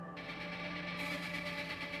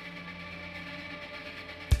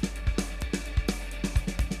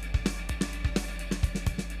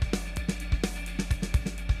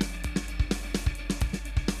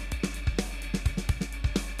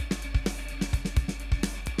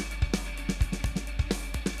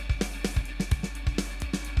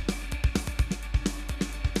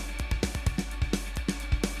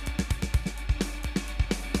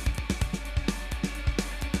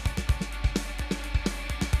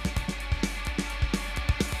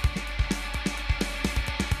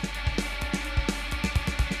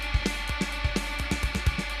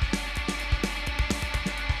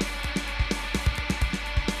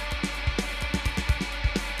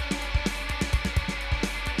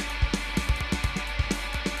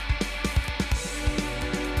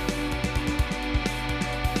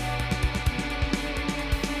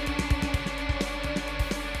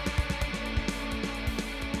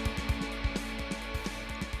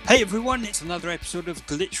Hey everyone, it's another episode of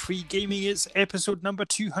Glitch Free Gaming. It's episode number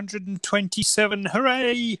 227.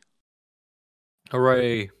 Hooray!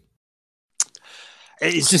 Hooray.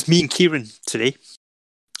 It's just me and Kieran today.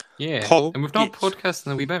 Yeah, Paul, and we've not yes. podcasted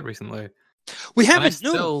in a wee bit recently. We And I haven't, no.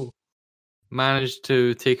 still managed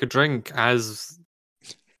to take a drink as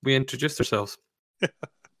we introduced ourselves.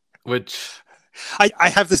 Which... I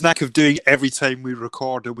have this knack of doing every time we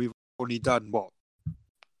record, and we've only done, what,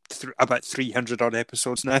 about 300 odd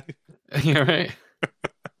episodes now. You're right.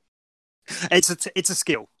 It's a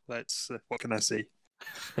skill. That's what can I say?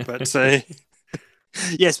 But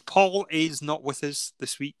yes, Paul is not with us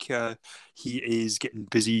this week. He is getting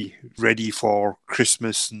busy, ready for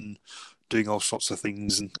Christmas and doing all sorts of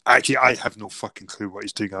things. And actually, I have no fucking clue what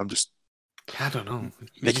he's doing. I'm just I don't know.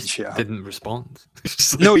 making shit up. Didn't respond.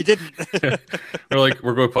 No, he didn't. We're like,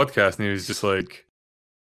 we're going to podcast, and he was just like,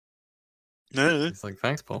 No. he's like,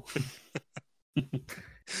 thanks, Paul.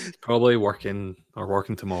 Probably working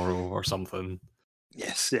tomorrow or something.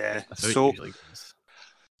 Yes, yeah. That's how it So, usually goes.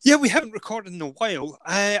 yeah, we haven't recorded in a while.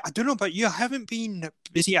 I don't know about you. I haven't been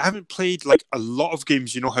busy. I haven't played like a lot of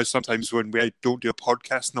games. You know how sometimes when we don't do a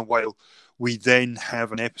podcast in a while, we then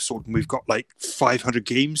have an episode and we've got like 500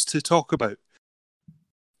 games to talk about.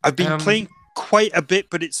 I've been playing quite a bit,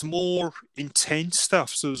 but it's more intense stuff.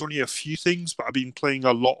 So there's only a few things, but I've been playing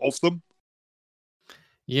a lot of them.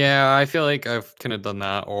 Yeah, I feel like I've kind of done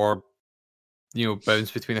that, or,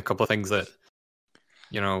 bounced between a couple of things that,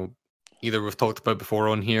 either we've talked about before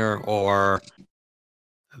on here, or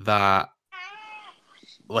that,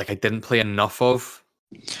 like, I didn't play enough of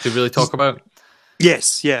to really talk about.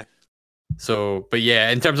 Yes, yeah. So, but yeah,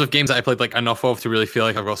 in terms of games that I played, like, enough of to really feel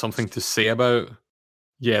like I've got something to say about,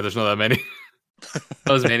 yeah, there's not that many.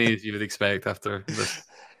 Not as many as you would expect after this.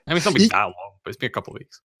 I mean, it's not been that long, but it's been a couple of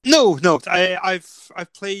weeks. No. I've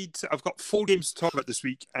played. I've got 4 games to talk about this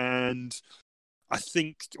week, and I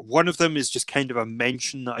think one of them is just kind of a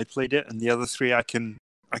mention that I played it, and the other 3 I can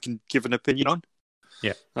give an opinion on.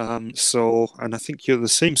 Yeah. So, and I think you're the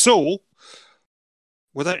same. So,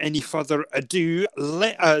 without any further ado,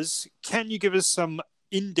 can you give us some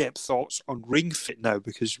in-depth thoughts on Ring Fit now?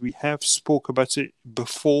 Because we have spoke about it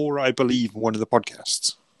before, I believe, in one of the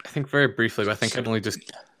podcasts. I think very briefly, but I think I only just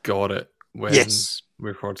got it when we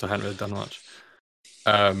recorded, so I hadn't really done much.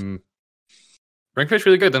 Ring Fit's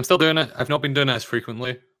really good. I'm still doing it. I've not been doing it as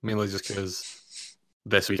frequently, mainly just because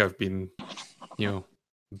this week I've been,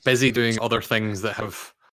 busy doing other things that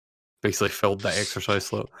have basically filled that exercise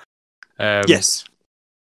slot. Yes.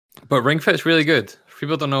 But Ring Fit's really good. For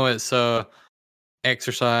people who don't know, it's a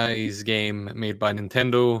exercise game made by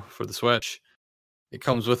Nintendo for the Switch. It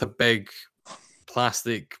comes with a big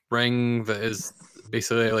plastic ring that is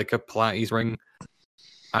basically like a Pilates ring,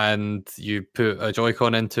 and you put a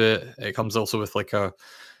Joy-Con into it. It comes also with like a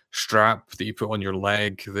strap that you put on your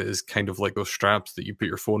leg that is kind of like those straps that you put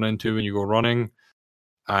your phone into when you go running,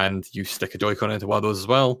 and you stick a Joy-Con into one of those as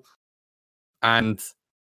well. And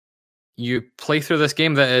you play through this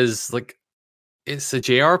game that is like, it's a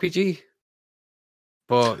JRPG,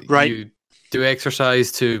 but you do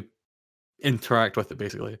exercise to interact with it,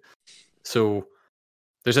 basically. So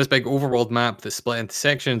there's this big overworld map that's split into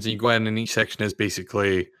sections, and you go in, and each section is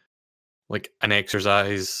basically like an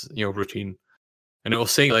exercise, routine. And it will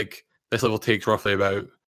say like, this level takes roughly about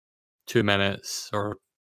 2 minutes or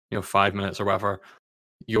 5 minutes or whatever.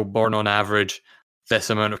 You'll burn on average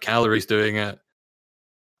this amount of calories doing it.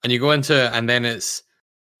 And you go into it, and then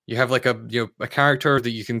you have like a character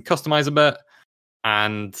that you can customize a bit,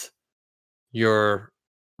 and you're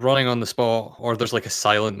running on the spot, or there's like a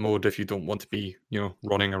silent mode if you don't want to be,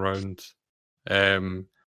 running around, where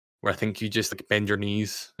I think you just like bend your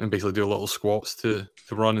knees and basically do a little squats to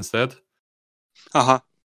run instead. And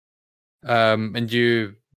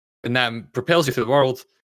that propels you through the world,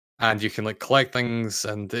 and you can like collect things,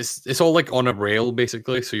 and it's all like on a rail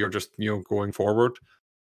basically, so you're just going forward,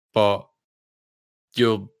 but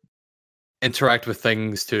you'll interact with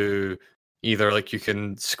things to either like, you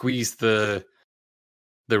can squeeze the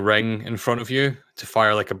ring in front of you to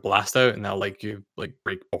fire like a blast out, and that'll like you like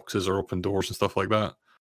break boxes or open doors and stuff like that.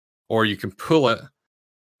 Or you can pull it,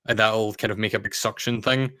 and that'll kind of make a big suction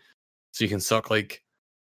thing, so you can suck like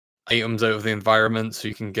items out of the environment, so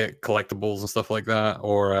you can get collectibles and stuff like that.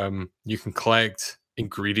 Or you can collect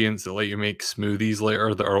ingredients that let you make smoothies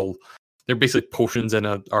later that are they're basically potions in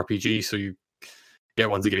a RPG, so you get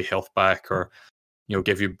ones that give you health back, or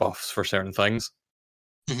give you buffs for certain things.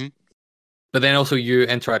 Mm-hmm. But then also you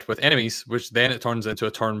interact with enemies, which then it turns into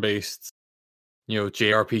a turn-based,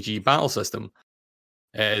 JRPG battle system.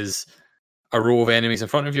 It is a row of enemies in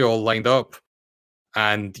front of you all lined up,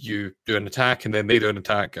 and you do an attack, and then they do an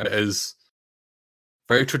attack, and it is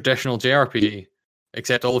very traditional JRPG,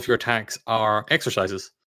 except all of your attacks are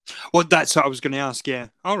exercises. Well, that's what I was going to ask. Yeah.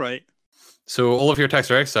 All right. So all of your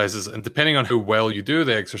attacks are exercises, and depending on how well you do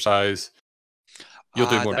the exercise, you'll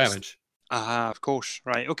do more damage. Of course.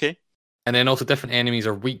 Right. Okay. And then also different enemies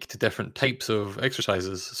are weak to different types of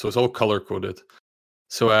exercises, so it's all color coded.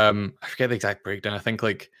 So I forget the exact breakdown. I think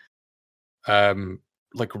like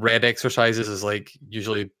red exercises is like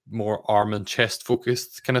usually more arm and chest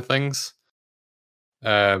focused kind of things.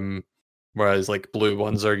 Whereas like blue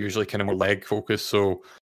ones are usually kind of more leg focused. So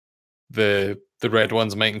the red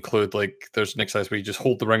ones might include like there's an exercise where you just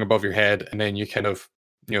hold the ring above your head and then you kind of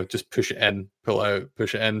just push it in, pull out,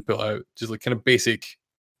 push it in, pull out, just like kind of basic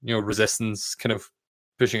resistance, kind of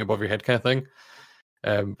pushing above your head kind of thing,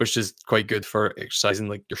 which is quite good for exercising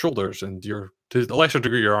like your shoulders and to a lesser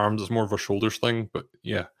degree your arms. Is more of a shoulders thing, but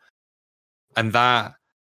yeah, and that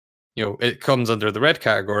it comes under the red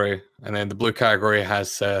category, and then the blue category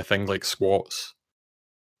has things like squats,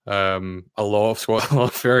 a lot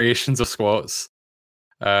of variations of squats.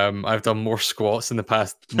 I've done more squats in the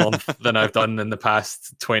past month than I've done in the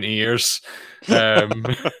past 20 years. There's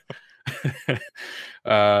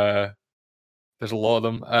a lot of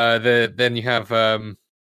them. Then you have the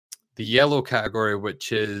yellow category,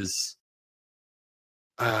 which is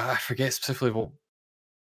I forget specifically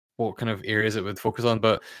what kind of areas it would focus on,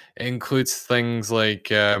 but it includes things like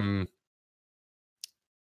there's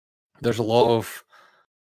a lot of.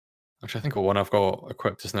 Actually, I think the one I've got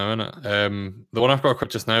equipped just now, innit? The one I've got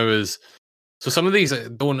equipped just now is so some of these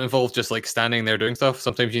don't involve just like standing there doing stuff.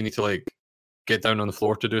 Sometimes you need to like get down on the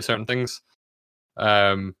floor to do certain things.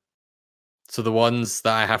 So the ones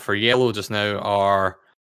that I have for yellow just now are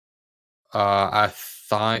a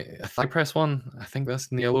thigh press one. I think that's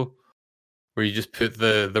in yellow, where you just put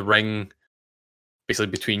the ring basically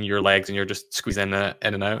between your legs and you're just squeezing in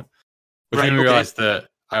and out. Which made me realize that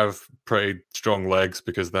I have pretty strong legs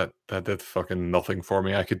because that did fucking nothing for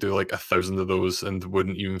me. I could do like 1,000 of those and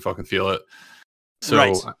wouldn't even fucking feel it. So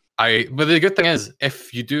but the good thing is,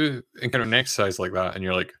 if you do encounter an exercise like that and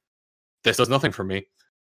you're like, this does nothing for me,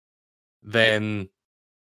 then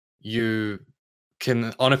you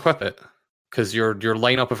can unequip it, because your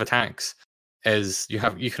lineup of attacks is you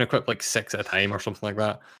can equip like 6 at a time or something like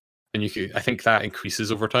that, and I think that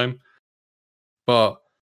increases over time. But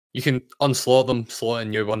you can unslot them, slot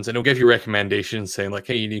in new ones, and it'll give you recommendations saying like,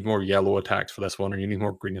 hey, you need more yellow attacks for this one, or you need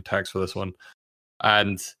more green attacks for this one.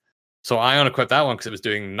 And so I unequipped that one because it was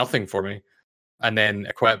doing nothing for me, and then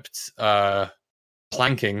equipped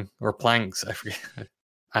planking or planks, I forget,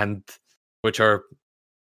 and which are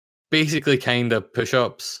basically kind of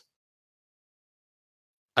push-ups,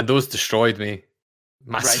 and those destroyed me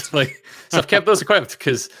massively. Right. So I've kept those equipped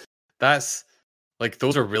because that's like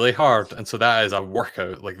those are really hard, and so that is a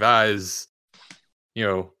workout. Like that is,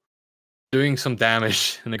 doing some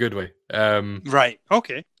damage in a good way. Right.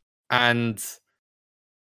 Okay. And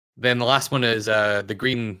then the last one is the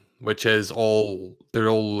green, which is they're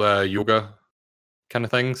all yoga kind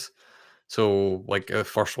of things. So like the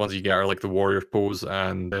first ones you get are like the warrior pose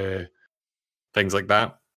and things like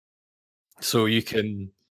that. So you can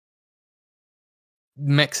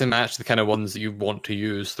mix and match the kind of ones that you want to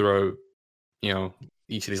use throughout,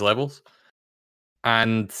 each of these levels.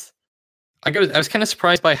 And I was kind of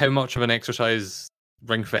surprised by how much of an exercise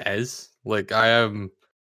Ring Fit is. Like I am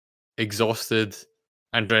exhausted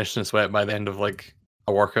and drenched in sweat by the end of like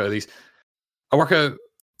a workout of these. A workout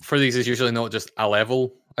for these is usually not just a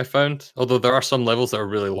level, I found, although there are some levels that are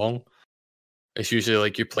really long. It's usually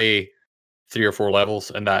like you play 3 or 4 levels,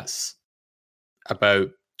 and that's about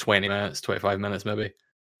 20 minutes, 25 minutes maybe.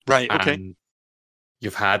 Right, okay. And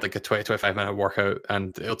you've had like a 20-25 minute workout,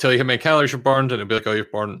 and it'll tell you how many calories you've burned, and it'll be like, oh,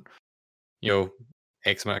 you've burned,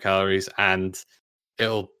 X amount of calories, and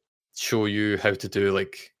it'll show you how to do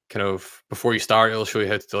like kind of before you start, it'll show you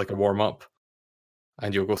how to do like a warm up,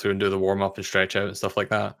 and you'll go through and do the warm up and stretch out and stuff like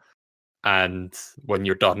that. And when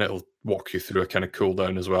you're done, it'll walk you through a kind of cool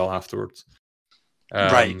down as well afterwards.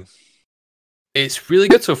 Right. It's really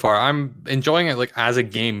good so far. I'm enjoying it like as a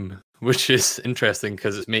game, which is interesting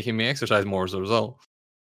because it's making me exercise more as a result.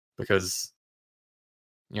 Because,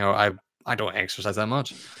 I don't exercise that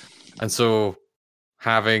much. And so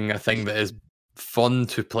having a thing that is fun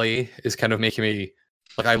to play is kind of making me,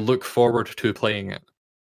 like, I look forward to playing it.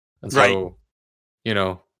 And so,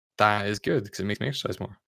 that is good because it makes me exercise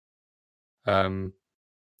more. And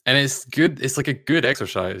it's good. It's like a good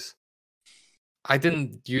exercise. I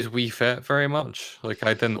didn't use Wii Fit very much. Like,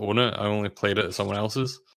 I didn't own it. I only played it at someone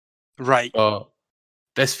else's. Right. But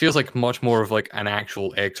this feels like much more of like an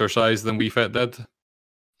actual exercise than Wii Fit did.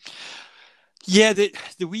 Yeah, the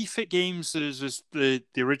Wii Fit games is the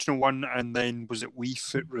original one, and then was it Wii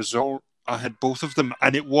Fit Resort? I had both of them,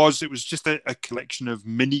 and it was just a collection of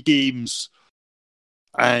mini games.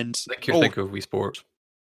 And I think you're thinking of Wii Sports.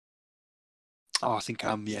 I think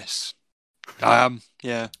yes.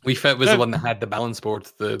 Yeah. Wii Fit was the one that had the balance board,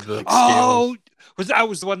 the like, oh, scales. that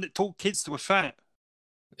was the one that told kids they were fat?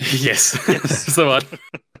 Yes, that's the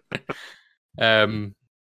one.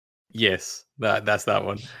 Yes, that's that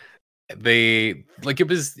one. They it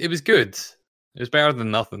was good. It was better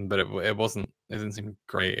than nothing, but it wasn't. It didn't seem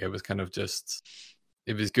great. It was kind of just.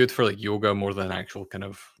 It was good for like yoga more than actual kind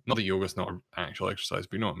of. Not that yoga's not an actual exercise,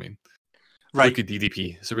 but you know what I mean. Right. Look at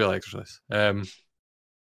DDP. It's a real exercise.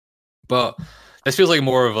 But this feels like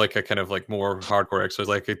more of like a kind of like more hardcore exercise.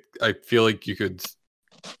 Like I feel like you could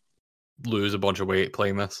lose a bunch of weight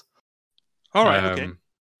playing this. All right. Okay.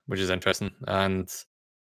 Which is interesting, and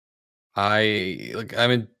I'm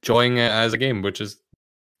enjoying it as a game, which is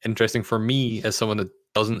interesting for me as someone that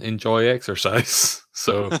doesn't enjoy exercise.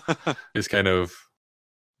 So it's kind of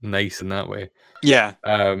nice in that way. Yeah.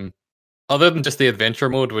 Other than just the adventure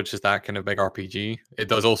mode, which is that kind of big RPG, it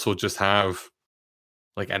does also just have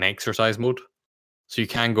like an exercise mode. So you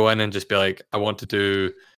can go in and just be like, I want to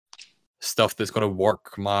do stuff that's going to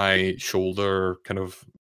work my shoulder kind of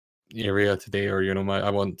area today, or I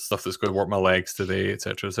want stuff that's going to work my legs today,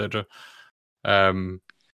 etc., etc.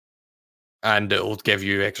 And it'll give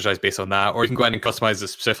you exercise based on that, or you can go in and customize it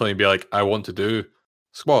specifically and be like, I want to do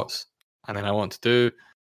squats, and then I want to do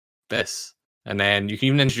this, and then you can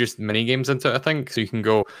even introduce mini games into it. I think so. You can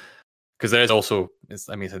go because there is also it's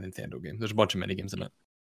a Nintendo game. There's a bunch of mini games in it,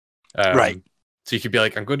 right? So you could be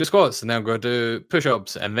like, I'm going to do squats, and then I'm going to do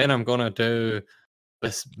push-ups, and then I'm going to do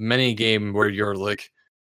this mini game where you're like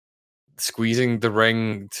squeezing the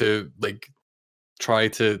ring to like try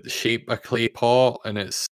to shape a clay pot, and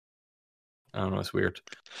it's I don't know, it's weird.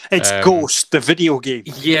 It's Ghost, the video game.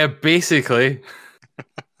 Yeah, basically.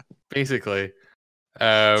 Basically.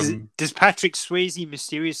 Does Patrick Swayze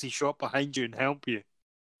mysteriously show up behind you and help you?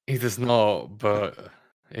 He does not, but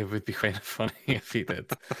it would be kind of funny if he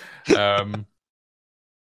did.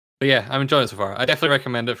 But yeah, I'm enjoying it so far. I definitely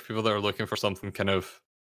recommend it for people that are looking for something kind of,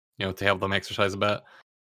 to help them exercise a bit.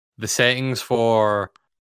 The settings for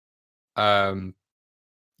kind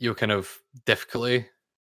of difficulty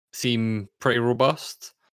seem pretty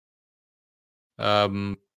robust.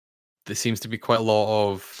 There seems to be quite a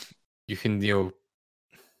lot of you can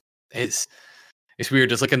it's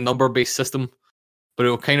weird. It's like a number based system, but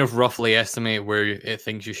it'll kind of roughly estimate where it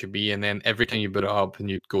thinks you should be, and then every time you boot it up and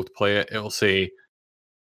you go to play it, it'll say,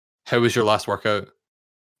 "How was your last workout?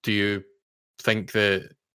 Do you think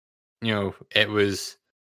that it was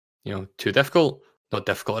too difficult, not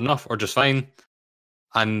difficult enough, or just fine?"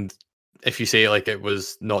 And if you say like it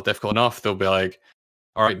was not difficult enough, they'll be like,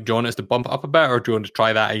 all right, do you want us to bump it up a bit, or do you want to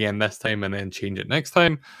try that again this time and then change it next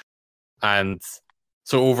time? And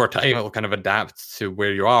so over time, it'll kind of adapt to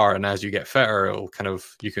where you are, and as you get fitter,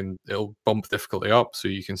 it'll bump difficulty up, so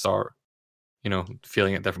you can start,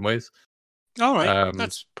 feeling it different ways. All right,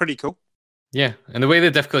 that's pretty cool. Yeah, and the way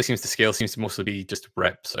the difficulty seems to scale seems to mostly be just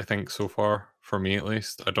reps, I think, so far, for me at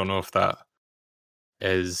least. I don't know if that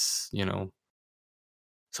is,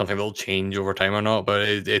 something that'll change over time or not, but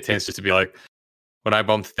it tends just to be like, when I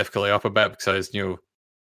bumped the difficulty up a bit because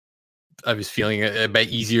I was feeling it a bit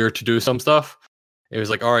easier to do some stuff, it was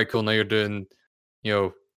like, all right, cool, now you're doing,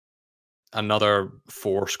 another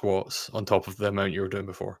 4 squats on top of the amount you were doing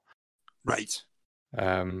before. Right.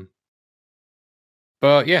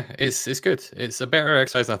 But yeah, it's good. It's a better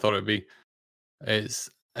exercise than I thought it would be. It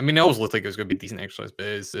always looked like it was going to be a decent exercise, but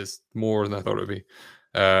it's more than I thought it would be.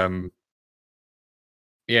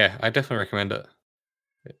 Yeah, I definitely recommend it.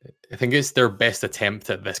 I think it's their best attempt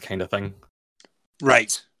at this kind of thing.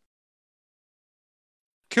 Right.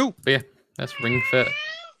 Cool. But yeah, that's Ring Fit.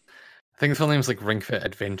 I think the full name is like Ring Fit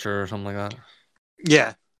Adventure or something like that.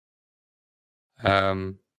 Yeah.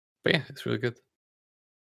 But yeah, it's really good.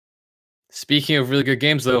 Speaking of really good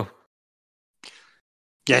games, though.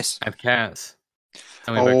 Yes. And cats.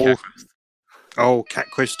 Tell me about Cat Quest. Oh, Cat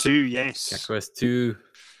Quest 2, yes. Cat Quest 2.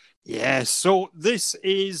 Yeah, so this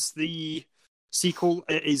is the sequel.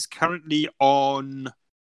 It is currently on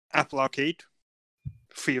Apple Arcade,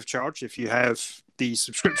 free of charge if you have the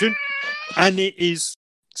subscription. And it is,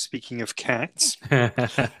 speaking of cats,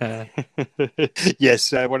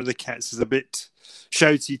 yes, one of the cats is a bit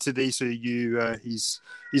shouty today, so he's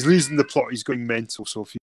losing the plot. He's going mental. So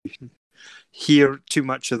if you hear too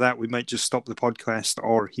much of that, we might just stop the podcast,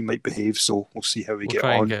 or he might behave. So we'll see how we get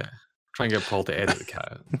on. Try and get Paul to edit the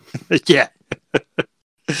cat. Yeah.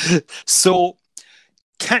 So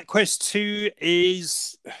Cat Quest 2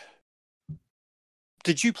 is...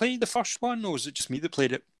 Did you play the first one, or was it just me that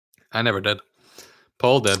played it? I never did.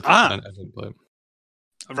 Paul did. Ah. I didn't play it.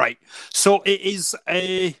 Right. So it is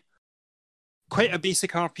quite a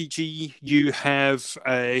basic RPG. You have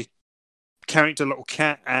a character, little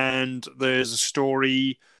cat, and there's a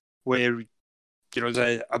story where there's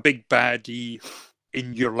a big baddie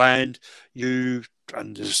in your land.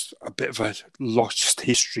 And there's a bit of a lost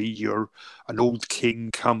history. You're an old king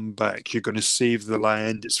come back. You're going to save the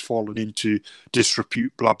land. It's fallen into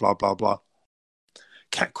disrepute. Blah blah blah blah.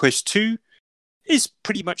 Cat Quest 2 is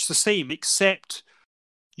pretty much the same, except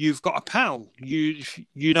you've got a pal. You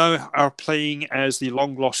now are playing as the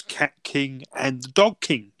long lost Cat King and the Dog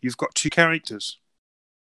King. You've got two characters,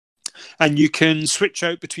 and you can switch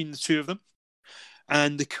out between the two of them.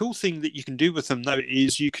 And the cool thing that you can do with them now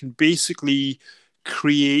is you can basically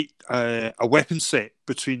create a weapon set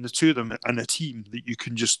between the two of them and a team that you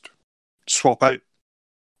can just swap out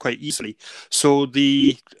quite easily. So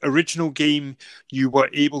the original game, you were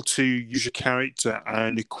able to use your character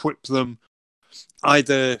and equip them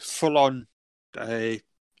either full on, melee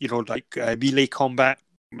combat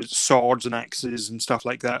with swords and axes and stuff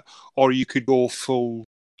like that, or you could go full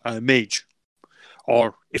mage.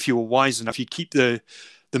 Or if you were wise enough, you'd keep the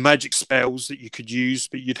magic spells that you could use,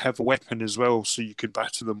 but you'd have a weapon as well, so you could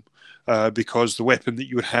batter them. Because the weapon that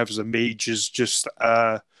you would have as a mage is just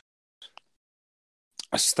a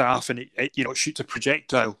staff, and it shoots a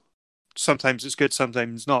projectile. Sometimes it's good,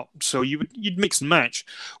 sometimes not. So you'd mix and match.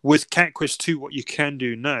 With Cat Quest 2, what you can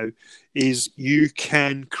do now is you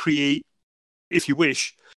can create, if you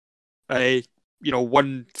wish,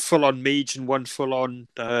 one full-on mage and one full-on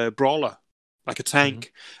brawler, like a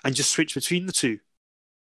tank, and just switch between the two.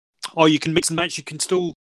 Or you can mix and match.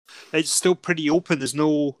 It's still pretty open. There's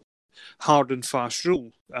no hard and fast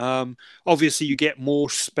rule. Obviously, you get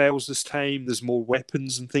more spells this time. There's more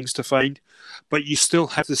weapons and things to find, but you still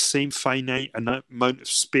have the same finite amount of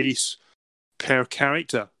space per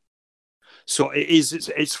character. So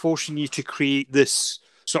it's forcing you to create this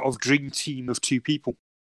sort of dream team of two people.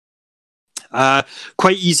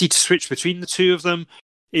 Quite easy to switch between the two of them.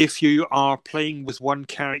 If you are playing with one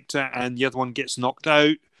character and the other one gets knocked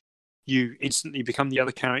out, you instantly become the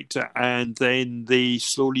other character, and then they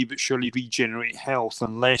slowly but surely regenerate health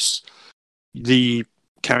unless the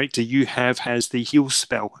character you have has the heal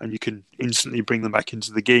spell, and you can instantly bring them back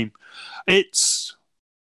into the game. It's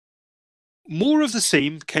more of the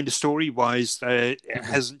same kind of story-wise. It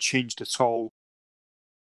hasn't changed at all.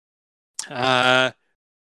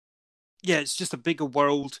 It's just a bigger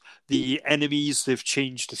world. The enemies, they've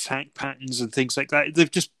changed attack patterns and things like that. They've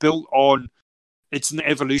just built on... It's an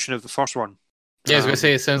evolution of the first one. Yeah, I was going to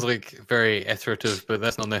say, it sounds like very iterative, but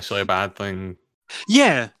that's not necessarily a bad thing.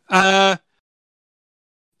 Yeah.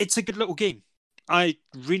 It's a good little game. I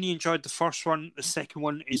really enjoyed the first one. The second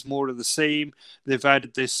one is more of the same. They've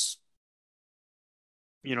added this,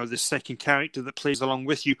 this second character that plays along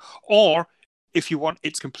with you. Or, if you want,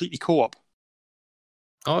 it's completely co-op.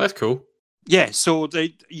 Oh, that's cool. Yeah, so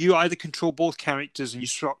you either control both characters and you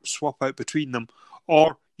swap out between them,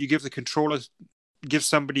 or you give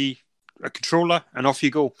somebody a controller and off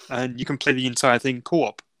you go, and you can play the entire thing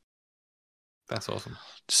co-op. That's awesome.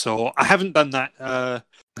 So I haven't done that.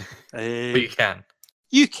 But you can.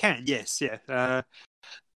 You can, yes, yeah.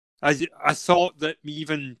 I thought that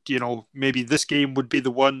even maybe this game would be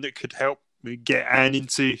the one that could help me get Anne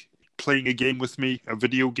into playing a game with me, a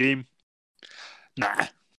video game. Nah,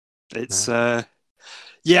 it's I've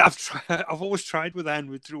always tried with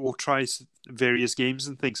Anne. We'll try various games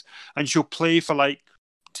and things, and she'll play for like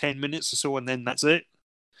 10 minutes or so, and then that's it.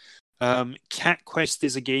 Cat Quest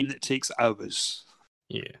is a game that takes hours.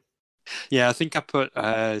 Yeah, I think I put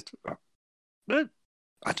I don't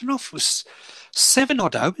know if it was 7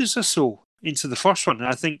 odd hours or so into the first one, and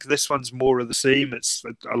I think this one's more of the same. It's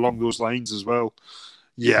along those lines as well.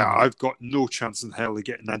 Yeah, I've got no chance in hell of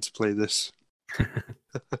getting Anne to play this.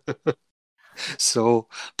 So,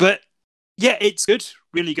 but yeah, it's good,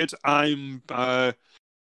 really good. I'm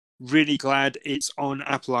really glad it's on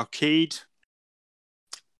Apple Arcade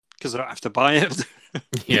because I don't have to buy it.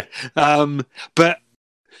 Yeah. But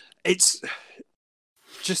it's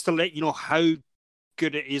just to let you know how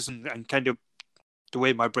good it is, and kind of the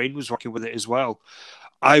way my brain was working with it as well.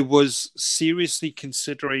 I was seriously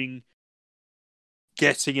considering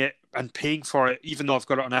getting it and paying for it, even though I've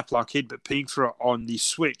got it on Apple Arcade, but paying for it on the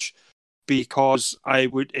Switch, because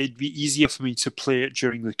it'd be easier for me to play it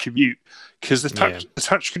during the commute, because the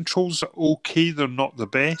touch controls are okay, they're not the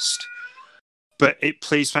best, but it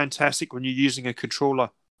plays fantastic when you're using a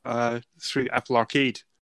controller through Apple Arcade.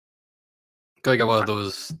 Gotta get one of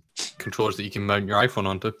those controllers that you can mount your iPhone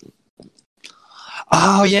onto.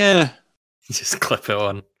 Oh yeah, Just clip it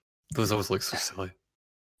on. Those always look so silly.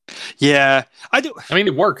 yeah. I mean,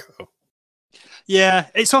 they work though. Yeah,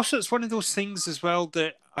 it's one of those things as well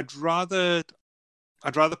that I'd rather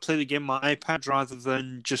play the game on my iPad rather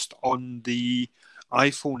than just on the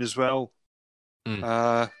iPhone as well.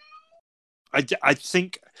 Mm. I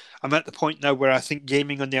think I'm at the point now where I think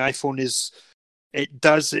gaming on the iPhone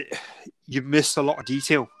you miss a lot of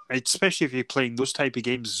detail, especially if you're playing those type of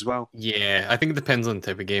games as well. Yeah, I think it depends on the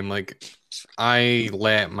type of game. Like, I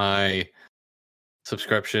let my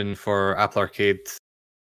subscription for Apple Arcade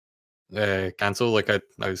cancel. Like, I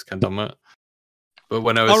was kind of done with it. But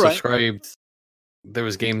when I was subscribed, there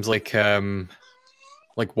was games like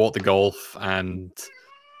Walk the Golf, and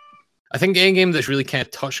I think any game that's really kind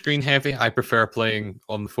of touchscreen heavy, I prefer playing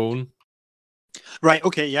on the phone. Right.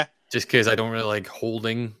 Okay. Yeah. Just because I don't really like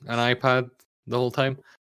holding an iPad the whole time.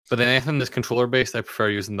 But then anything that's controller based, I prefer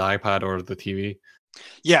using the iPad or the TV.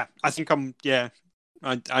 Yeah, I think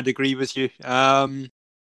I'd agree with you.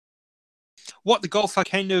 What the Golf,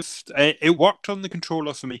 it worked on the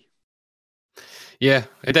controller for me. Yeah,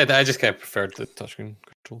 it did. I just kind of preferred the touchscreen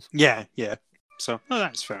controls. Yeah. So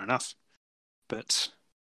that's fair enough. But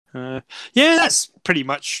yeah, that's pretty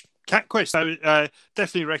much Cat Quest. I would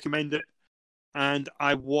definitely recommend it, and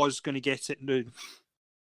I was going to get it new.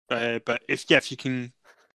 But if you can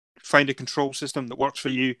find a control system that works for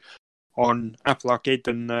you on Apple Arcade,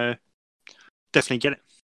 then definitely get it.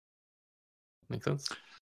 Makes sense.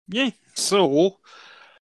 Yeah. So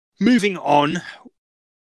moving on,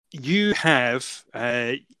 you have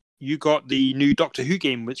you got the new Doctor Who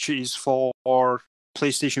game, which is for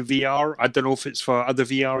PlayStation VR. I don't know if it's for other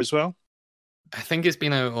VR as well. I think it's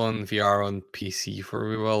been out on VR on PC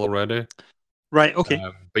for a while already. Right. Okay.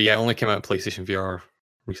 But yeah, it only came out on PlayStation VR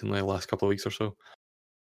recently, the last couple of weeks or so.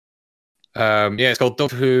 Yeah, it's called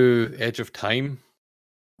Doctor Who: Edge of Time,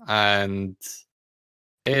 and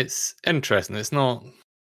it's interesting. It's not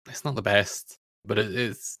the best, but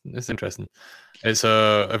it's interesting. It's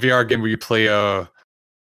a VR game where you play a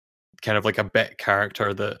kind of like a bit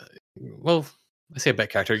character that, well, I say a bit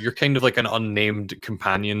character. You're kind of like an unnamed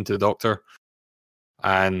companion to the Doctor,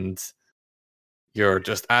 and you're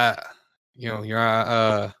just you're at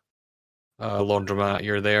a laundromat.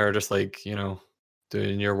 You're there just like,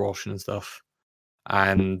 doing your washing and stuff,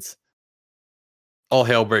 and all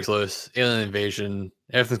hell breaks loose. Alien invasion.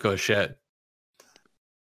 Everything's going to shit.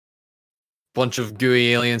 Bunch of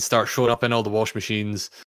gooey aliens start showing up in all the wash machines,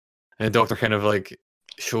 and the Doctor kind of like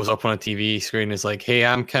shows up on a TV screen and is like, "Hey,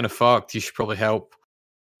 I'm kind of fucked. You should probably help."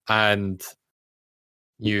 And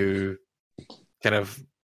you kind of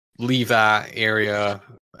leave that area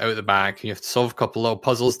out the back. You have to solve a couple little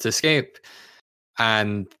puzzles to escape,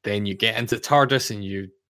 and then you get into TARDIS and you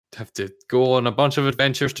have to go on a bunch of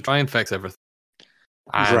adventures to try and fix everything.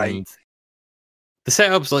 And right. The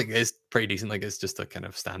setup's like is pretty decent. Like, it's just a kind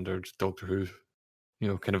of standard Doctor Who,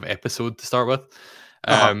 kind of episode to start with.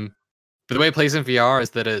 But the way it plays in VR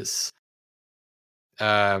is that it's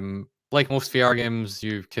like most VR games,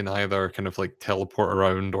 you can either kind of like teleport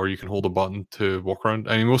around or you can hold a button to walk around.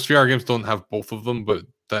 I mean, most VR games don't have both of them, but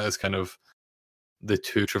that is kind of the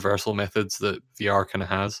two traversal methods that VR kind of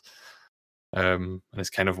has. And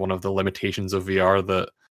it's kind of one of the limitations of VR that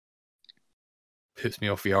puts me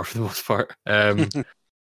off VR for the most part.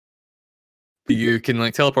 You can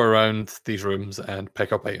like teleport around these rooms and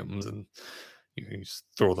pick up items, and you can just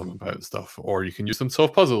throw them about and stuff, or you can use them to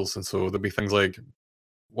solve puzzles. And so there'll be things like,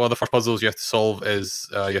 one of the first puzzles you have to solve is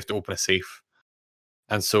you have to open a safe,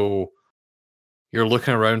 and so you're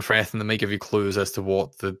looking around for anything that might give you clues as to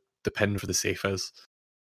what the pin for the safe is.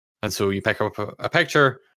 And so you pick up a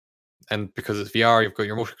picture, and because it's VR, you've got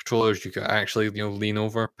your motion controllers, you can actually lean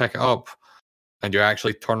over, pick it up, and you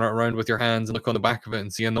actually turn it around with your hands and look on the back of it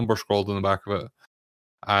and see a number scrawled on the back of it.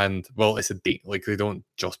 And, well, it's a date. Like, they don't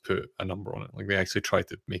just put a number on it. Like, they actually try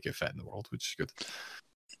to make it fit in the world, which is good.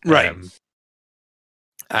 Right.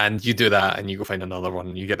 And you do that, and you go find another one,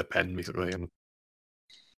 and you get the pin, basically, and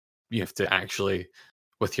you have to actually,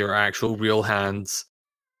 with your actual real hands,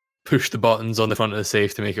 push the buttons on the front of the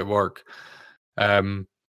safe to make it work.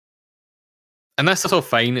 And that's all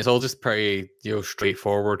fine. It's all just pretty,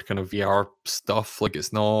 straightforward kind of VR stuff. Like,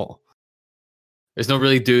 it's not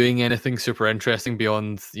really doing anything super interesting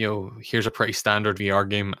beyond, here's a pretty standard VR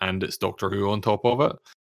game and it's Doctor Who on top of it.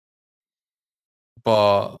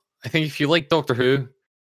 But I think if you like Doctor Who,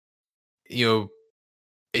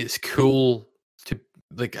 it's cool to,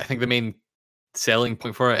 like, I think the main selling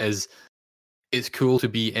point for it is it's cool to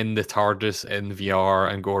be in the TARDIS in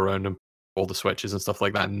VR and go around and all the switches and stuff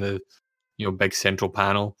like that in the big central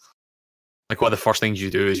panel. Like, one of the first things you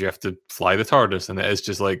do is you have to fly the TARDIS, and it is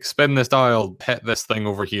just like, spin this dial, hit this thing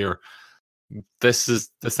over here. This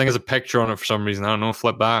thing has a picture on it for some reason. I don't know,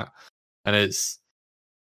 flip that. And it's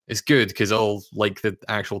good because all like the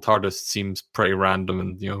actual TARDIS seems pretty random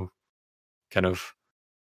and kind of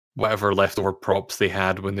whatever leftover props they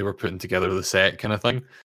had when they were putting together the set kind of thing.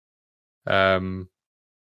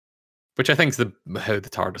 Which I think is how the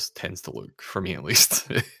TARDIS tends to look, for me at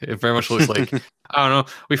least. It very much looks like, I don't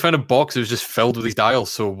know, we found a box that was just filled with these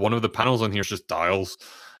dials, so one of the panels on here is just dials.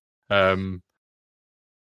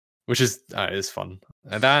 Which is fun.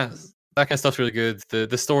 And that kind of stuff's really good.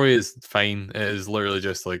 The story is fine. It is literally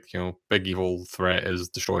just like, big evil threat is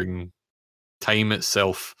destroying time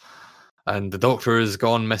itself. And the Doctor is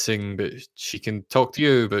gone missing, but she can talk to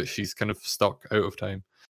you, but she's kind of stuck out of time.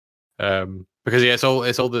 Because it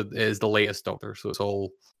is the latest Doctor, so it's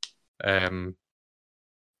all oh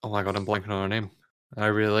my god, I'm blanking on her name. I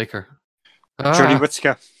really like her. Jodie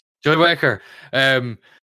Whittaker. Jodie Whittaker. Yeah,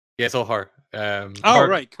 it's all her.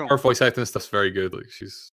 Right, cool. Her voice acting stuff's very good. Like,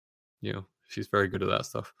 she's very good at that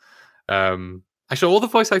stuff. Actually, all the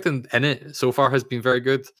voice acting in it so far has been very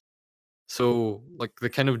good. So, like, the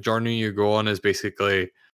kind of journey you go on is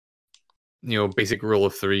basically, basic rule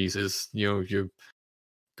of threes is, you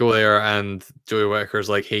go there and Jodie Whittaker's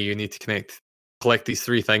like, hey, you need to collect these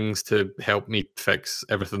 3 things to help me fix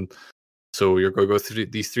everything. So you're going to go through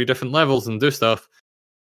these 3 different levels and do stuff.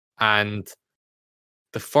 And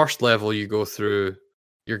the first level you go through,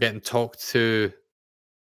 you're getting talked to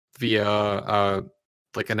via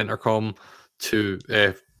like an intercom to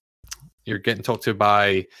you're getting talked to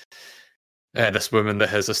by this woman that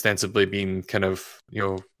has ostensibly been kind of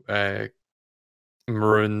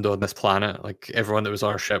marooned on this planet. Like, everyone that was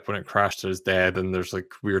on our ship when it crashed is dead, and there's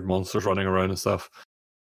like weird monsters running around and stuff.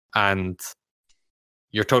 And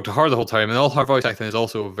you're talking to her the whole time, and all her voice acting is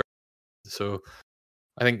also very so.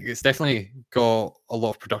 I think it's definitely got a lot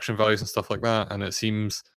of production values and stuff like that, and it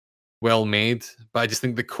seems well made. But I just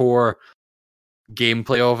think the core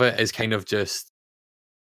gameplay of it is kind of just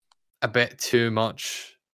a bit too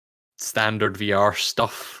much standard VR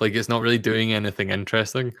stuff. Like, it's not really doing anything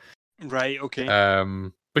interesting. Right, okay.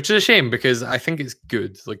 Which is a shame, because I think it's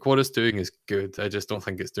good. Like, what it's doing is good. I just don't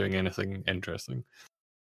think it's doing anything interesting.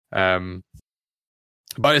 But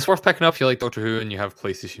it's worth picking up if you like Doctor Who and you have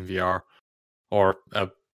PlayStation VR or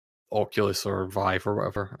Oculus or Vive or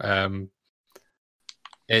whatever.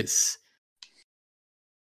 It's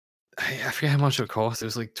I forget how much it cost. It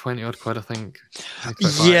was like 20 odd quid, I think.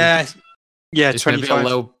 Yeah, it's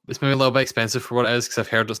 25. It's maybe a little bit expensive for what it is, because I've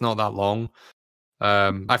heard it's not that long.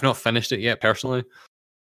 I've not finished it yet personally,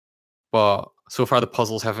 but so far the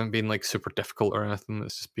puzzles haven't been like super difficult or anything.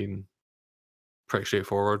 It's just been pretty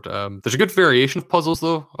straightforward. There's a good variation of puzzles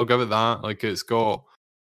though. I'll give it that. Like, it's got,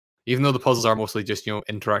 even though the puzzles are mostly just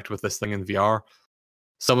interact with this thing in VR,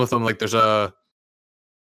 some of them, like, there's a,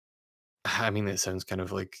 I mean, it sounds kind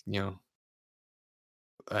of like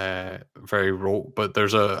very rote, but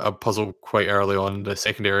there's a puzzle quite early on in the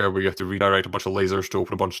second area where you have to redirect a bunch of lasers to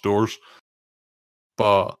open a bunch of doors.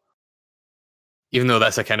 But even though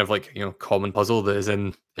that's a kind of like common puzzle that is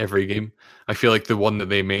in every game, I feel like the one that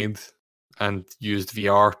they made and used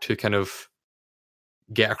VR to kind of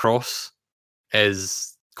get across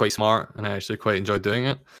is quite smart, and I actually quite enjoyed doing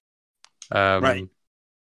it. Right.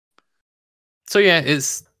 So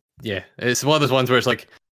it's one of those ones where it's like,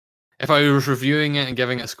 if I was reviewing it and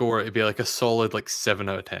giving it a score, it'd be like a solid like 7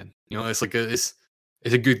 out of 10. It's like it's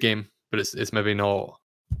a good game, but it's maybe not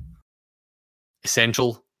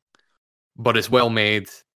essential, but it's well made.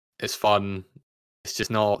 It's fun. It's just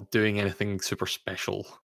not doing anything super special.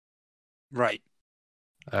 Right.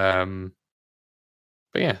 But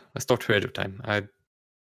yeah, let's Doctor Who Edge of Time. I'd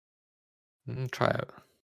try it out.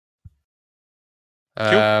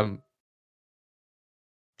 Cool.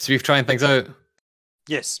 So we've trying things out.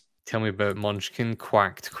 Yes. Tell me about Munchkin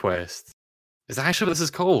Quacked Quest. Is that actually what this is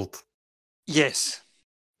called? Yes.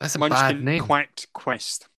 That's a Munchkin bad name. Quacked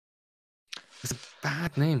Quest. It's a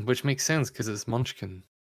bad name, which makes sense because it's Munchkin.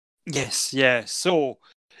 Yes, yeah. So,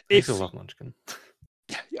 I love Munchkin.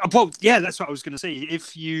 Well, yeah, that's what I was going to say.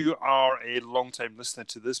 If you are a long-time listener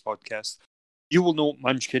to this podcast, you will know what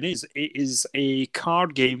Munchkin is. It is a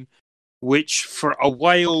card game which for a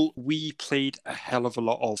while we played a hell of a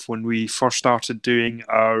lot of when we first started doing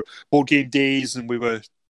our board game days, and we were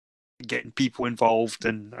getting people involved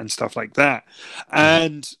and stuff like that.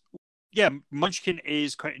 And yeah, Munchkin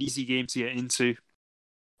is quite an easy game to get into.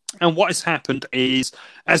 And what has happened is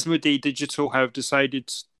Asmodee Digital have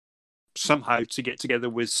decided somehow to get together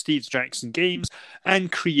with Steve Jackson Games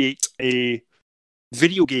and create a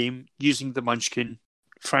video game using the Munchkin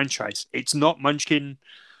franchise. It's not Munchkin,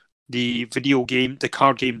 the video game, the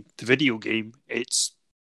card game, the video game. It's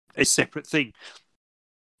a separate thing.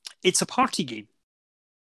 It's a party game,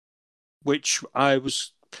 which I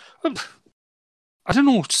was, I don't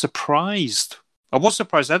know, surprised. I was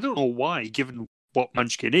surprised. I don't know why, given what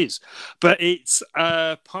Munchkin is. But it's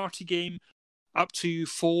a party game up to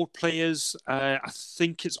 4 players. I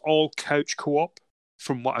think it's all couch co-op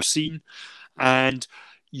from what I've seen. And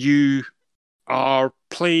you are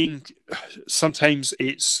playing, sometimes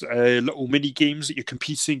it's little mini games that you're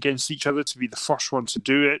competing against each other to be the first one to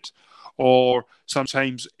do it. Or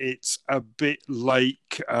sometimes it's a bit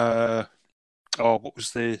like, what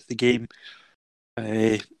was the game?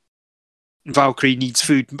 Valkyrie Needs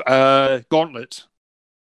Food, Gauntlet.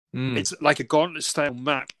 It's like a Gauntlet style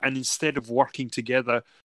map, and instead of working together,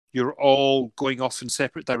 you're all going off in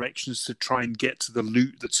separate directions to try and get to the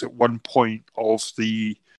loot that's at one point of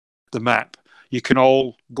the map. You can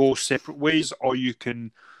all go separate ways, or you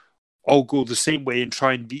can all go the same way and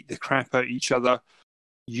try and beat the crap out of each other.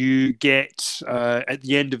 You get, at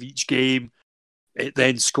the end of each game, it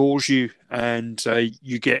then scores you, and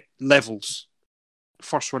you get levels.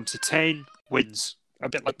 First one to 10 wins, a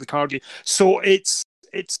bit like the card game. So it's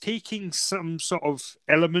taking some sort of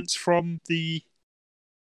elements from the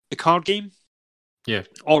card game, yeah,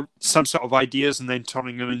 or some sort of ideas, and then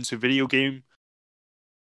turning them into video game.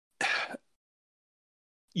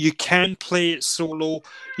 You can play it solo.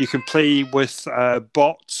 You can play with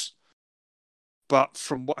bots, but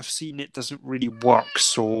from what I've seen, it doesn't really work.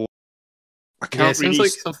 So I can't. Yeah, it seems like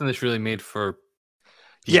something that's really made for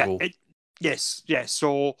people. Yeah. Yes.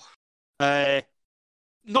 So,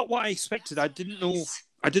 not what I expected. I didn't know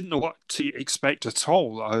what to expect at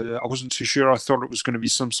all. I wasn't too sure. I thought it was going to be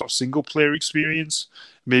some sort of single player experience,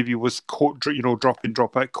 maybe with drop in,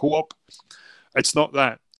 drop out co-op. It's not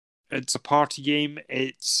that. It's a party game.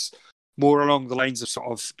 It's more along the lines of sort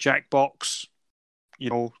of Jackbox.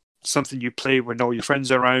 Something you play when all your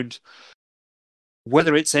friends are around.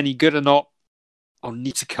 Whether it's any good or not, I'll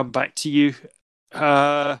need to come back to you.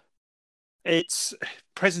 Its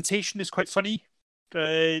presentation is quite funny.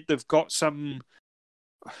 They've got some.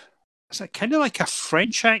 Is it kind of like a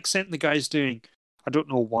French accent the guy's doing? I don't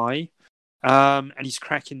know why. And he's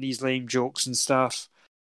cracking these lame jokes and stuff.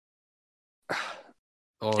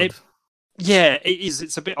 Odd. It is.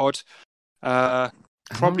 It's a bit odd.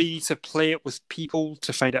 Probably need to play it with people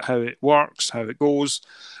to find out how it works, how it goes.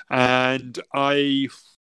 And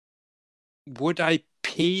would I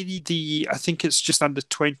pay I think it's just under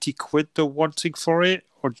 20 quid they're wanting for it?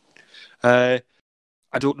 Or I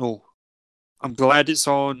don't know. I'm glad it's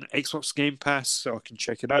on Xbox Game Pass so I can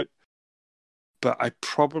check it out. But I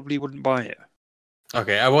probably wouldn't buy it.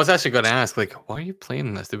 Okay, I was actually going to ask, why are you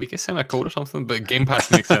playing this? Did we get sent a code or something? But Game Pass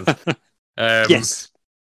makes sense. Yes.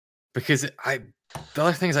 Because the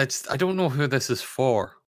other thing is I don't know who this is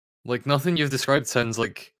for. Nothing you've described sounds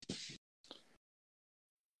like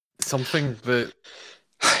something that...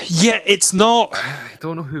 Yeah, it's not... I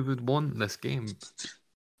don't know who would want this game.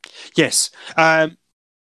 Yes.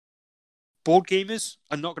 Board gamers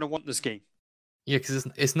are not going to want this game. Yeah, because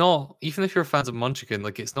it's not... Even if you're fans of Munchkin,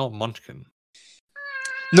 it's not Munchkin.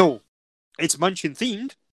 No. It's Munchkin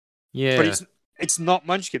themed. Yeah. But it's not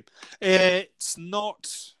Munchkin. It's not...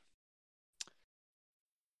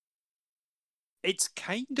 It's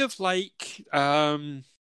kind of like the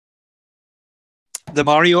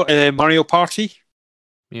Mario Party.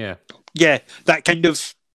 Yeah. Yeah, that kind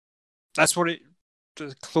of... That's what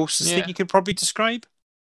the closest thing you can probably describe.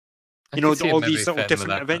 All these little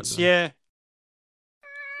different events. Yeah.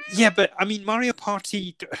 Yeah, but I mean, Mario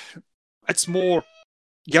Party, it's more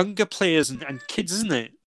younger players and kids, isn't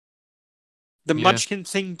it? The Munchkin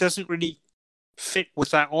thing doesn't really fit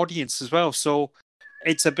with that audience as well, so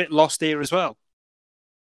it's a bit lost there as well.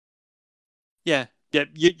 Yeah,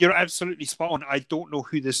 you're absolutely spot on. I don't know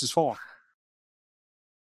who this is for.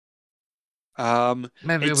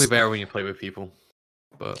 Maybe it'll be better when you play with people,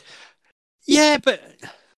 but yeah, but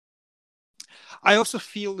I also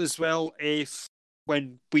feel as well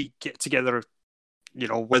when we get together,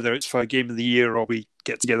 whether it's for a game of the year or we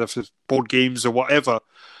get together for board games or whatever,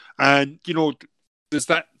 and there's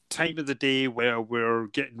that time of the day where we're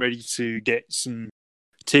getting ready to get some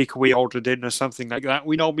takeaway ordered in or something like that.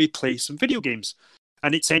 We normally play some video games,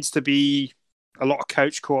 and it tends to be a lot of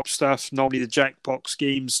couch co-op stuff, normally the Jackbox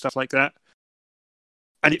games, stuff like that.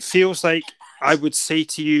 And it feels like I would say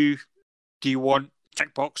to you, do you want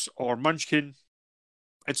Jackbox or Munchkin?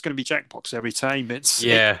 It's going to be Jackbox every time.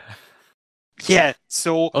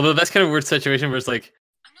 So although that's kind of a weird situation where it's I'm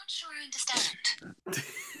not sure I understand.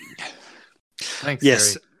 Thanks,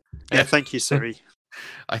 Yes. Siri. Yeah, thank you, Siri.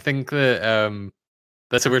 I think that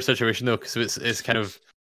that's a weird situation though, because it's kind of,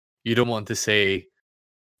 you don't want to say,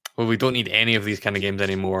 well, we don't need any of these kind of games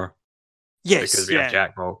anymore because Yes, we have yeah.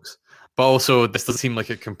 Jackbox. But also, this doesn't seem like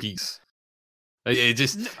it competes. It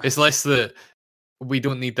just, No. it's less that we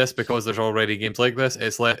don't need this because there's already games like this.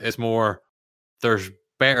 It's more, there's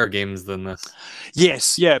better games than this.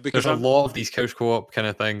 Yes, yeah, because There's a lot of these couch co-op kind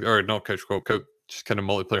of things, or not couch co-op, just kind of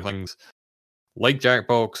multiplayer things, like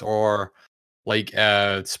Jackbox or like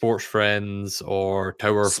Sports Friends or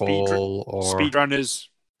Towerfall or speedrunners.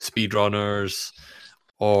 Speedrunners,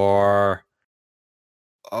 or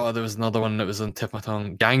there was another one that was on the tip of my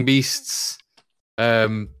tongue, Gang Beasts.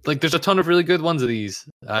 Like there's a ton of really good ones of these,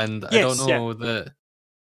 and I don't Yes, yeah. know that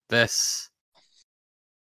this.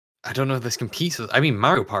 I don't know if this competes with. I mean,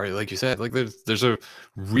 Mario Party, like you said, like there's a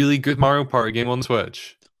really good Mario Party game on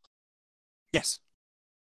Switch. Yes.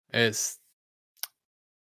 It's.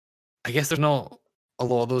 I guess there's not a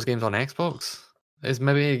lot of those games on Xbox. Is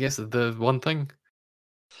maybe, I guess, the one thing.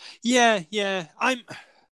 Yeah, yeah.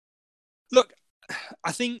 Look,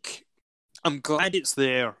 I think I'm glad it's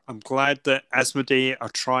there. I'm glad that Asmodee are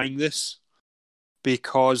trying this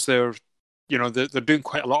because they're doing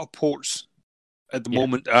quite a lot of ports at the Yeah.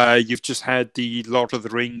 moment. You've just had the Lord of the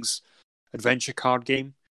Rings adventure card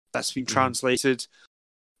game that's been translated.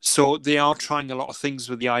 So they are trying a lot of things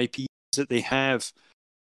with the IPs that they have.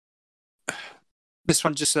 This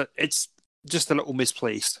one it's just a little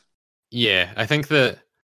misplaced. Yeah, I think that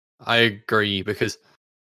I agree, because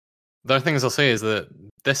the other things I'll say is that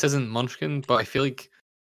this isn't Munchkin, but I feel like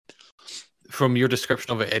from your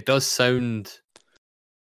description of it, it does sound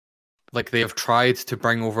like they have tried to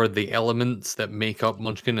bring over the elements that make up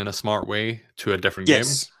Munchkin in a smart way to a different game.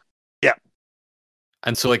 Yeah.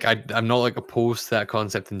 And so, like, I'm not like opposed to that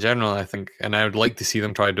concept in general. I think, and I would like to see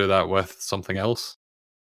them try to do that with something else.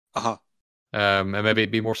 And maybe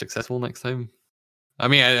it'd be more successful next time. I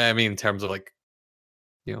mean, I mean, in terms of like,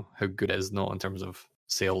 how good it is, not in terms of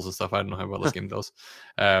sales and stuff. I don't know how well this game does.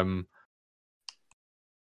 But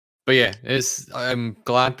yeah, I'm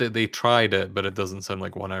glad that they tried it, but it doesn't sound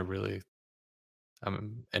like one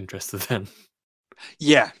I'm interested in.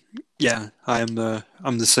 Yeah, I'm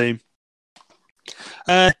the same.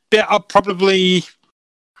 But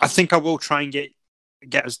I think I will try and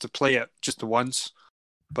get us to play it just the once,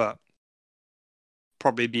 but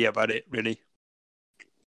probably be about it, really.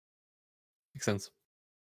 Makes sense.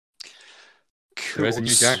 Cool. There is a new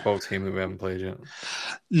Jackbox game that we haven't played yet.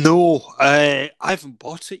 No, I haven't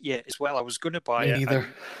bought it yet as well. I was going to buy Me it. neither.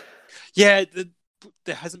 Yeah,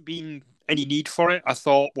 there hasn't been any need for it. I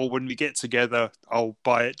thought, well, when we get together, I'll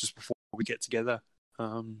buy it just before we get together.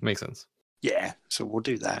 Makes sense. Yeah, so we'll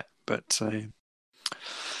do that. But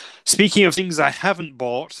speaking of things I haven't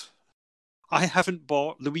bought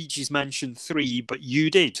Luigi's Mansion 3, but you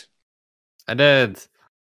did. I did.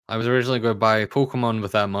 I was originally going to buy Pokemon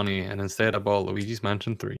with that money, and instead I bought Luigi's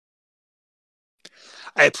Mansion 3.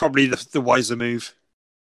 Probably the wiser move.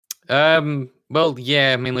 Well,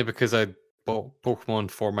 yeah, mainly because I bought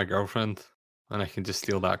Pokemon for my girlfriend, and I can just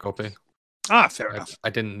steal that copy. Fair enough. I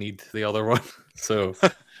didn't need the other one, so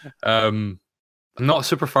I'm not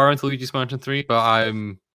super far into Luigi's Mansion 3, but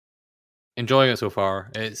I'm enjoying it so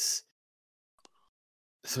far. It's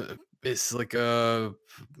like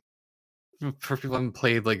for people who haven't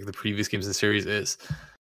played like the previous games in the series, it's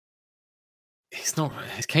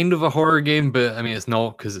kind of a horror game, but I mean it's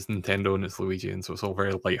not, because it's Nintendo and it's Luigi, and so it's all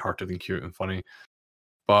very lighthearted and cute and funny.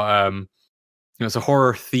 But it's a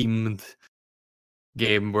horror themed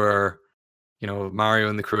game where Mario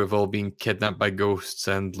and the crew have all been kidnapped by ghosts,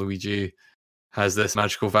 and Luigi has this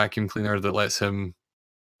magical vacuum cleaner that lets him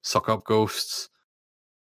suck up ghosts.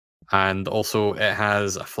 And also it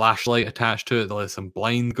has a flashlight attached to it that lets him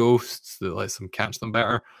blind ghosts, that lets him catch them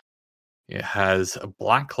better. It has a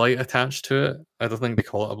black light attached to it. I don't think they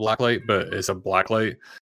call it a black light, but it's a black light.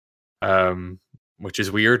 Which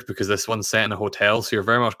is weird because this one's set in a hotel, so you're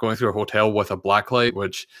very much going through a hotel with a black light,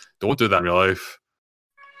 which don't do that in real life.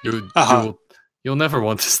 You'll never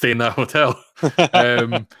want to stay in that hotel.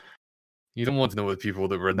 You don't want to know the people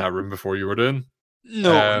that were in that room before you were doing.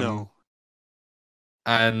 No.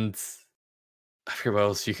 And I forget what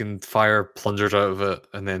else. You can fire plungers out of it,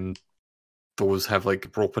 and then those have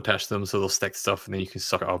like rope attached to them, so they'll stick stuff, and then you can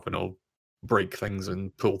suck it up and it'll break things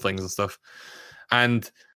and pull things and stuff. And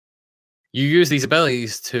you use these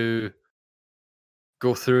abilities to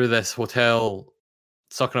go through this hotel,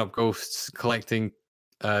 sucking up ghosts, collecting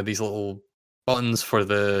these little buttons for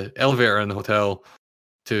the elevator in the hotel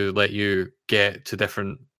to let you get to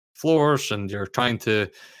different floors, and you're trying to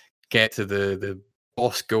get to the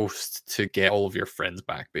boss ghost to get all of your friends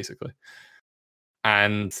back, basically.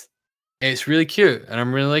 And it's really cute, and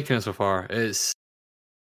I'm really liking it so far. It's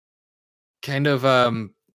kind of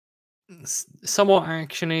somewhat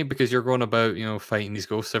actiony because you're going about, fighting these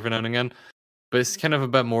ghosts every now and again. But it's kind of a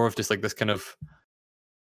bit more of just like this kind of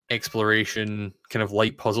exploration, kind of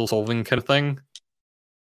light puzzle solving kind of thing.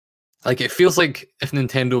 Like, it feels like if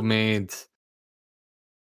Nintendo made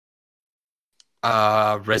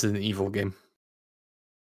a Resident Evil game.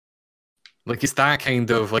 Like, it's that kind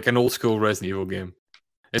of, like, an old school Resident Evil game.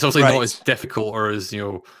 It's obviously not as difficult or as,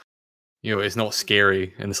 it's not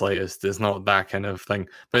scary in the slightest. It's not that kind of thing.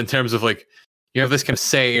 But in terms of, like, you have this kind of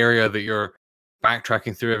set area that you're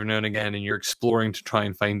backtracking through every now and again, and you're exploring to try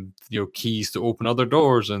and find, keys to open other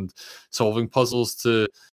doors and solving puzzles to,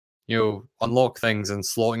 unlock things and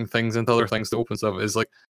slotting things into other things to open stuff. Is like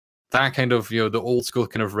that kind of, the old school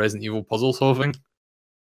kind of Resident Evil puzzle solving.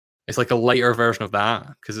 It's like a lighter version of that,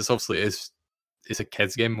 because it's obviously it's a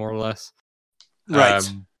kids game more or less, right?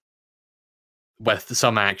 With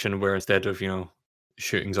some action where instead of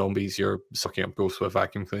shooting zombies, you're sucking up ghosts with a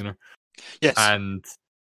vacuum cleaner. Yes, and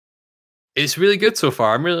it's really good so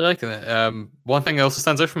far. I'm really liking it. One thing that also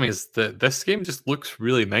stands out for me is that this game just looks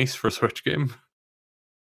really nice for a Switch game,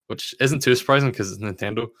 which isn't too surprising because it's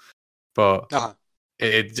Nintendo, but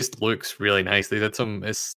it just looks really nice. They did some.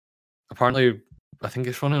 It's apparently, I think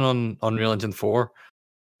it's running on Unreal Engine 4,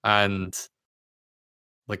 and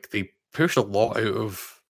like they pushed a lot out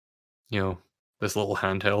of this little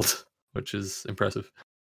handheld, which is impressive.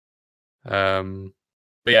 But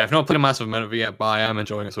yeah, I've not played a massive amount of it yet, but I am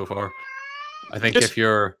enjoying it so far. I think if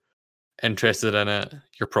you're interested in it,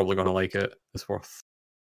 you're probably going to like it. It's worth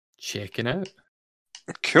checking out.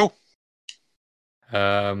 Cool.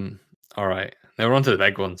 All right, now we're on to the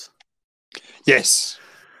big ones. Yes.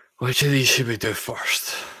 Which of these should we do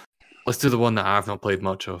first? Let's do the one that I've not played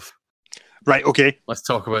much of. Right, okay. Let's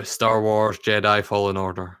talk about Star Wars Jedi Fallen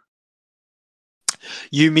Order.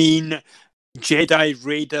 You mean Jedi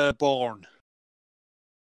Raider Born?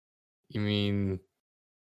 You mean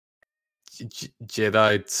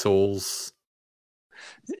Jedi Souls?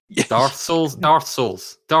 Darth Souls? Darth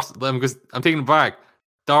Souls. I'm taking it back.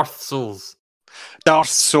 Darth Souls. Darth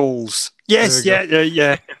Souls. Yes,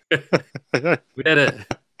 yeah. We did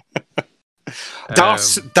it.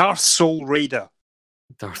 Darth Soul Raider.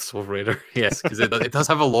 Darth Soul Raider, yes, because it does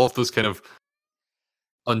have a lot of those kind of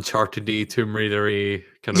Uncharted-y, Tomb Raider-y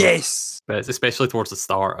kind of bits, especially towards the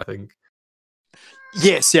start, I think.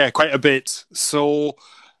 Yes, yeah, quite a bit. So,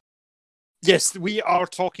 yes, we are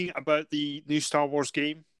talking about the new Star Wars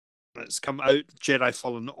game that's come out, Jedi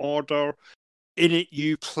Fallen Order. In it,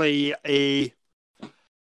 you play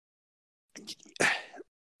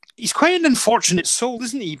he's quite an unfortunate soul,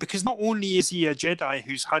 isn't he? Because not only is he a Jedi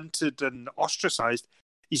who's hunted and ostracized,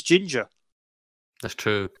 he's ginger. That's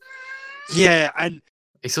true. Yeah, and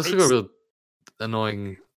he's also got real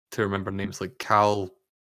annoying to remember names like Cal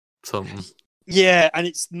something. Yeah, and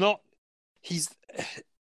he's not the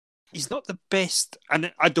best,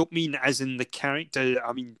 and I don't mean as in the character,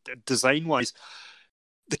 I mean design-wise.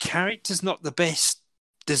 The character's not the best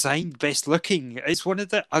designed, best looking. It's one of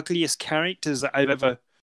the ugliest characters that I've ever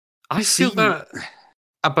I feel that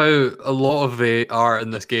about a lot of the art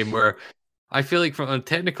in this game, where I feel like from a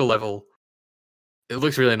technical level, it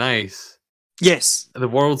looks really nice. Yes. The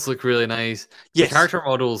worlds look really nice. Yes. The character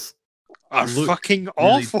models are fucking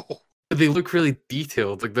awful. They look really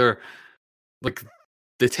detailed. Like they're like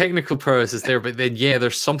the technical prowess is there, but then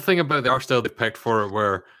there's something about the art style they picked for it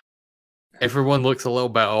where everyone looks a little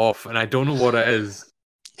bit off, and I don't know what it is.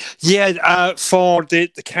 Yeah, for the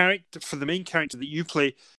character, for the main character that you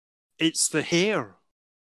play, it's the hair.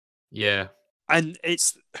 Yeah, and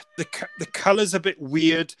it's the color's a bit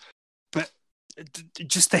weird, but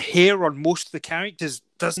just the hair on most of the characters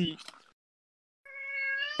doesn't.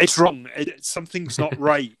 It's wrong. Something's not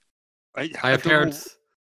right. I've heard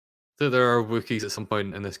that there are Wookiees at some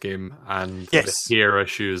point in this game, and the hair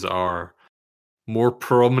issues are more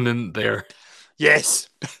prominent there. Yes.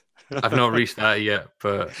 I've not reached that yet,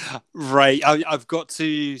 but right. I've got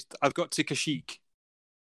to Kashyyyk.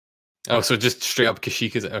 Oh, so just straight up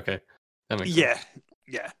Kashyyyk, is it? Okay. That makes sense.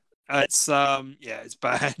 Yeah. It's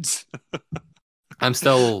bad.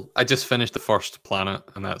 I just finished the first planet,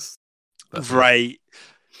 and that's right.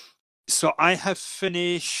 So I have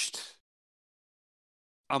finished.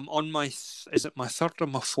 I'm on my. Is it my third or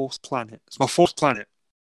my fourth planet? It's my fourth planet.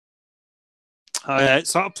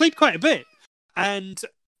 So I played quite a bit, and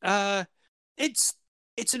it's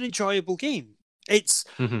an enjoyable game. It's.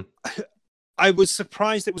 Mm-hmm. I was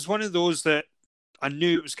surprised. It was one of those that I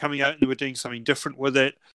knew it was coming out and they were doing something different with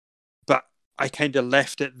it, but I kind of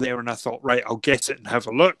left it there, and I thought, right, I'll get it and have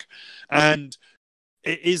a look. And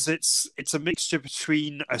it's a mixture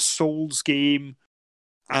between a Souls game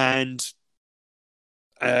and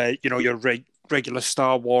your regular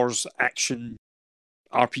Star Wars action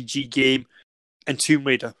RPG game and Tomb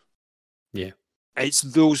Raider. Yeah. It's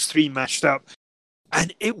those three mashed up,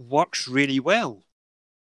 and it works really well.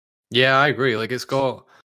 Yeah, I agree. Like, it's got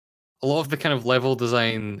a lot of the kind of level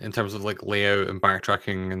design in terms of like layout and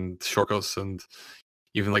backtracking and shortcuts, and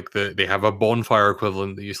even like they have a bonfire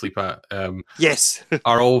equivalent that you sleep at. Yes.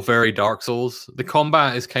 Are all very Dark Souls. The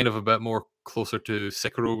combat is kind of a bit more closer to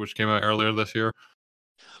Sekiro, which came out earlier this year.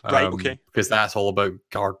 Right, okay. Because that's all about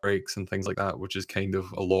guard breaks and things like that, which is kind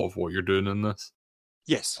of a lot of what you're doing in this.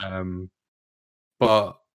 Yes.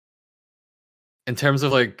 But in terms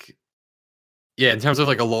of like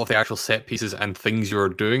a lot of the actual set pieces and things you're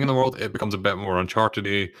doing in the world, it becomes a bit more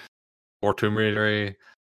Uncharted-y or Tomb Raider-y.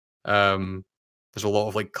 There's a lot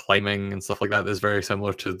of like climbing and stuff like that that's very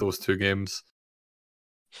similar to those two games.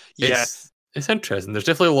 Yeah. It's interesting. There's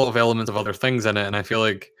definitely a lot of elements of other things in it, and I feel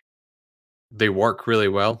like they work really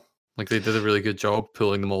well. Like, they did a really good job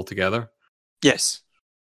pulling them all together. Yes.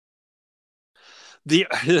 The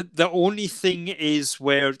only thing is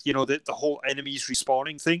where, the whole enemies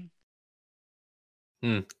respawning thing.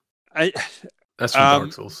 That's from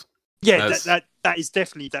Dark Souls. Yeah, that is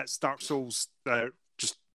definitely, that's Dark Souls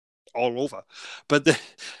just all over. But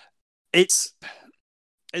it's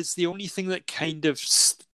the only thing that kind of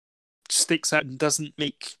sticks out and doesn't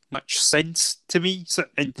make much sense to me.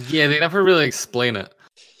 Yeah, they never really explain it.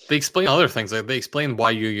 They explain other things. Like, they explain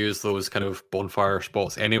why you use those kind of bonfire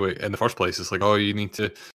spots anyway in the first place. It's like, oh, you need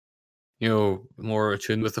to, more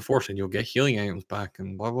attuned with the Force, and you'll get healing items back,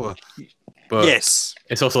 and blah blah. But yes,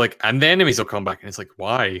 it's also like, and the enemies will come back, and it's like,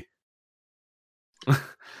 why?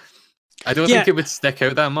 I don't think it would stick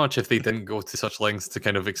out that much if they didn't go to such lengths to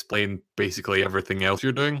kind of explain basically everything else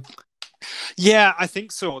you're doing. Yeah, I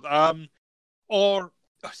think so. Or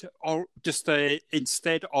just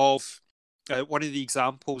instead of one of the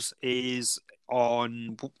examples is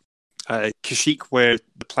on Kashyyyk, where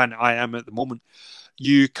the planet I am at the moment.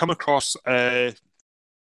 You've come across in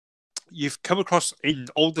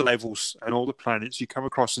all the levels and all the planets. You come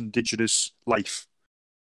across indigenous life.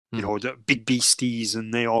 The big beasties,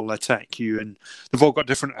 and they all attack you, and they've all got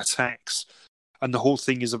different attacks. And the whole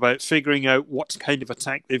thing is about figuring out what kind of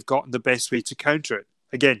attack they've got and the best way to counter it.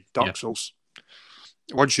 Again, Dark Souls.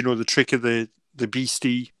 Once you know the trick of the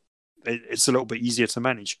beastie, it's a little bit easier to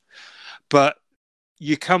manage. But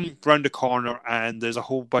you come round a corner and there's a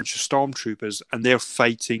whole bunch of stormtroopers, and they're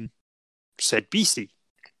fighting said beastie.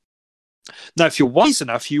 Now, if you're wise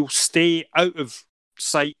enough, you'll stay out of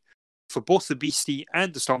sight for both the beastie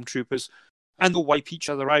and the stormtroopers, and they'll wipe each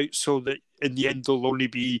other out, so that in the end there'll only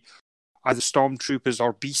be either stormtroopers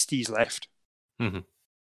or beasties left. Mm-hmm.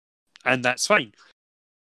 And that's fine.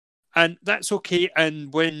 And that's okay.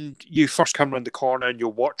 And when you first come around the corner and you're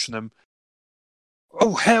watching them,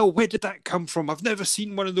 oh hell, where did that come from? I've never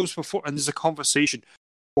seen one of those before. And there's a conversation.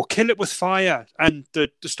 Or kill it with fire. And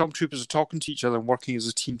the stormtroopers are talking to each other and working as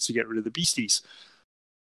a team to get rid of the beasties.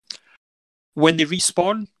 When they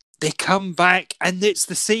respawn, they come back and it's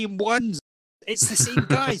the same ones. It's the same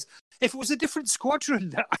guys. If it was a different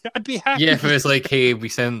squadron, I'd be happy. Yeah, if it was like, hey, we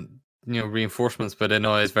sent reinforcements, but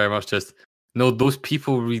no, it's very much just, no, those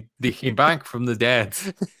people, they came back from the dead.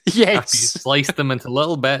 Yes. After you sliced them into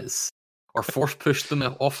little bits or force pushed them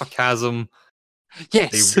off a chasm.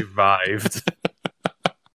 Yes. They revived.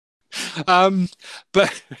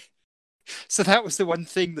 But so that was the one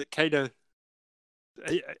thing that kind of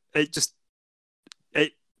it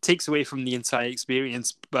takes away from the entire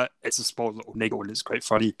experience, but it's a small little niggle and it's quite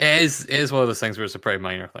funny. It is one of those things where it's a pretty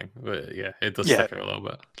minor thing, but yeah, it does stick out a little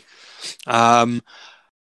bit.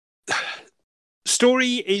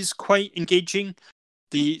 Story is quite engaging.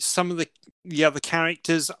 Some of the other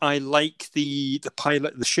characters, I like the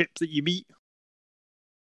pilot of the ship that you meet.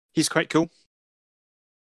 He's quite cool.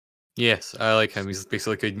 Yes, I like him. He's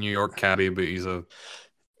basically like a New York cabbie, but he's a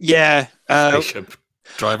spaceship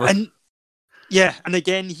driver. And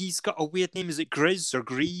again, he's got a weird name. Is it Grizz or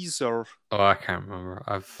Grease or? Oh, I can't remember.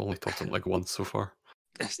 I've only talked to him like once so far.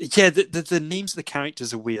 Yeah, the names of the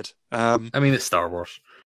characters are weird. I mean, it's Star Wars.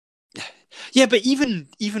 Yeah, but even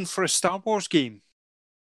for a Star Wars game,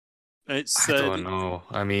 it's. I don't know.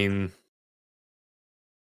 I mean,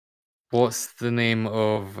 what's the name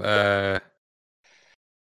of?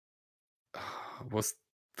 What's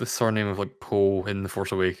the surname of like Poe in The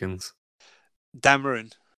Force Awakens?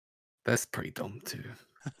 Dameron. That's pretty dumb too.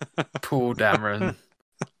 Poe Dameron.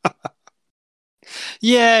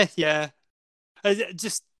 Yeah.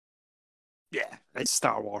 Yeah, it's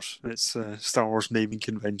Star Wars. It's Star Wars naming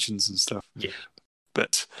conventions and stuff. Yeah.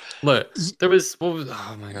 But Look, there was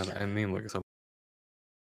oh my god, I need to look this up.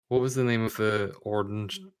 What was the name of the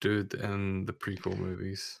orange dude in the prequel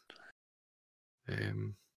movies?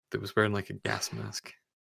 That was wearing like a gas mask.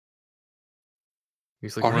 He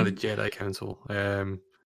was like one of the Jedi Council.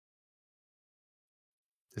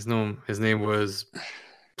 His name was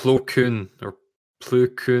Plo Koon or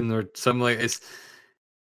Plo Koon or something like it's.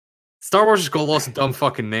 Star Wars has got lots of dumb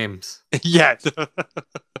fucking names. Yeah.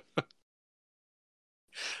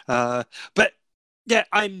 But yeah,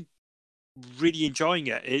 I'm really enjoying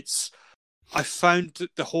it. I found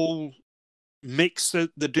that the whole mix that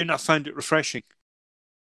they're doing, I found it refreshing.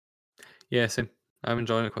 Yeah, same. I'm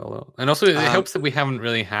enjoying it quite a lot. And also, it helps that we haven't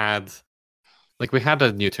really had... Like, we had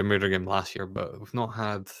a new Tomb Raider game last year, but we've not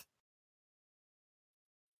had...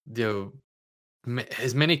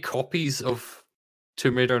 as many copies of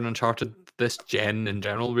Tomb Raider and Uncharted this gen in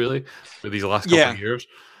general, really, for these last couple of years.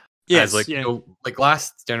 Yes, as like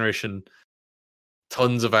last generation,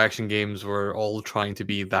 tons of action games were all trying to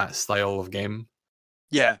be that style of game.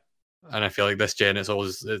 Yeah. And I feel like this gen is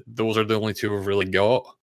always... Those are the only two we've really got.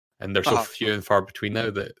 And they're so few and far between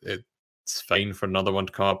now that it's fine for another one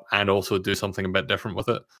to come up and also do something a bit different with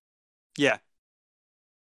it. Yeah.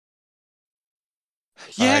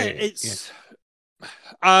 Yeah,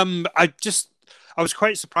 I was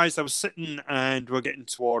quite surprised. I was sitting and we're getting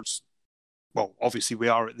towards, well, obviously we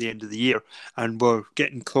are at the end of the year and we're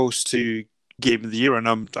getting close to Game of the Year, and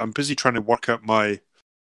I'm busy trying to work out my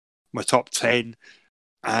top 10,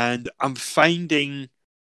 and I'm finding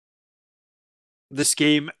this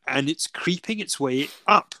game and it's creeping its way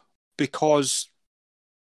up because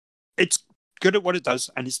it's good at what it does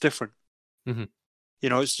and it's different. Mm-hmm. You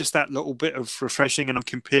know, it's just that little bit of refreshing, and I'm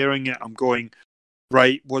comparing it. I'm going,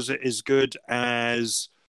 right, was it as good as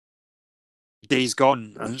Days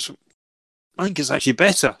Gone? And I think it's actually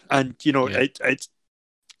better. And, you know, it's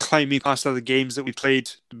climbing past other games that we played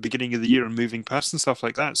at the beginning of the year and moving past and stuff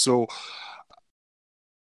like that. So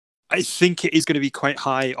I think it is going to be quite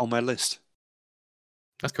high on my list.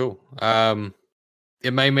 That's cool.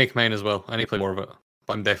 It may make mine as well. I need to play more of it,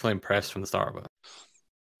 but I'm definitely impressed from the start of it.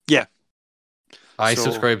 Yeah. I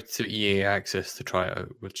subscribed to EA Access to try it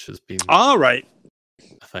out, which has been right.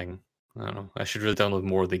 a thing. I don't know. I should really download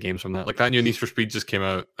more of the games from that. Like that new Need for Speed just came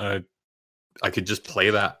out. I could just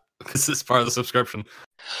play that because it's part of the subscription.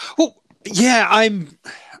 Well, yeah,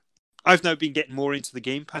 I've now been getting more into the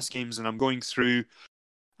Game Pass games, and I'm going through,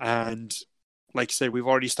 and like I said, we've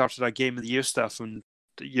already started our Game of the Year stuff, and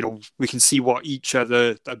you know, we can see what each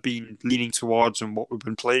other have been leaning towards and what we've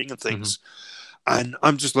been playing and things. Mm-hmm. And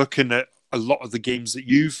I'm just looking at a lot of the games that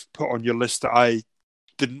you've put on your list that I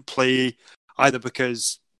didn't play, either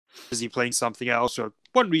because busy playing something else or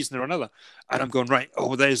one reason or another. And I'm going, right,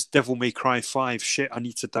 there's Devil May Cry 5. Shit, I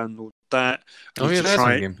need to download that. That's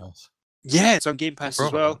on Game Pass. Yeah, it's on Game Pass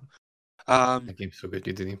as well. That game's so good,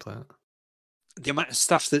 you didn't play it. The amount of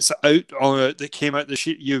stuff that's out or that came out this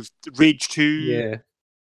year, you've Rage 2. Yeah.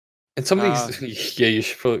 And some of these, you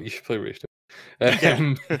should play Rage 2.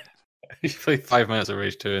 Yeah. You should play 5 minutes of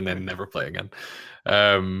Rage 2 and then never play again.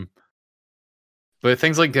 But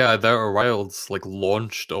things like The Outer Wilds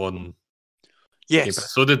launched on Yes. Game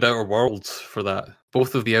Pass. So did The Outer Worlds for that.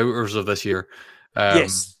 Both of the Outers of this year.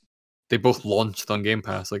 Yes. They both launched on Game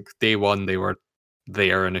Pass. Like day one, they were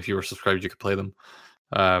there, and if you were subscribed, you could play them.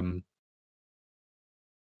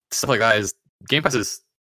 Stuff like that is Game Pass is.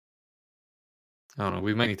 I don't know.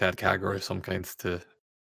 We might need to add a category of some kind to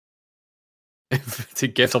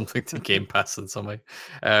give something to Game Pass in some way,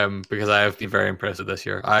 because I have been very impressed with this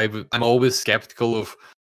year. I'm always skeptical of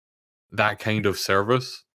that kind of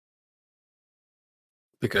service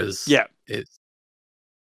because it's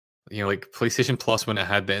like PlayStation Plus when it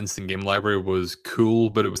had the instant game library was cool,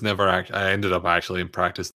 but it was never. I ended up actually in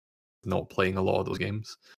practice not playing a lot of those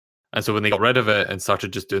games, and so when they got rid of it and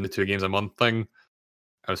started just doing the 2 games a month thing,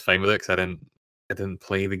 I was fine with it because I didn't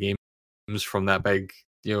play the games from that big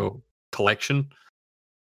collection.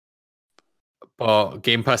 But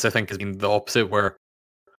Game Pass, I think, has been the opposite, where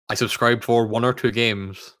I subscribe for 1 or 2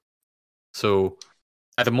 games. So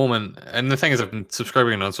at the moment, and the thing is, I've been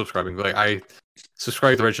subscribing and unsubscribing. Like I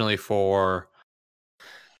subscribed originally for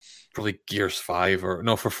probably Gears 5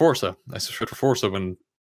 for Forza. I subscribed for Forza when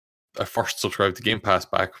I first subscribed to Game Pass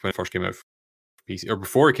back when it first came out for PC, or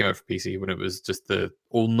before it came out for PC, when it was just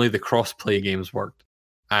only the cross-play games worked,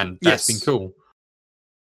 and that's been cool.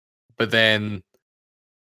 But then,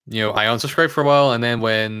 I unsubscribed for a while, and then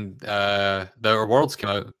when The Outer Worlds came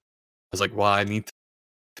out, I was like, well, I need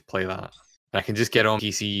to play that. And I can just get it on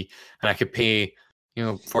PC, and I could pay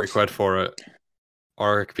 £40 for it,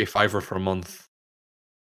 or it could be £5 for a month.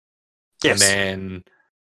 Yes. And then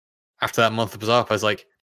after that month was up, I was like,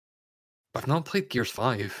 I've not played Gears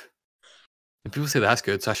 5. And people say that's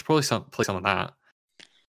good, so I should probably play some of that.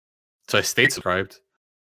 So I stayed subscribed.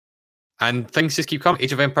 And things just keep coming.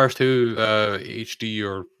 Age of Empires 2 HD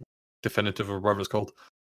or Definitive or whatever it's called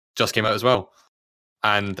just came out as well.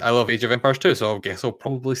 And I love Age of Empires 2, so I guess I'll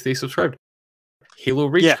probably stay subscribed. Halo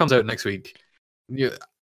Reach comes out next week. Yeah,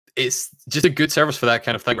 it's just a good service for that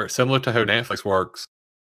kind of thing, where it's similar to how Netflix works.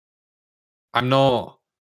 I'm not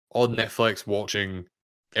on Netflix watching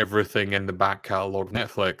everything in the back catalogue of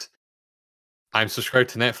Netflix. I'm subscribed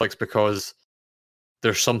to Netflix because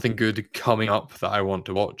there's something good coming up that I want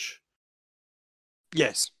to watch.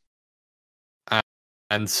 Yes.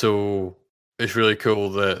 And so it's really cool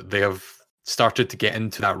that they have started to get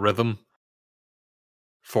into that rhythm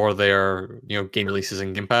for their game releases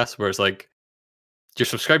in Game Pass, where it's like, you're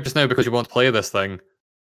subscribed just now because you want to play this thing.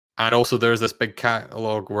 And also there's this big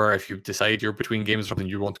catalogue where if you decide you're between games or something,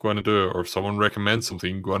 you want to go in and do it, or if someone recommends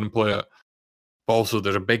something, go in and play it. But also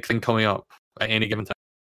there's a big thing coming up at any given time.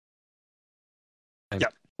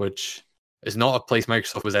 Yep. Which is not a place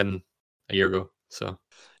Microsoft was in a year ago. So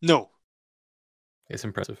no. It's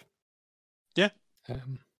impressive. Yeah.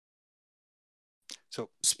 So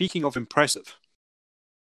speaking of impressive,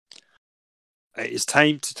 it is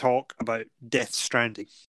time to talk about Death Stranding.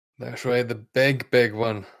 That's right, the big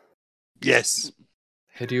one. Yes.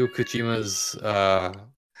 Hideo Kojima's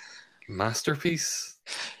masterpiece.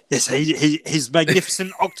 Yes, his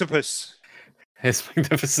magnificent octopus. His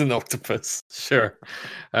magnificent octopus. Sure.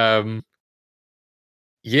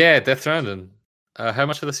 Yeah, Death Stranding. How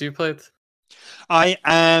much of this have you played? I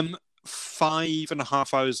am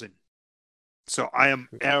 5.5 hours in. So I am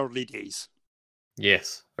early days.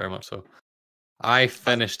 Yes, very much so. I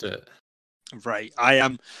finished it. Right.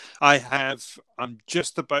 I'm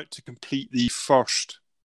just about to complete the first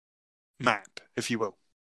map, if you will.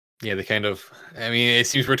 Yeah, I mean, it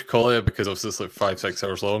seems weird to call it because obviously it's like 5-6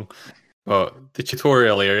 hours long. But the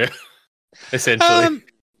tutorial area, essentially.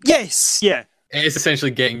 Yes, yeah. It's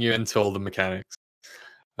essentially getting you into all the mechanics.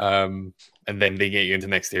 And then they get you into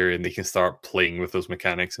the next area and they can start playing with those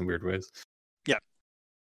mechanics in weird ways. Yeah.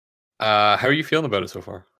 How are you feeling about it so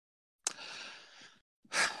far?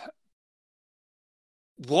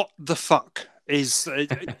 What the fuck is,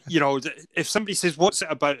 if somebody says, what's it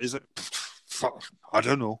about? Is it, I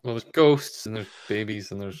don't know. Well, there's ghosts and there's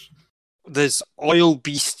babies and there's oil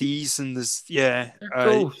beasties and there's, They're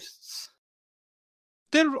ghosts.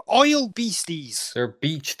 They're oil beasties. They're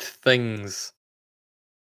beached things.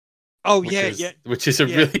 Oh, Which is a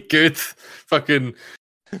really good fucking...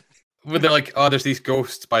 When they're like, oh, there's these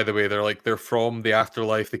ghosts, by the way. They're from the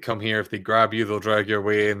afterlife. They come here. If they grab you, they'll drag you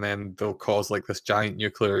away, and then they'll cause like this giant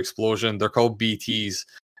nuclear explosion. They're called BTs.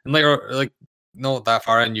 And later, like, not that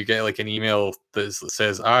far in, you get like an email that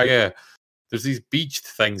says, yeah, there's these beached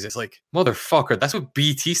things. It's like, motherfucker, that's what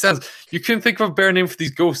BT stands. You couldn't think of a better name for these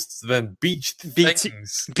ghosts than beached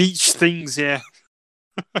things. Beached things, yeah.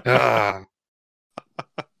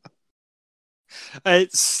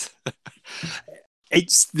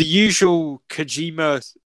 It's the usual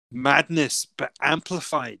Kojima madness, but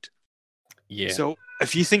amplified. Yeah. So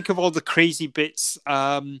if you think of all the crazy bits,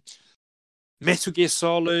 Metal Gear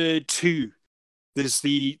Solid 2, there's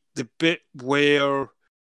the bit where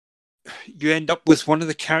you end up with one of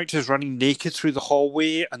the characters running naked through the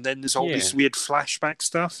hallway, and then there's all this weird flashback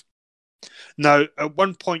stuff. Now, at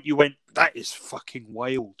one point you went, that is fucking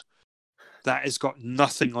wild. That has got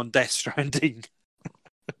nothing on Death Stranding.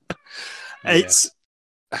 It's...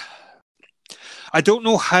 I don't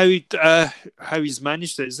know how he's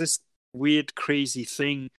managed it. It's this weird, crazy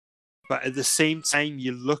thing, but at the same time,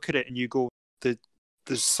 you look at it and you go, "There's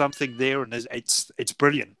something there," and it's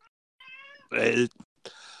brilliant.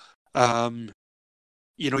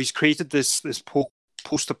 He's created this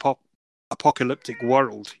post-apocalyptic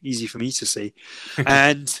world. Easy for me to say,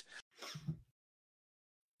 and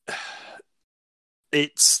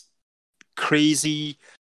it's crazy.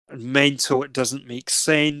 Mental. It doesn't make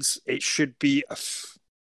sense. It should be a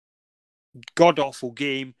god-awful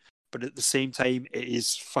game, but at the same time it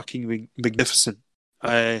is fucking magnificent.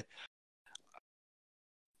 I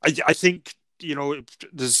think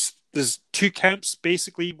there's two camps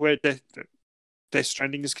basically where Death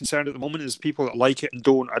Stranding is concerned at the moment. There's people that like it and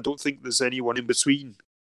don't. I don't think there's anyone in between.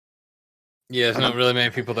 Yeah, there's not really many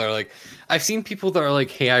people that are like... I've seen people that are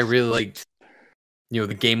like, hey, I really liked the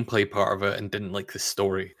gameplay part of it and didn't like the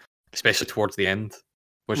story, especially towards the end,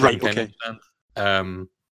 which I can kind of understand.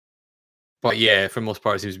 But yeah, for the most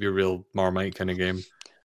part, it seems to be a real Marmite kind of game.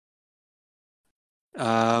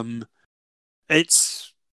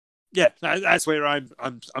 It's that's where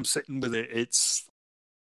I'm sitting with it. It's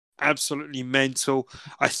absolutely mental.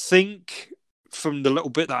 I think from the little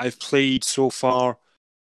bit that I've played so far,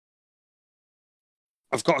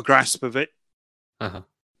 I've got a grasp of it. Uh-huh.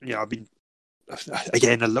 Yeah, I mean,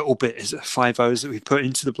 again, a little bit is 5 hours that we put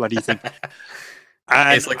into the bloody thing.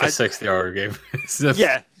 And It's like a 60-hour game.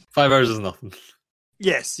 Yeah. 5 hours is nothing.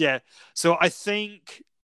 Yes, yeah. So I think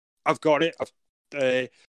I've got it.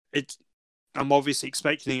 I'm obviously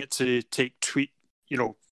expecting it to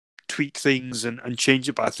tweak things and change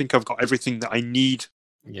it, but I think I've got everything that I need.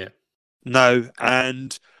 Yeah. Now,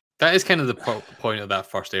 and that is kind of the point of that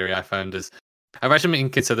first area. I found is I've actually been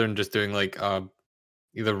considering just doing like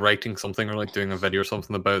either writing something or like doing a video or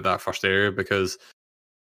something about that first area, because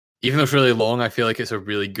even though it's really long, I feel like it's a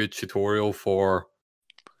really good tutorial for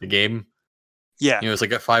the game. Yeah, it's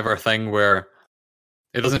like a 5-hour thing where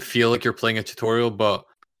it doesn't feel like you're playing a tutorial, but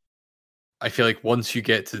I feel like once you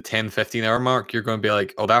get to the 10-15 hour mark, you're going to be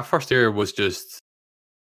like, oh, that first area was just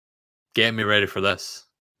getting me ready for this.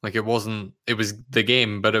 Like it was the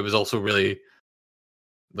game, but it was also really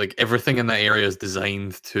like everything in that area is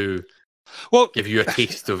designed to give you a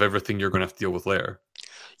taste of everything you're going to have to deal with later.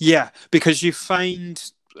 Yeah, because you find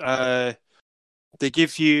they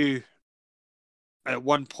give you at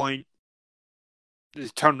one point, they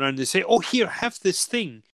turn around and they say, "Oh, here, have this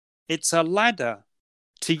thing. It's a ladder.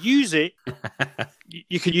 To use it,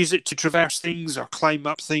 you can use it to traverse things or climb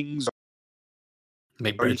up things,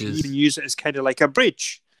 make bridges. Or you can even use it as kind of like a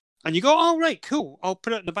bridge." And you go, "Oh, right, cool. I'll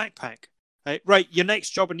put it in the backpack." Right, your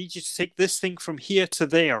next job, I need you to take this thing from here to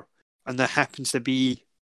there, and there happens to be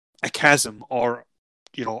a chasm or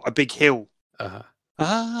a big hill.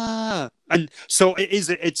 And so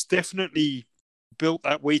it's definitely built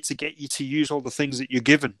that way to get you to use all the things that you're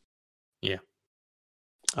given. Yeah.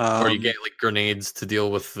 Or you get like grenades to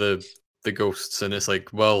deal with the ghosts, and it's like,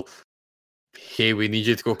 well, hey, we need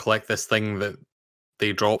you to go collect this thing that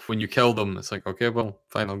they drop when you kill them. It's like, okay, well,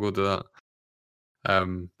 fine, I'll go do that.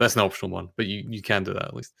 That's an optional one, but you can do that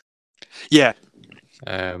at least. Yeah.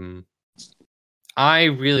 I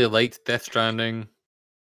really liked Death Stranding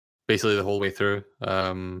basically the whole way through.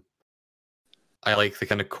 I like the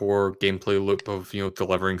kind of core gameplay loop of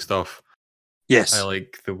delivering stuff. Yes. I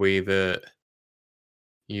like the way that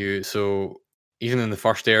so even in the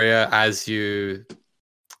first area,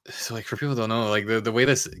 so like for people who don't know, like the way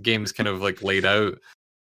this game is kind of like laid out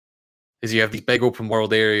is you have these big open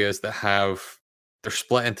world areas that they're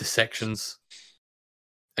split into sections,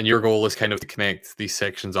 and your goal is kind of to connect these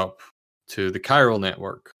sections up to the chiral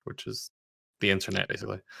network, which is the internet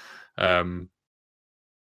basically. Yeah,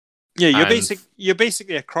 you're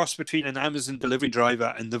basically a cross between an Amazon delivery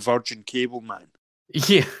driver and the Virgin cable man.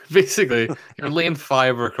 Yeah, basically. You're laying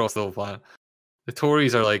fiber across the whole planet. The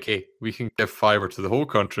Tories are like, hey, we can give fiber to the whole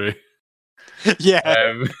country.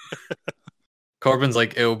 Yeah. Corbyn's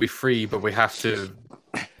like, it'll be free, but we have to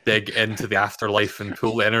dig into the afterlife and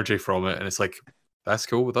pull the energy from it. And it's like, that's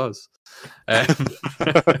cool with us. And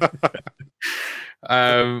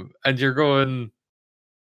you're going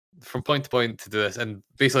from point to point to do this. And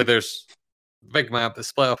basically there's a big map that's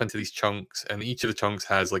split up into these chunks, and each of the chunks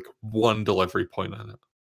has like one delivery point in it.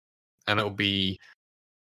 And it'll be,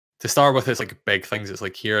 to start with, it's like big things. It's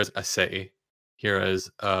like, here is a city. Here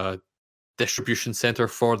is a distribution center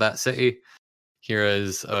for that city. Here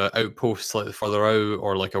is an outpost slightly further out,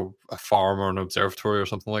 or like a farm or an observatory or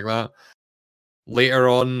something like that. Later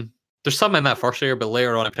on, there's some in that first area, but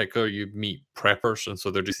later on in particular, you meet preppers, and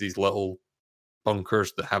so they're just these little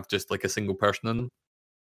bunkers that have just like a single person in them.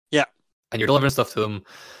 Yeah. And you're delivering stuff to them.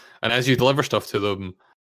 And as you deliver stuff to them,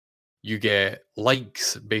 you get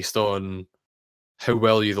likes based on how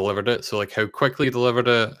well you delivered it. So like how quickly you delivered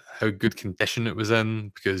it, how good condition it was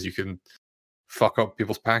in, because you can fuck up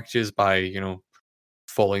people's packages by,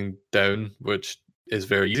 falling down, which is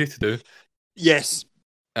very easy to do. Yes.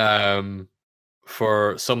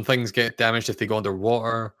 For some things get damaged if they go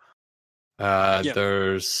underwater.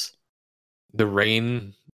 There's the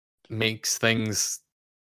rain makes things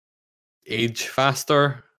age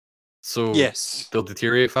faster, so they'll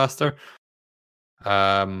deteriorate faster.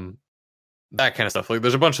 That kind of stuff. Like,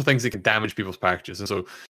 there's a bunch of things that can damage people's packages, and so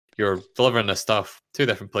you're delivering this stuff to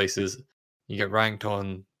different places. You get ranked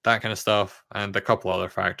on that kind of stuff, and a couple other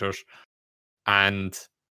factors.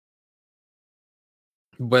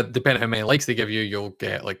 But depending on how many likes they give you, you'll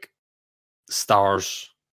get like stars.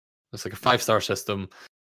 It's like a 5-star system,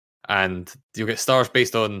 and you'll get stars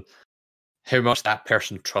based on how much that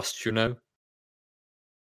person trusts you now.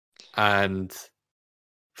 And for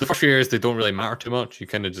the first few years, they don't really matter too much. You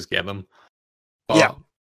kind of just get them. But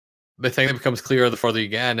the thing that becomes clearer the further you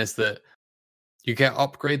get in is that you get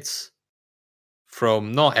upgrades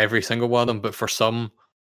from not every single one of them, but for some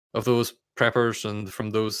of those preppers and from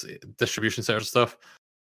those distribution centers and stuff,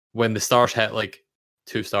 when the stars hit like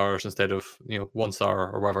 2 stars instead of 1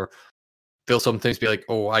 star or whatever, they'll sometimes be like,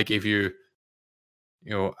 "Oh, I gave you,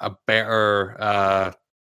 a better.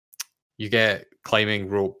 You get climbing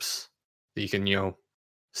ropes that you can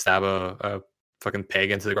stab a fucking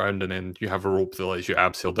peg into the ground, and then you have a rope that lets you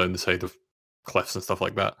abseil down the side of cliffs and stuff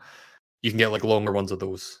like that. You can get like longer ones of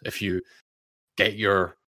those if you get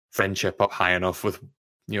your friendship up high enough with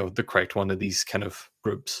the correct one of these kind of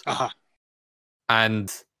groups. Uh-huh.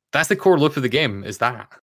 And that's the core loop of the game, is that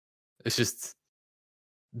it's just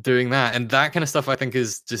doing that, and that kind of stuff I think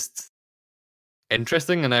is just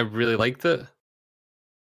interesting, and I really liked it.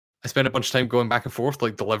 I spent a bunch of time going back and forth,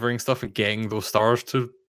 like delivering stuff and getting those stars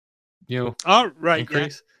to Oh, right,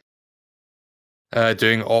 increase.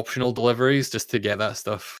 Doing optional deliveries just to get that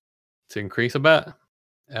stuff to increase a bit,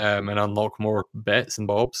 and unlock more bits and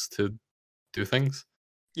bobs to do things.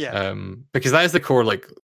 Yeah. Because that is the core like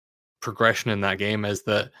progression in that game, is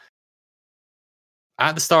that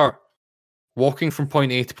at the start, walking from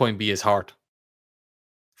point A to point B is hard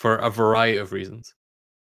for a variety of reasons.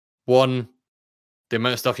 One, the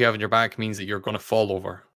amount of stuff you have in your back means that you're going to fall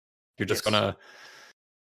over. You're just going to,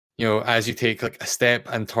 as you take like a step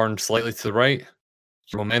and turn slightly to the right,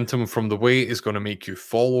 your momentum from the weight is going to make you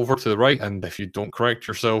fall over to the right. And if you don't correct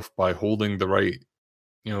yourself by holding the right,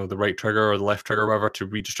 the right trigger or the left trigger or whatever to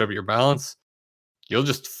redistribute your balance, you'll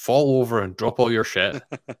just fall over and drop all your shit.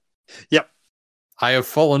 Yep. I have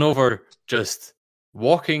fallen over just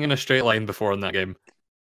walking in a straight line before in that game.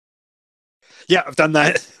 Yeah, I've done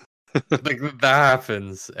that. Like that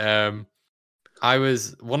happens. I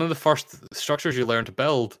was one of the first structures you learn to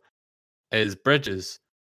build is bridges,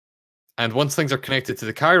 and once things are connected to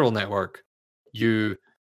the chiral network, you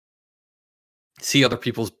see other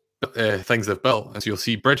people's things they've built, and so you'll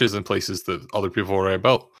see bridges in places that other people already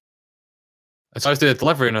built. And so I was doing a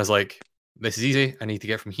delivery, and I was like, "This is easy. I need to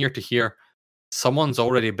get from here to here. Someone's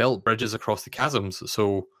already built bridges across the chasms,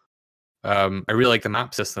 so." I really like the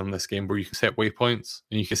map system in this game where you can set waypoints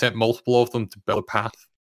and you can set multiple of them to build a path.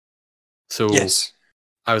 So yes.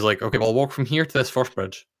 I was like, okay, well, I'll walk from here to this first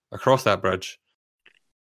bridge, across that bridge,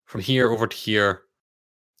 from here over to here,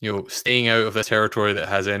 staying out of this territory that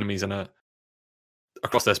has enemies in it,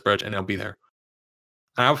 across this bridge, and I'll be there.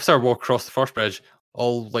 And I started walking across the first bridge,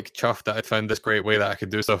 all like chuffed that I'd found this great way that I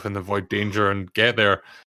could do stuff and avoid danger and get there.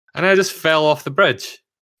 And I just fell off the bridge.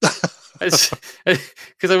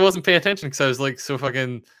 Because I wasn't paying attention, because I was like so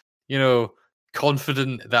fucking,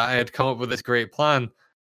 confident that I had come up with this great plan.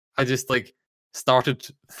 I just like started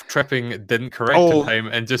tripping, didn't correct in time,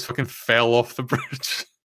 and just fucking fell off the bridge.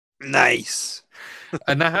 Nice.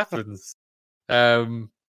 And that happens.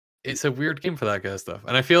 It's a weird game for that kind of stuff,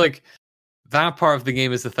 and I feel like that part of the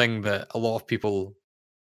game is the thing that a lot of people,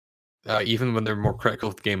 even when they're more critical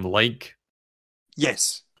of the game, like.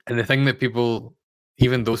 Yes. And the thing that people.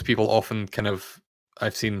 Even those people often kind of,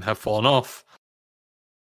 I've seen, have fallen off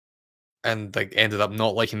and like ended up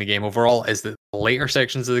not liking the game overall, is that the later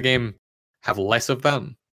sections of the game have less of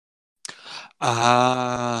them.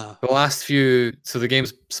 The last few, so the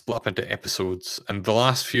game's split up into episodes, and the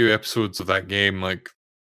last few episodes of that game, like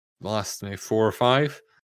the last maybe 4 or 5,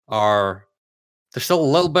 there's still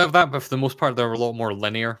a little bit of that, but for the most part, they're a lot more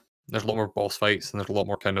linear. There's a lot more boss fights, and there's a lot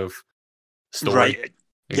more kind of story. Right. It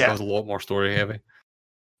becomes a lot more story heavy.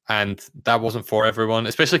 And that wasn't for everyone,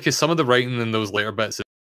 especially because some of the writing in those later bits is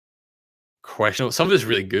questionable. Some of it's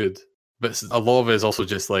really good, but a lot of it is also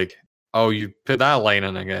just like, oh, you put that line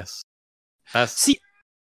in, I guess. See,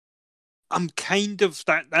 I'm kind of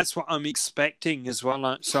that's what I'm expecting as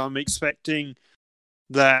well. So I'm expecting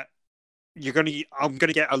that I'm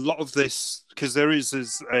gonna get a lot of this, because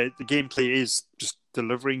the gameplay is just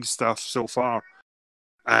delivering stuff so far,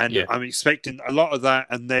 and I'm expecting a lot of that,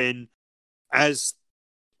 and then as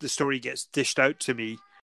the story gets dished out to me,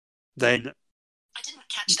 then I didn't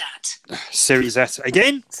catch that. Siri's at it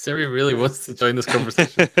again. Siri really wants to join this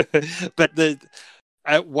conversation. But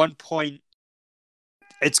at one point,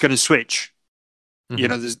 it's going to switch.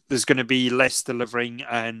 Mm-hmm. There's going to be less delivering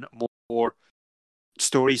and more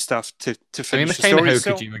story stuff to finish. I mean, that's the kind story. of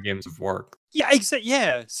how Kojima games have worked. Yeah, exactly.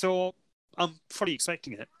 Yeah, so I'm fully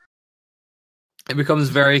expecting it. It becomes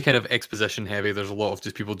very kind of exposition heavy. There's a lot of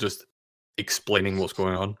just people just explaining what's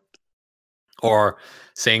going on, or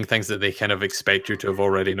saying things that they kind of expect you to have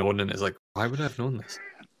already known, and it's like, why would I have known this?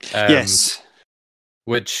 Yes.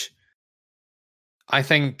 Which I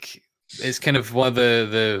think is kind of one of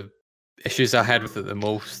the issues I had with it the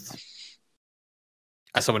most.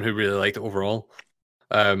 as someone who really liked it overall.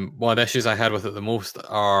 One of the issues I had with it the most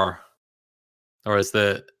is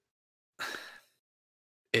that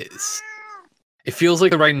it feels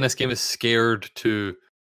like the writing in this game is scared to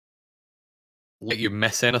let you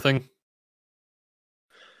miss anything.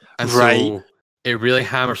 And so it really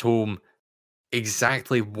hammers home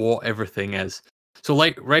exactly what everything is. So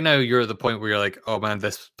like right now you're at the point where you're like, oh man,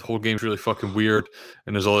 this whole game's really fucking weird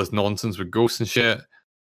and there's all this nonsense with ghosts and shit.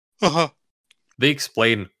 They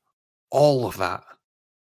explain all of that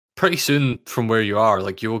pretty soon from where you are.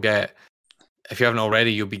 Like you'll get, if you haven't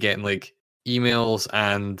already, you'll be getting like emails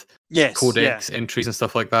and codex entries and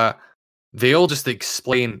stuff like that. They all just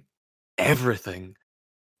explain everything.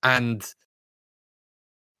 And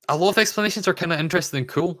a lot of the explanations are kind of interesting and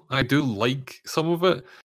cool. I do like some of it.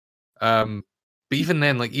 But even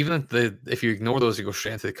then, like even if you ignore those, you go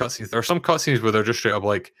straight into the cutscenes. There are some cutscenes where they're just straight up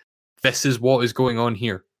like, "This is what is going on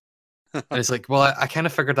here," and it's like, well, I kind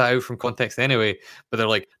of figured that out from context anyway. But they're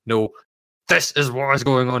like, "No, this is what is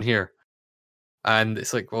going on here," and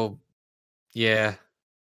it's like, well, yeah.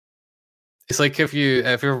 It's like if you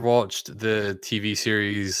ever watched the TV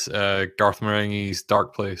series Garth Marenghi's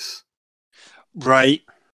Dark Place, right?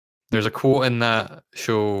 There's a quote in that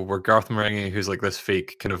show where Garth Marenghi, who's like this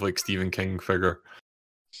fake kind of like Stephen King figure,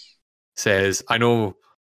 says, I know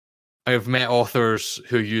I've met authors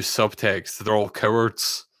who use subtext, they're all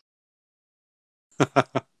cowards.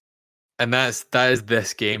 And that is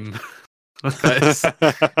this game. That is,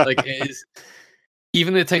 like, it is,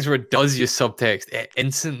 even the times where it does use subtext, it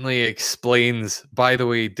instantly explains, by the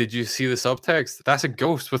way, did you see the subtext? That's a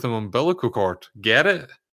ghost with an umbilical cord. Get it?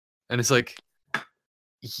 And it's like,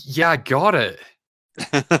 yeah, I got it.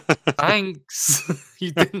 Thanks.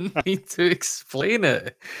 You didn't need to explain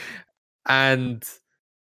it. And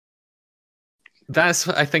that's,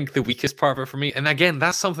 I think, the weakest part of it for me. And again,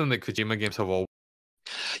 that's something that Kojima games have all.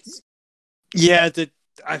 Yeah,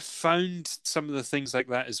 I found some of the things like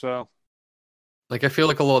that as well. Like, I feel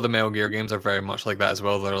like a lot of the Metal Gear games are very much like that as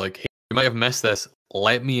well. They're like, hey, you might have missed this.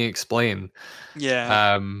 Let me explain.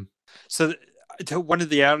 Yeah. So one of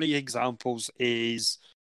the early examples is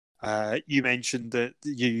you mentioned that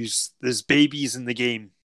there's babies in the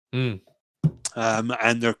game, and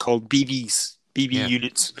they're called BBs,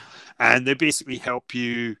 units, and they basically help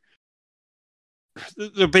you.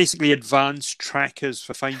 They're basically advanced trackers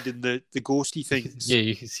for finding the ghosty things. Yeah,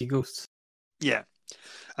 you can see ghosts. Yeah,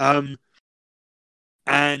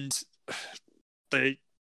 and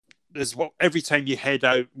there's every time you head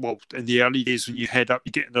out. Well, in the early days when you head up,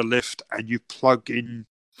 you get in a lift and you plug in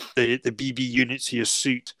the BB unit to your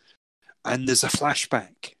suit. And there's a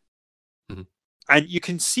flashback. Mm-hmm. And you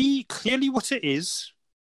can see clearly what it is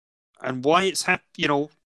and why it's happening,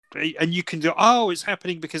 and you can do, it's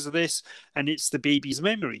happening because of this, and it's the baby's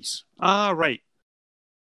memories. Right.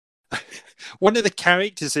 One of the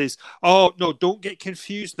characters says, oh, no, don't get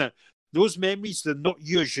confused now. Those memories, they're not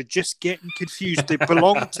yours. You're just getting confused. They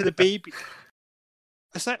belong to the baby.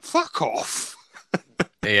 It's like, fuck off.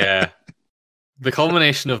 Yeah. The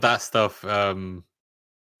culmination of that stuff,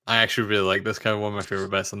 I actually really like this. Kind of one of my favorite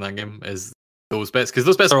bits in that game is those bits, because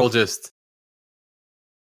those bits are all just.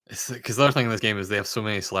 Because the other thing in this game is they have so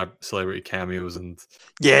many celebrity cameos and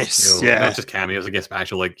not just cameos, I guess, but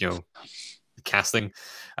actual casting.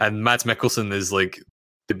 And Mads Mikkelsen is like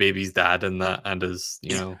the baby's dad in that, and is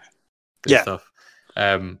stuff.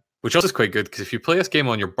 Which also is quite good because if you play this game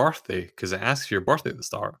on your birthday, because it asks your birthday at the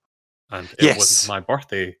start, and it wasn't my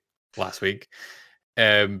birthday last week,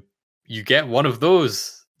 you get one of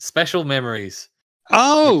those special memories.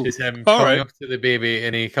 Oh, is him coming up to the baby,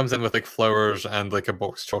 and he comes in with like flowers and like a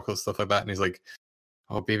box of chocolate, stuff like that, and he's like,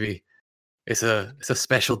 "Oh, baby, it's a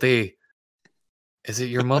special day. Is it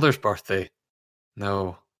your mother's birthday?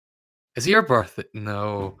 No. Is it your birthday?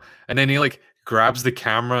 No." And then he like grabs the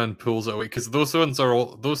camera and pulls it away, because those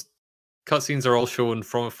cutscenes are all shown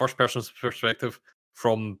from a first person's perspective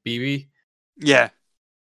from BB. Yeah,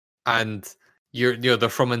 and they're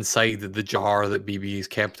from inside the jar that BB is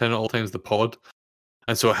kept in at all times, the pod.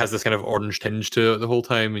 And so it has this kind of orange tinge to it the whole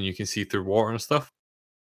time, and you can see through water and stuff.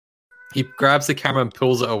 He grabs the camera and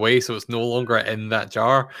pulls it away so it's no longer in that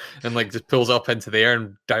jar, and like just pulls up into the air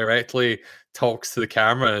and directly talks to the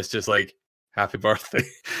camera, and it's just like, happy birthday.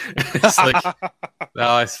 It's like,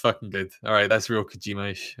 it's fucking good. All right, that's real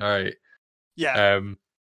Kojima-ish. All right. Yeah.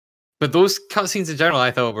 But those cutscenes in general I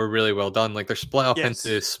thought were really well done. Like, they're split up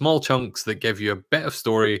into small chunks that give you a bit of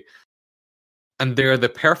story, and they're the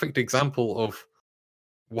perfect example of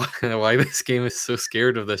why this game is so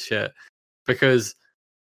scared of this shit, because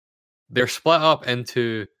they're split up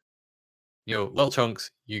into little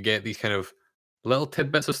chunks. You get these kind of little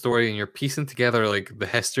tidbits of story, and you're piecing together like the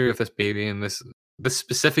history of this baby and this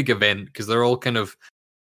specific event, because they're all kind of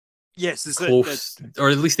Yes, is close, or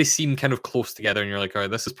at least they seem kind of close together, and you're like, all right,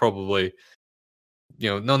 this is probably,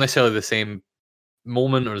 not necessarily the same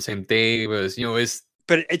moment or the same day, but it's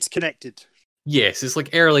but it's connected. Yes, it's like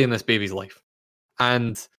early in this baby's life,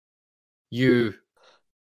 and you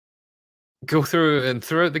go through, and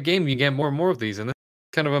throughout the game you get more and more of these, and this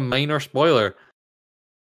is kind of a minor spoiler.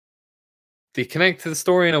 They connect to the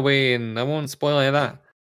story in a way, and I won't spoil any of that.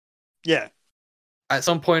 Yeah. At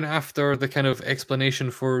some point after the kind of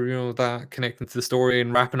explanation for, that connecting to the story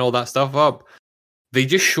and wrapping all that stuff up, they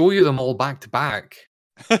just show you them all back to back.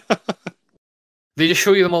 They just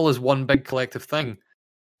show you them all as one big collective thing.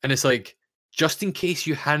 And it's like, just in case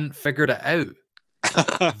you hadn't figured it out,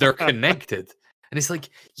 they're connected. And it's like,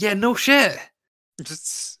 yeah, no shit.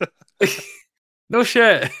 No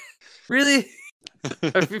shit. Really?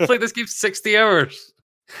 Have you played this game 60 hours?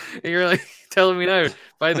 And you're like telling me now,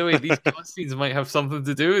 by the way, these cutscenes might have something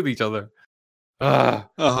to do with each other.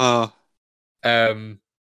 And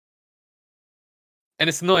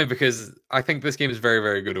it's annoying because I think this game is very,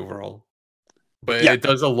 very good overall. But it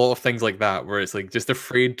does a lot of things like that, where it's like just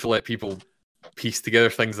afraid to let people piece together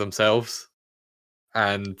things themselves.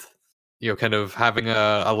 And, kind of having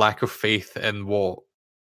a lack of faith in what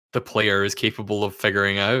the player is capable of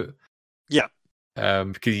figuring out. Yeah.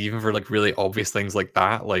 Because even for like really obvious things like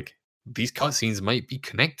that, like these cutscenes might be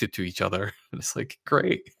connected to each other. And it's like,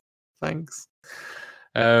 great, thanks.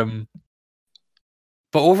 But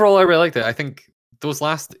overall, I really liked it. I think those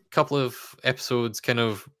last couple of episodes kind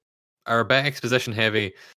of are a bit exposition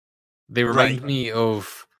heavy. They remind me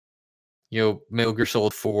of, Metal Gear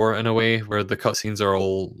Solid 4 in a way, where the cutscenes are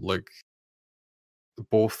all like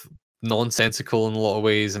both nonsensical in a lot of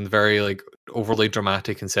ways and very like overly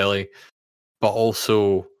dramatic and silly, but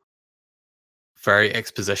also very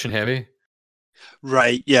exposition heavy.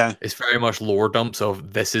 Right, yeah. It's very much lore dumps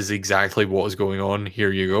of this is exactly what is going on,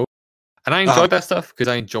 here you go. And I enjoyed that stuff because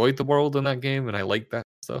I enjoyed the world in that game and I liked that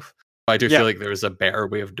stuff. But I do feel like there's a better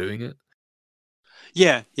way of doing it.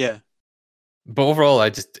 Yeah, yeah. But overall,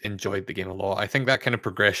 I just enjoyed the game a lot. I think that kind of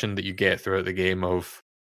progression that you get throughout the game of,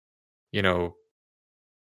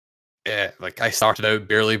 like I started out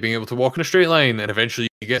barely being able to walk in a straight line, and eventually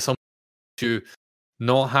you get something to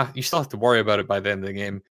not have. You still have to worry about it by the end of the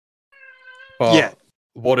game. But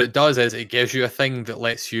what it does is it gives you a thing that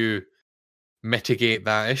lets you mitigate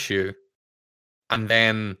that issue. And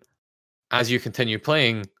then as you continue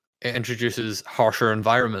playing, it introduces harsher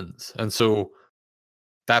environments. And so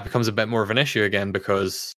that becomes a bit more of an issue again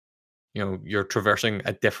because, you're traversing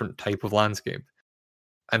a different type of landscape.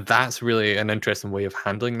 And that's really an interesting way of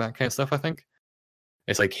handling that kind of stuff, I think.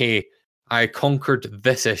 It's like, hey, I conquered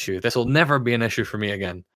this issue. This will never be an issue for me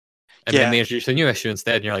again. And then they introduce a new issue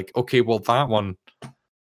instead, and you're like, okay, well, that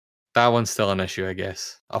one's still an issue, I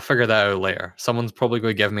guess. I'll figure that out later. Someone's probably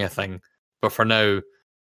going to give me a thing. But for now,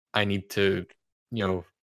 I need to,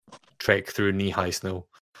 trek through knee-high snow.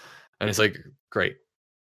 And it's like, great.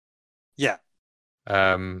 Yeah.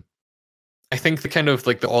 I think the kind of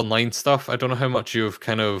like the online stuff, I don't know how much you've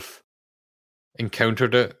kind of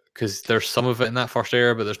encountered it, because there's some of it in that first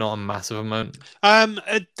area, but there's not a massive amount.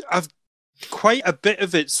 I've quite a bit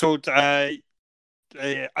of it. So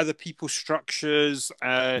other people's structures.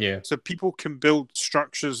 So people can build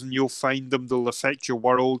structures and you'll find them. They'll affect your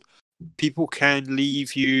world. People can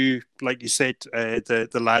leave you, like you said,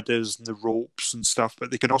 the ladders and the ropes and stuff,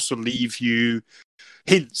 but they can also leave you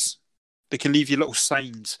hints. They can leave you little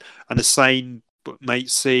signs, and a sign might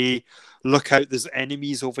say, "Look out! There's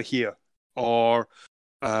enemies over here," or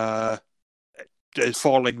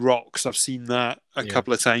falling rocks. I've seen that a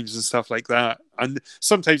couple of times and stuff like that. And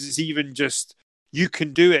sometimes it's even just, "You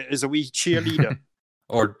can do it" as a wee cheerleader.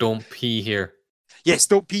 Or don't pee here. Yes,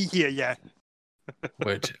 don't pee here. Yeah.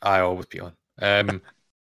 Which I always pee on.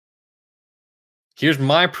 Here's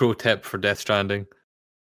my pro tip for Death Stranding.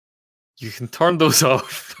 You can turn those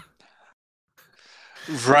off.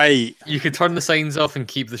 Right. You can turn the signs off and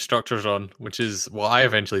keep the structures on, which is what I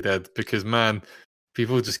eventually did, because, man,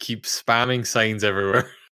 people just keep spamming signs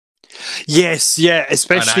everywhere. Yes, yeah,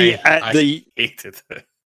 especially I hated it.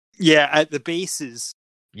 Yeah, at the bases.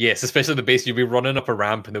 Yes, especially the base. You'll be running up a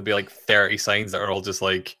ramp and there'll be like 30 signs that are all just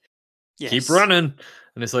like, keep running.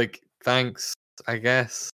 And it's like, thanks, I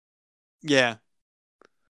guess. Yeah.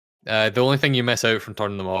 The only thing you miss out from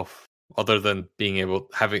turning them off, other than being able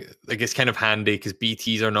having, like, it's kind of handy because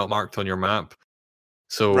BTs are not marked on your map.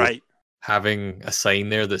 So having a sign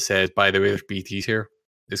there that says, by the way, there's BTs here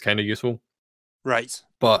is kind of useful. Right.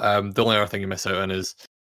 But the only other thing you miss out on is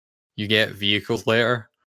you get vehicles later.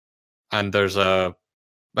 and there's a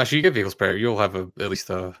actually you get vehicle spare. You'll have at least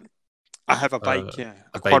I have a bike, a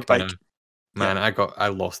bike quad bike. Man, I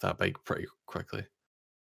lost that bike pretty quickly.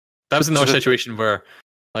 That was another situation where,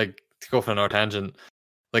 like, to go for another tangent,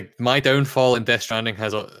 like my downfall in Death Stranding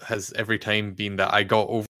has every time been that I got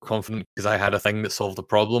overconfident because I had a thing that solved the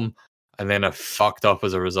problem, and then I fucked up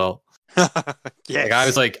as a result. Yes. Like I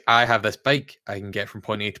was like, I have this bike, I can get from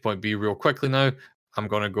point A to point B real quickly now. I'm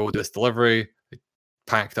gonna go do this delivery. I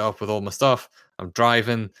packed it up with all my stuff. I'm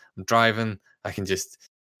driving. I can just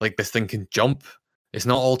like this thing can jump. It's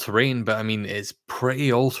not all terrain, but I mean it's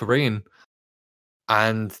pretty all terrain.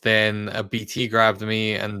 And then a BT grabbed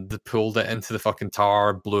me and pulled it into the fucking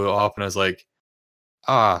tower, blew it up, and I was like,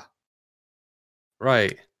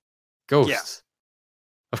 right, ghosts.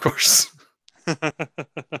 Of course.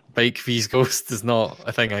 Bike vs Ghost is not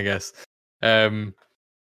a thing, I guess. But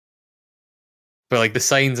like the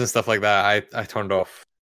signs and stuff like that, I turned off.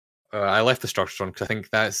 I left the structures on because I think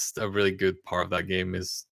that's a really good part of that game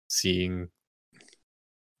is seeing,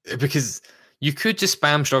 because you could just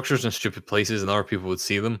spam structures in stupid places and other people would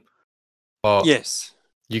see them. But yes,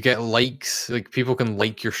 you get likes, like people can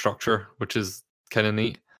like your structure, which is kind of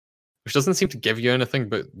neat. Which doesn't seem to give you anything,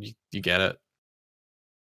 but you get it.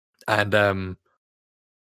 And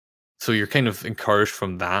so you're kind of encouraged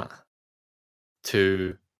from that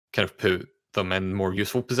to kind of put them in more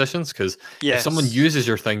useful positions, because if someone uses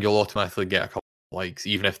your thing, you'll automatically get a couple of likes,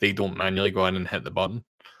 even if they don't manually go in and hit the button.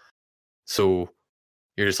 So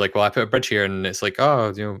you're just like, well, I put a bridge here, and it's like,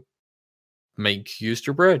 oh, Mike used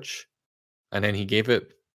your bridge, and then he gave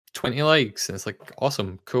it 20 likes, and it's like,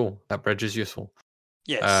 awesome, cool, that bridge is useful.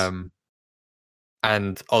 Yes.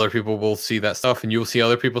 And other people will see that stuff, and you'll see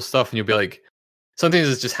other people's stuff, and you'll be like, sometimes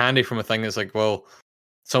it's just handy from a thing that's like, well,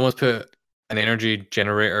 someone's put an energy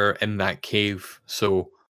generator in that cave, so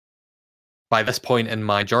by this point in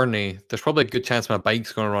my journey, there's probably a good chance my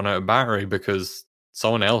bike's going to run out of battery because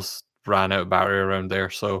someone else ran out of battery around there.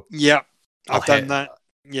 So yeah, I've done that.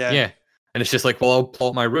 Yeah, and it's just like, well, I'll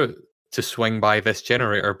plot my route to swing by this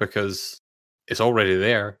generator because it's already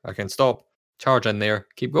there. I can stop, charge in there,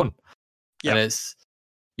 keep going. And it's,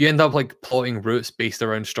 you end up like plotting routes based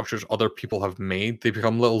around structures other people have made. They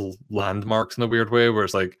become little landmarks in a weird way, where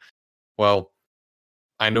it's like, well,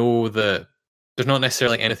 I know that there's not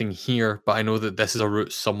necessarily anything here, but I know that this is a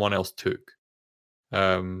route someone else took.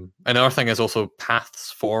 Another thing is also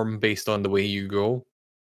paths form based on the way you go.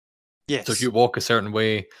 Yes. So if you walk a certain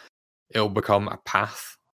way, it'll become a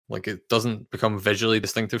path. Like it doesn't become visually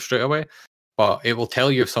distinctive straight away, but it will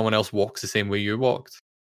tell you if someone else walks the same way you walked.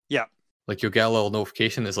 Yeah. Like you'll get a little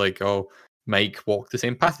notification. It's like, oh, Mike walked the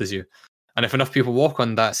same path as you. And if enough people walk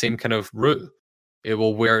on that same kind of route, it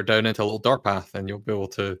will wear it down into a little dark path, and you'll be able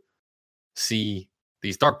to see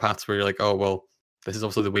these dark paths where you're like, oh, well, this is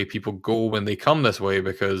also the way people go when they come this way,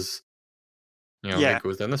 because it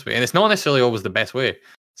goes down this way. And it's not necessarily always the best way.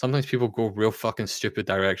 Sometimes people go real fucking stupid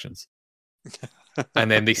directions.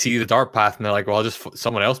 And then they see the dark path and they're like, well,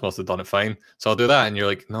 someone else must have done it fine, so I'll do that. And you're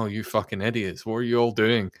like, no, you fucking idiots. What are you all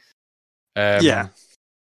doing?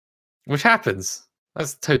 Which happens.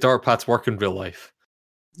 That's how dark paths work in real life.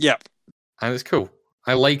 Yep. And it's cool.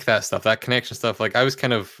 I like that stuff, that connection stuff. Like I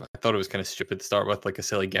thought it was kind of stupid to start with, like a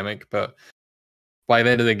silly gimmick, but by the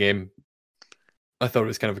end of the game, I thought it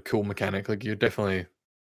was kind of a cool mechanic. Like you're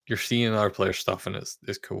seeing other players' stuff, and it's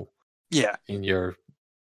cool. Yeah. And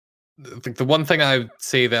the one thing I would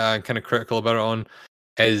say that I'm kind of critical about it on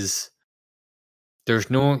is there's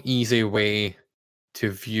no easy way to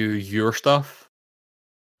view your stuff.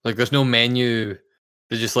 Like there's no menu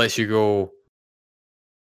that just lets you go.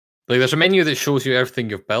 Like there's a menu that shows you everything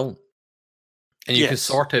you've built, and you can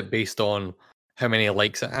sort it based on how many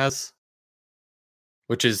likes it has,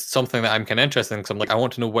 which is something that I'm kind of interested in, because I'm like, I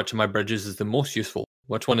want to know which of my bridges is the most useful.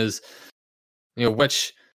 Which one is,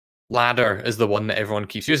 which ladder is the one that everyone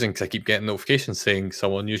keeps using, because I keep getting notifications saying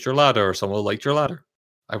someone used your ladder or someone liked your ladder.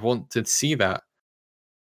 I want to see that.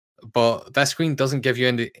 But that screen doesn't give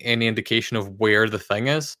you any indication of where the thing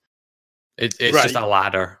is. It's just a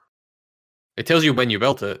ladder. It tells you when you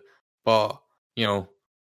built it, but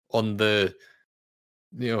on the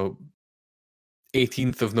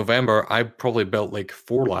 18th of November, I probably built like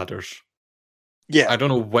 4 ladders. Yeah. I don't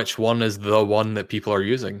know which one is the one that people are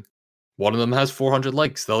using. One of them has 400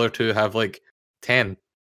 likes. The other 2 have like 10.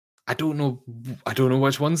 I don't know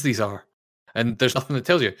which ones these are. And there's nothing that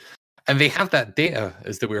tells you. And they have that data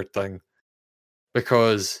is the weird thing,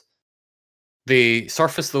 because they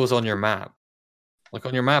surface those on your map. Like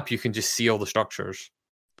on your map, you can just see all the structures.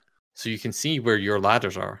 So you can see where your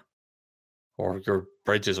ladders are, or your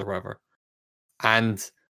bridges or whatever. And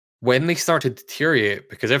when they start to deteriorate,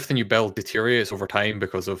 because everything you build deteriorates over time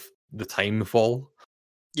because of the time fall.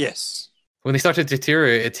 Yes. When they start to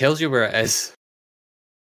deteriorate, it tells you where it is.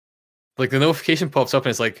 Like the notification pops up and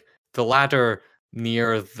it's like the ladder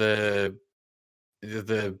near the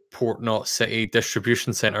Port Knot City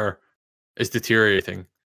distribution center is deteriorating.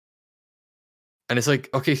 And it's like,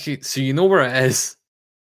 okay, so you know where it is.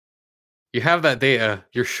 You have that data.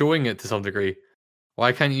 You're showing it to some degree.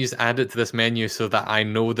 Why can't you just add it to this menu so that I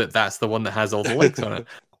know that that's the one that has all the links on it?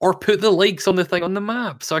 Or put the links on the thing on the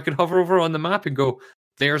map so I can hover over on the map and go,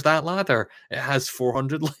 there's that ladder. It has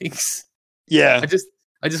 400 links. Yeah.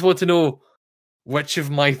 I just want to know which of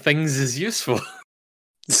my things is useful.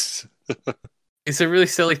 It's a really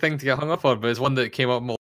silly thing to get hung up on, but it's one that came up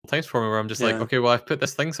multiple times for me where I'm just like, okay, well, I've put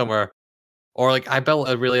this thing somewhere. Or like I built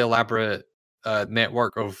a really elaborate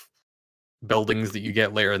network of buildings that you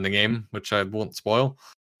get later in the game, which I won't spoil.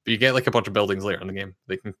 But you get like a bunch of buildings later in the game.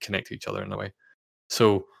 They can connect to each other in a way.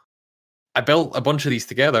 So I built a bunch of these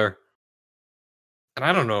together. And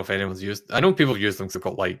I don't know if anyone's used... I know people have used them because they've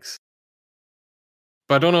got likes.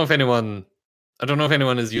 But I don't know if anyone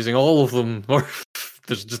is using all of them, or if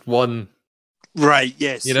there's just one. Right,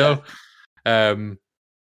 yes. You know? Yeah.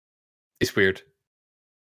 It's weird.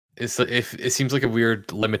 It seems like a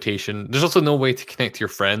weird limitation. There's also no way to connect to your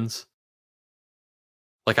friends.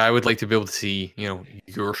 Like, I would like to be able to see,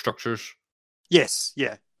 your structures. Yes,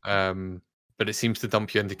 yeah. But it seems to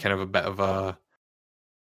dump you into kind of a bit of a...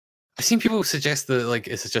 I've seen people suggest that, like,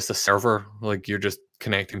 it's just a server. Like, you're just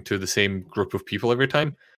connecting to the same group of people every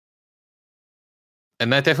time.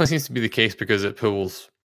 And that definitely seems to be the case because it pulls,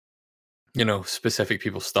 specific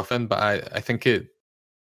people's stuff in. But I think it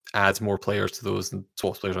adds more players to those and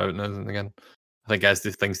swaps players out now and again. I think as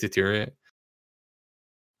the things deteriorate.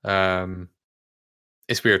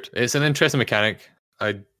 It's weird. It's an interesting mechanic.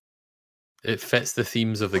 It fits the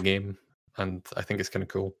themes of the game, and I think it's kind of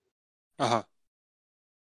cool. Uh-huh.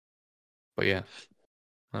 But yeah,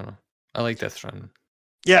 I don't know. I like Death Stranding.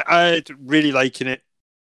 Yeah, I'm really liking it.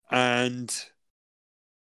 And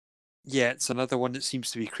yeah, it's another one that seems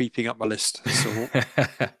to be creeping up my list. So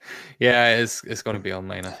yeah, it's going to be on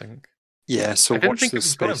mine, I think. Yeah, so watch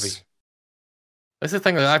this space. That's the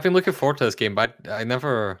thing. I've been looking forward to this game, but I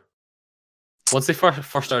never... Once they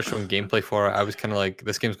first started showing gameplay for it, I was kind of like,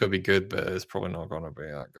 this game's going to be good, but it's probably not going to be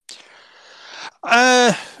that good.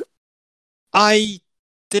 I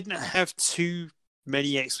didn't have too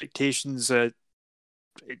many expectations.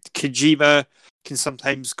 Kojima can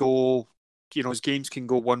sometimes go, his games can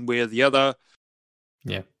go one way or the other.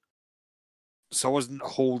 Yeah. So I wasn't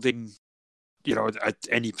holding,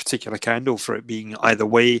 any particular candle for it being either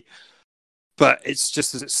way. But it's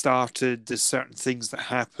just as it started, there's certain things that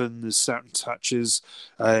happen, there's certain touches.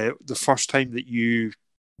 The first time that you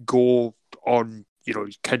go on,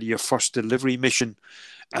 kind of your first delivery mission,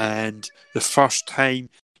 and the first time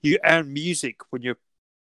you earn music when you're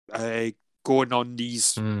going on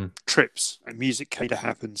these trips, and music kind of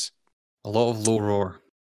happens. A lot of low roar.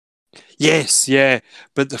 Yes, yeah.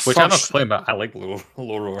 But Which I'm not complaining about. I like low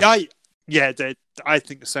roar. I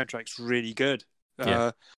think the soundtrack's really good.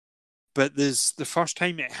 Yeah. But there's the first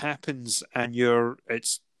time it happens, and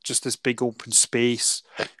it's just this big open space,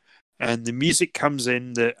 and the music comes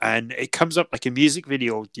in, and it comes up like a music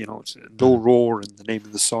video, it's low roar and the name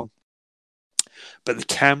of the song. But the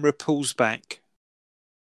camera pulls back,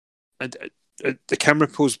 and the camera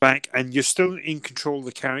pulls back, and you're still in control of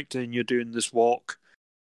the character, and you're doing this walk,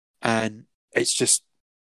 and it's just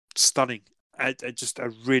stunning. Just a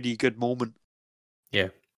really good moment. Yeah,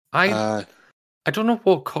 I don't know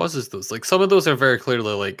what causes those. Like, some of those are very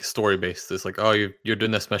clearly like story based. It's like, oh, you're doing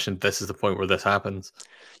this mission. This is the point where this happens.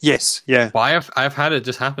 Yes, yeah. But I've had it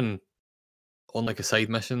just happen on like a side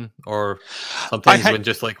mission, or sometimes when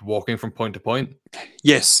just like walking from point to point.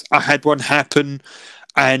 Yes, I had one happen,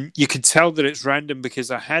 and you could tell that it's random because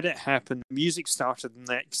I had it happen. Music started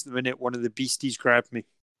the next minute. One of the beasties grabbed me.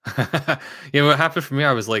 Yeah, what happened for me?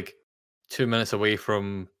 I was like 2 minutes away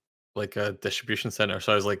from like a distribution center,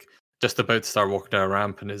 so I was like just about to start walking down a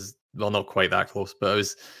ramp, and not quite that close, but I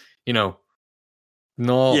was,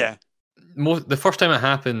 not. Yeah. The first time it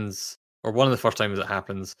happens, or one of the first times it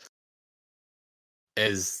happens,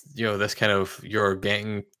 is this kind of, you're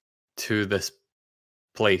getting to this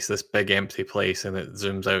place, this big empty place, and it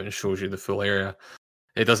zooms out and shows you the full area.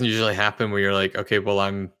 It doesn't usually happen where you're like, okay, well,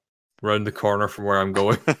 I'm round the corner from where I'm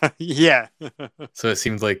going. Yeah. So it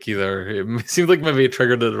seemed like maybe it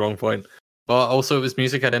triggered at the wrong point. But also, it was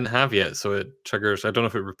music I didn't have yet, so it triggers. I don't know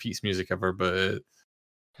if it repeats music ever, but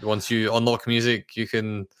once you unlock music, you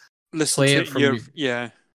can play it from in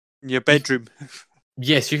your bedroom.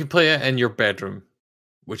 Yes, you can play it in your bedroom.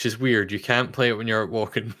 which is weird. You can't play it when you're out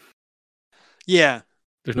walking. Yeah.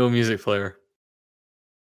 There's no music player.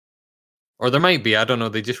 Or there might be, I don't know.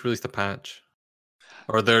 They just released a patch.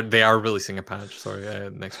 Or they are releasing a patch, sorry,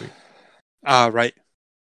 next week. Right.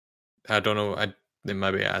 I don't know. It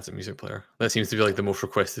maybe it adds a music player. That seems to be like the most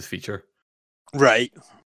requested feature. Right.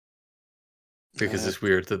 Because it's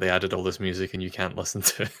weird that they added all this music and you can't listen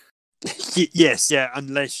to it. Yes, yeah,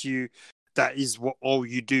 unless that is what all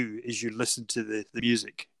you do is you listen to the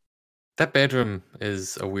music. That bedroom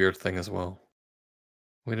is a weird thing as well.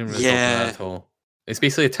 We didn't really talk about that at all. It's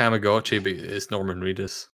basically a Tamagotchi, but it's Norman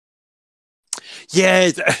Reedus.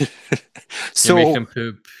 Yeah. So you're making them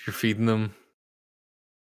poop, you're feeding them.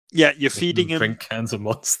 Yeah, you're feeding him. Drink cans of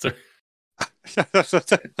Monster.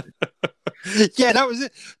 Yeah, that was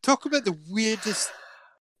it. Talk about the weirdest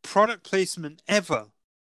product placement ever.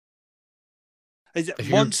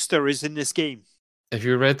 Monster is in this game. If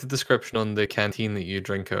you read the description on the canteen that you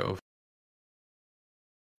drink out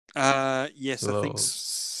of. Yes, I think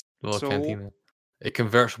so. Little canteen. It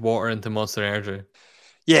converts water into Monster Energy.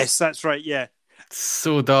 Yes, that's right, yeah. It's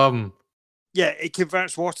so dumb. Yeah, it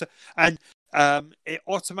converts water, and it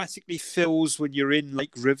automatically fills when you're in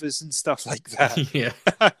like rivers and stuff like that. Yeah.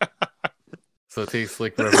 So it takes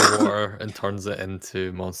like river water and turns it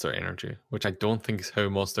into Monster Energy, which I don't think is how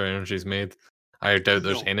Monster Energy is made. I doubt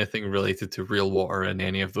there's anything related to real water in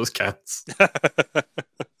any of those cans.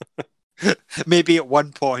 Maybe at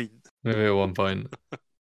one point. But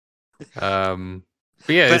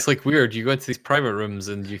yeah, it's like weird. You go into these private rooms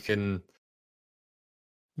and you can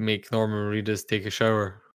make Norman Reedus take a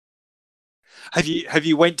shower. Have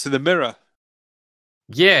you went to the mirror?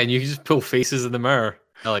 Yeah, and you can just pull faces in the mirror.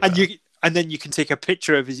 And then you can take a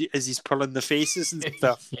picture of as he's pulling the faces and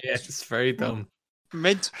stuff. Yeah, it's very dumb.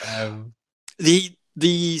 Where he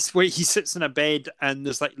sits in a bed and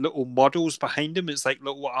there's like little models behind him. It's like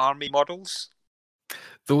little army models.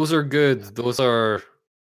 Those are good. Those are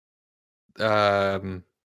there's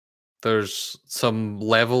some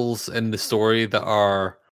levels in the story that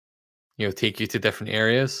are, take you to different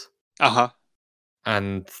areas.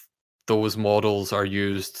 And those models are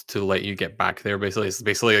used to let you get back there. Basically, it's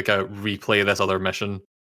basically like a replay this other mission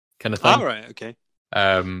kind of thing. All right, okay.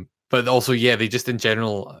 But also, yeah, they just in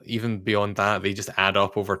general, even beyond that, they just add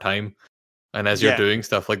up over time. And as you're doing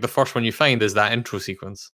stuff, like the first one you find is that intro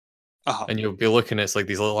sequence. And you'll be looking at it's like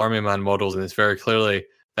these little army man models, and it's very clearly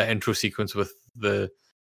that intro sequence with the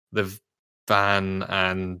van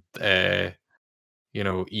and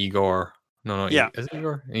Igor. No, is it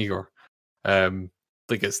Igor? Igor.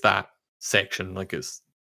 Like it's that section, like it's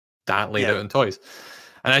that laid out in toys.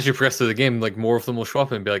 And as you progress through the game, like more of them will show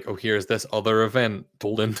up and be like, "Oh, here's this other event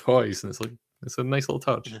told in toys," and it's like it's a nice little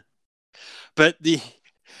touch. But the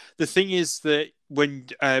thing is that when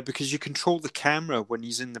because you control the camera when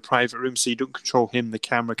he's in the private room, so you don't control him. The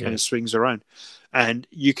camera kind of swings around, and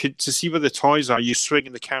you could to see where the toys are. You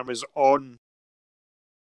swinging the cameras on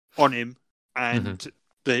him, and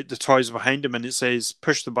the toys are behind him, and it says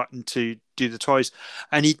push the button to do the toys,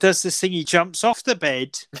 and he does this thing. He jumps off the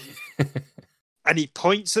bed. And he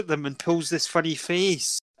points at them and pulls this funny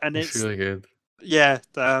face, and it's really good. Yeah,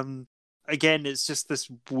 again, it's just this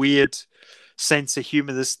weird sense of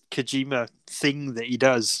humor, this Kojima thing that he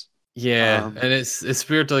does. Yeah, and it's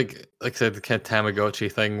weird, like I said, the kind of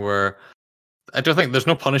Tamagotchi thing where I don't think there's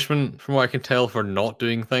no punishment from what I can tell for not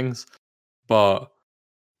doing things, but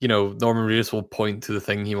Norman Reedus will point to the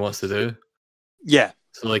thing he wants to do. Yeah.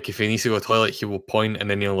 So, like, if he needs to go to the toilet, he will point, and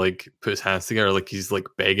then he'll, like, put his hands together like he's, like,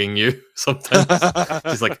 begging you sometimes.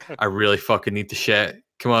 He's like, I really fucking need to shit.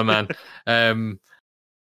 Come on, man.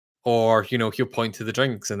 Or, he'll point to the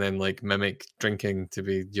drinks and then, like, mimic drinking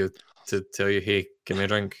to tell you, hey, give me a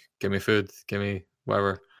drink, give me food, give me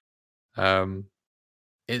whatever.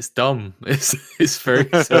 It's dumb. It's very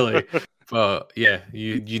silly. But, yeah,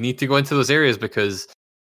 you need to go into those areas because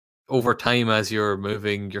over time, as you're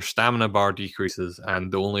moving, your stamina bar decreases, and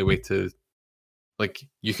the only way to, like,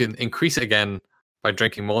 you can increase it again by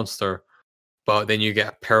drinking Monster, but then you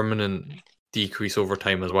get a permanent decrease over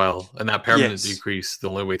time as well. And that permanent decrease, the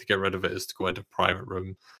only way to get rid of it is to go into a private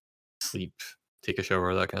room, sleep, take a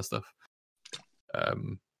shower, that kind of stuff.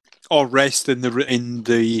 Or rest in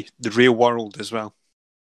the real world as well.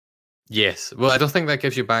 Yes. Well, I don't think that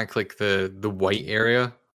gives you back like the white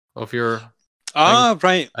area of your.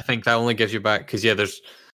 Right. I think that only gives you back because there's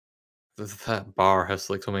that bar has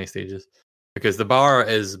like so many stages because the bar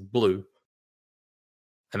is blue,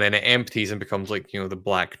 and then it empties and becomes like the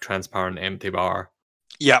black transparent empty bar.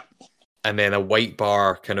 Yeah. And then a white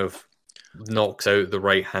bar kind of knocks out the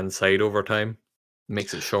right hand side over time,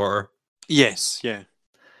 makes it shorter. Yes. Yeah.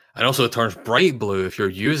 And also it turns bright blue if you're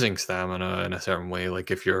using stamina in a certain way,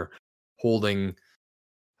 like if you're holding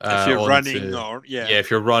if you're running if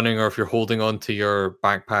you're running or if you're holding onto your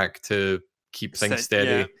backpack to keep things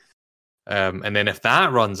steady. And then if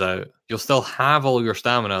that runs out, you'll still have all your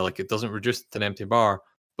stamina, like it doesn't reduce to an empty bar,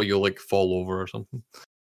 but you'll like fall over or something.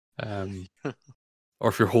 Or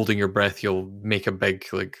if you're holding your breath, you'll make a big,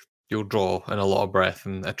 like, you'll draw in a lot of breath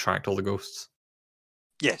and attract all the ghosts.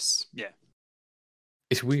 Yes, yeah.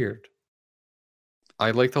 It's weird. I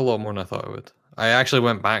liked it a lot more than I thought I would. I actually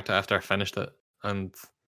went back to after I finished it and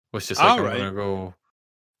was just like, I'm going to go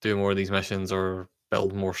do more of these missions or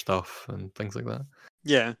build more stuff and things like that.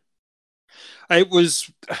 Yeah. It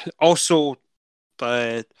was also,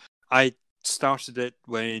 I started it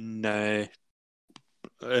when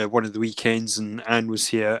one of the weekends and Anne was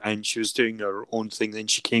here and she was doing her own thing. Then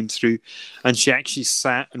she came through and she actually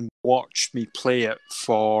sat and watched me play it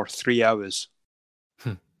for 3 hours.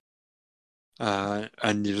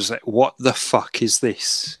 And it was like, what the fuck is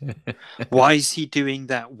this? Why is he doing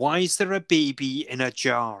that? Why is there a baby in a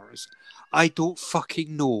jar? I don't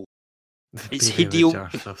fucking know. It's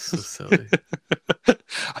Hideo. Stuff's so silly.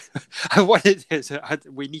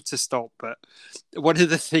 We need to stop, but one of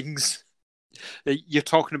the things you're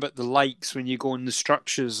talking about, the likes when you go in the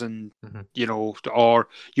structures and you know, or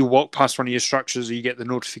you walk past one of your structures or you get the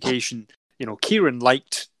notification, you know, Kieran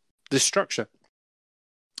liked this structure.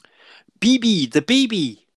 BB, the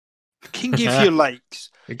baby, can give you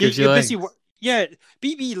likes. It gives you likes. Yeah,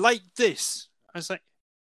 BB liked this. I was like,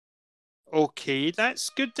 okay,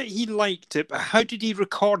 that's good that he liked it, but how did he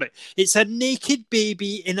record it? It's a naked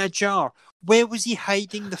baby in a jar. Where was he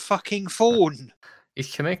hiding the fucking phone?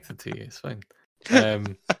 He's connected to you, it's fine.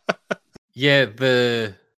 Yeah,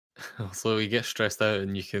 so you get stressed out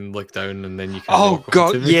and you can look down and then you can oh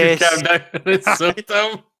god, yes, calm down. It's so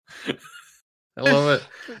dumb. I love it.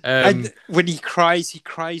 And when he cries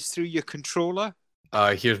through your controller.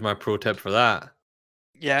 Here's my pro tip for that.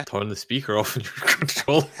 Yeah. Turn the speaker off on your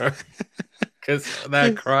controller. Because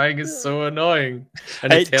that crying is so annoying.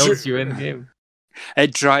 And it tells you in game.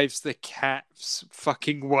 It drives the cats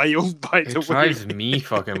fucking wild, by the way. It drives me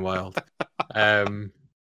fucking wild. I'm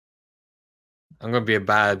going to be a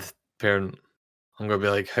bad parent. I'm going to be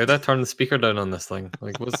like, how'd I turn the speaker down on this thing?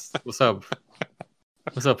 Like, what's up?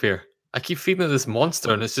 What's up here? I keep feeding it this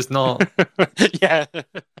monster and it's just not. Yeah.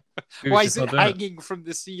 Why is it hanging from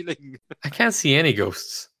the ceiling? I can't see any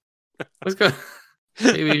ghosts. What's going on?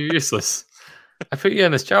 Maybe you're useless. I put you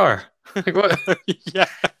in this jar. Like, what? Yeah.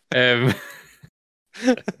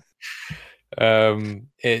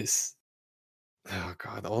 It's. Oh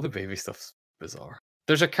god, all the baby stuff's bizarre.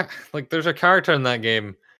 There's a character in that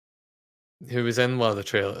game who was in one of the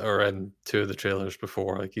trailer or in two of the trailers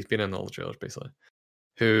before. Like he's been in all the trailers basically.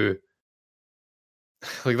 Who,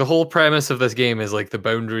 like, the whole premise of this game is like the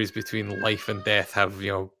boundaries between life and death have,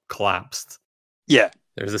 you know, collapsed. Yeah.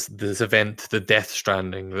 There's this event, the Death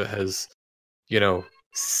Stranding, that has, you know,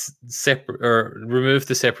 separate or removed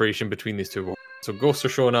the separation between these two worlds. So ghosts are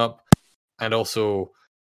showing up, and also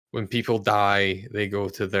when people die, they go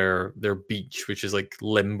to their beach, which is like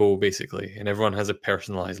limbo basically, and everyone has a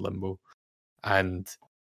personalized limbo. And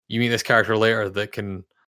you meet this character later that can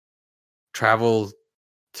travel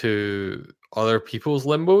to other people's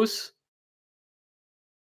limbos,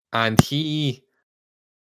 and he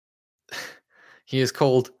is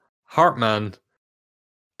called Heartman,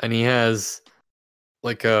 and he has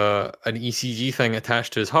like an ECG thing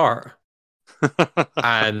attached to his heart.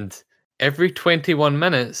 And every 21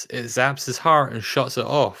 minutes it zaps his heart and shuts it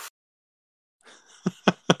off.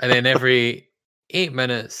 And then every 8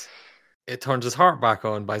 minutes it turns his heart back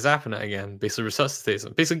on by zapping it again. Basically resuscitates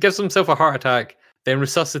him. Basically gives himself a heart attack, then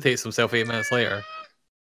resuscitates himself 8 minutes later,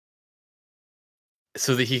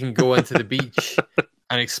 so that he can go into the beach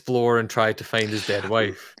and explore and try to find his dead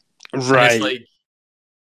wife. Right. And it's like,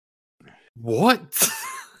 what?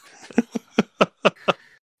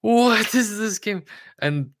 What is this game?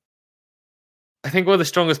 And I think one of the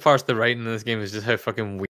strongest parts of the writing in this game is just how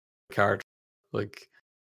fucking weird the character. Like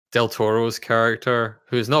Del Toro's character,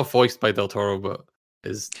 who is not voiced by Del Toro, but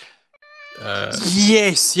is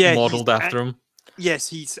modeled after him. Yes,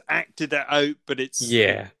 he's acted it out, but it's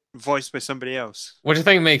voiced by somebody else. Which I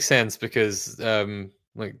think makes sense because Del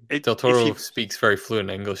Toro speaks very fluent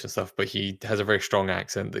English and stuff, but he has a very strong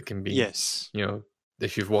accent that can be, you know,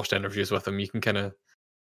 if you've watched interviews with him, you can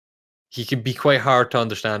he can be quite hard to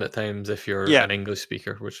understand at times if you're an English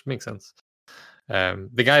speaker, which makes sense.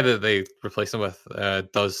 The guy that they replaced him with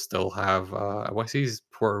does still have, I want to say he's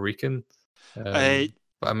Puerto Rican, but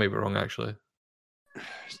I may be wrong actually.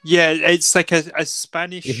 Yeah, it's like a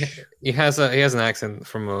Spanish. He has an accent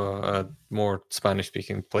from a more Spanish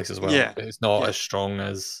speaking place as well. Yeah, But it's not yeah. as strong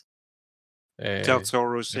as Del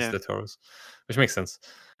Toro's. as Yeah, the Toros, which makes sense.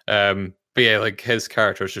 But yeah, like his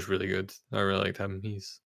character is just really good. I really liked him.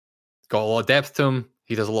 He's got a lot of depth to him.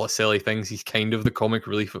 He does a lot of silly things. He's kind of the comic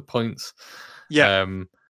relief at points. yeah,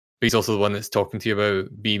 But he's also the one that's talking to you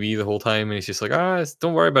about BB the whole time, and he's just like,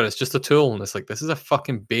 don't worry about it. It's just a tool. And it's like, this is a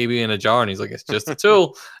fucking baby in a jar. And he's like, it's just a tool.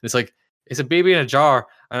 And it's like, it's a baby in a jar,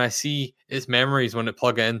 and I see its memories when it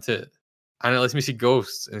plug it into it, and it lets me see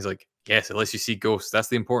ghosts. And he's like, yes, it lets you see ghosts. That's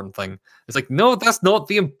the important thing. It's like, no, that's not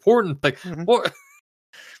the important thing. Mhm. What?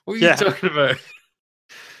 What are you Yeah. talking about?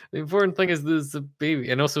 The important thing is there's a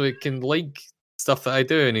baby, and also it can like stuff that I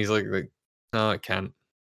do. And he's like no, it can't. And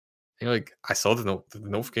you're like, I saw the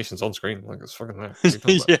notifications on screen. Like, it's fucking there. What are you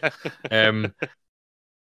talking about? yeah.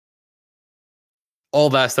 All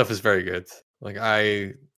that stuff is very good. Like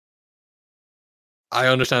I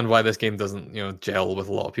understand why this game doesn't, gel with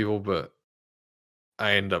a lot of people, but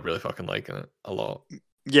I end up really fucking liking it a lot.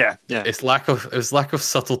 Yeah, yeah. Its lack of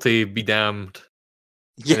subtlety be damned.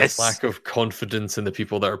 And Yes. its lack of confidence in the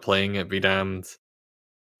people that are playing it be damned.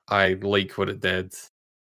 I like what it did,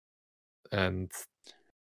 and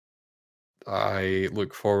I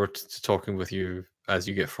look forward to talking with you as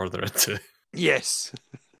you get further into it, Yes.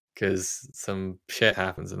 because some shit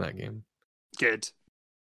happens in that game. Good.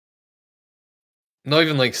 Not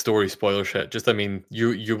even like story spoiler shit. Just, I mean,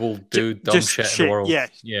 you will do dumb Just shit in the world. Yeah.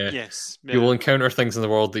 Yeah. Yes. You will encounter things in the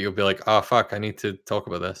world that you'll be like, oh fuck, I need to talk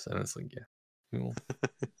about this, and it's like, yeah, we will.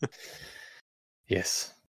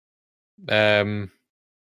 Yes. That's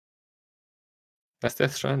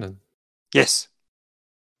Death Stranding. Yes.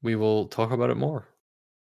 We will talk about it more.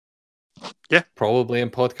 Yeah. Probably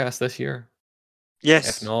in podcast this year.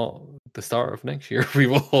 Yes. If not, the start of next year, we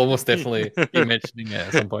will almost definitely be mentioning it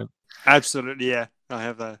at some point. Absolutely, yeah. I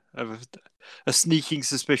have a sneaking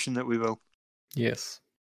suspicion that we will. Yes.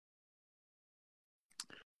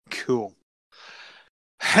 Cool.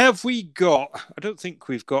 Have we got... I don't think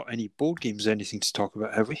we've got any board games or anything to talk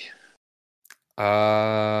about, have we?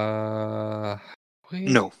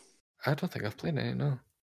 No. I don't think I've played any, no.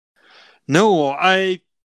 No,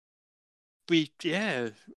 yeah.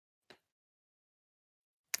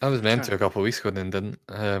 I was meant to a couple of weeks ago and then didn't.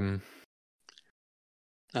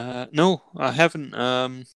 No, I haven't.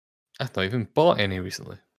 I've not even bought any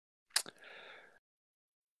recently.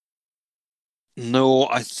 No,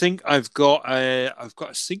 I think I've got a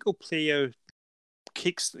single player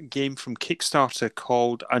game from Kickstarter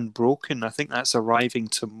called Unbroken. I think that's arriving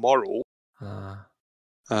tomorrow.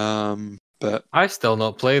 But I've still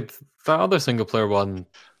not played that other single player one.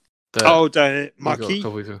 The we got a Marquee.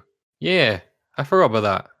 couple weeks ago. Yeah, I forgot about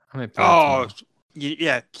that. I might play that tomorrow.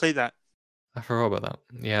 Yeah, play that. I forgot about that.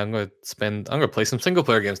 Yeah, I'm going to play some single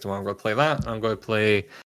player games tomorrow. I'm going to play that. I'm going to play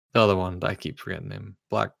the other one that I keep forgetting the name.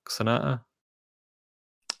 Black Sonata.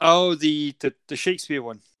 Oh, the Shakespeare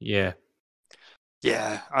one. Yeah.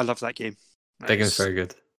 Yeah, I love that game. That game's very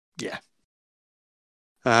good. Yeah.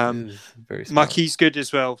 Very smart. Marquee's good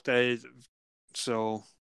as well. So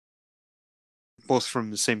both from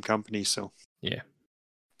the same company, so yeah.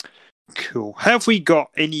 Cool. Have we got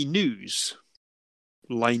any news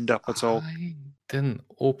lined up at all? I didn't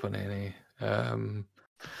open any. I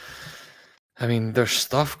mean, there's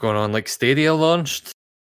stuff going on. Like Stadia launched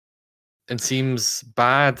and seems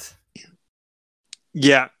bad.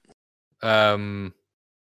 Yeah. For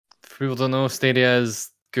people who don't know, Stadia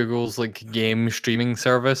is Google's like game streaming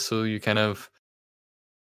service. So you can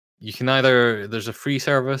either, there's a free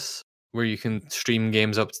service where you can stream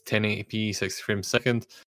games up to 1080p 60 frames a second,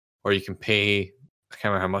 or you can pay, I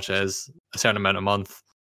can't remember how much it is, a certain amount a month,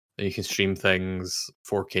 and you can stream things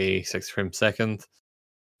 4K 60 frames a second,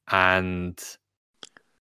 and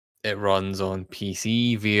it runs on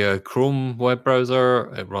PC via Chrome web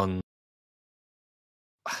browser. It runs,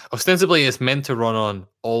 ostensibly it's meant to run on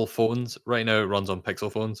all phones. Right now it runs on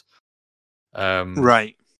Pixel phones.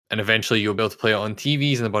 Right. And eventually you'll be able to play it on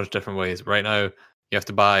TVs in a bunch of different ways. Right now you have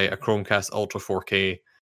to buy a Chromecast Ultra 4K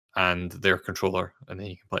and their controller, and then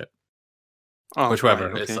you can play it. Oh, Whichever.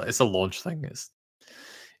 right, okay. It's a launch thing.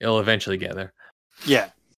 It'll eventually get there.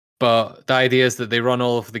 Yeah. But the idea is that they run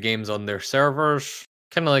all of the games on their servers,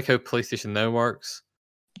 kind of like how PlayStation Now works.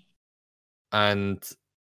 And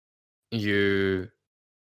you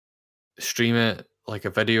stream it like a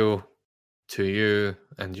video to you,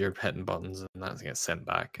 and you're hitting buttons, and that gets sent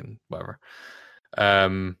back and whatever.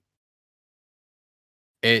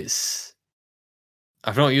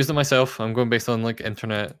 I've not used it myself. I'm going based on like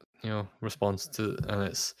internet, response to, and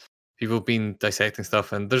people have been dissecting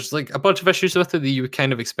stuff, and there's like a bunch of issues with it that you would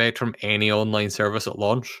kind of expect from any online service at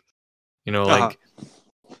launch. You know, like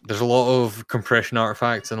there's a lot of compression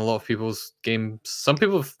artifacts in a lot of people's games. Some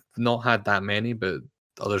people have not had that many, but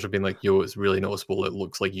others have been like, yo, it's really noticeable. It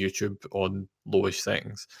looks like YouTube on lowish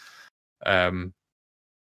settings.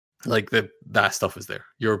 Like that stuff is there.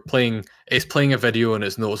 It's playing a video, and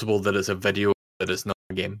it's noticeable that it's a video, that it's not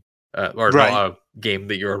a game, or not a game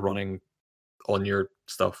that you're running on your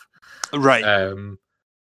stuff. Right.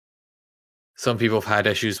 Some people have had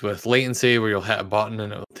issues with latency, where you'll hit a button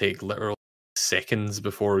and it'll take literal seconds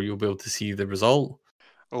before you'll be able to see the result.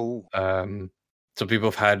 Oh. Some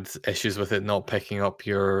people have had issues with it not picking up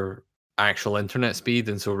your actual internet speed,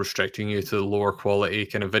 and so restricting you to lower quality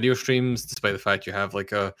kind of video streams, despite the fact you have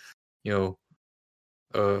like a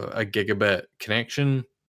gigabit connection.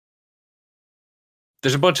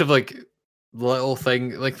 There's a bunch of like little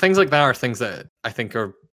things like that are things that I think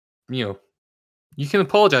are, you can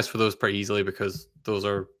apologize for those pretty easily, because those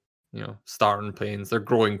are, starting pains. They're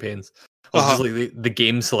growing pains. Obviously, the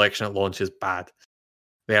game selection at launch is bad.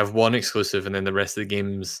 They have one exclusive, and then the rest of the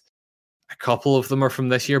games, a couple of them are from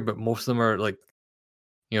this year, but most of them are like,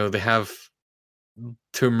 they have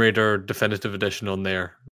Tomb Raider Definitive Edition on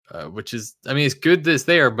there, which is, it's good that it's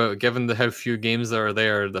there, but given how few games that are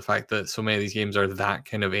there, the fact that so many of these games are that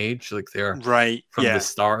kind of age, like they're from the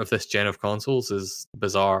start of this gen of consoles, is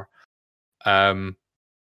bizarre. But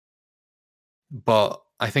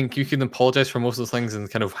I think you can apologize for most of those things and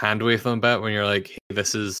kind of hand wave them a bit when you're like, hey,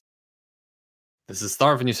 this is the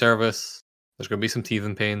start of a new service. There's going to be some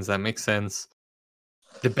teething pains. That makes sense.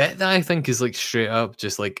 The bit that I think is like straight up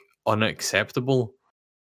just like unacceptable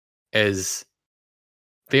is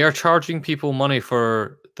they are charging people money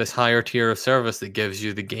for this higher tier of service that gives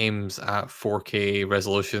you the games at 4K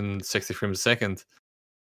resolution, 60 frames a second.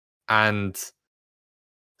 And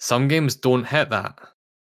some games don't hit that.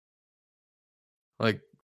 Like,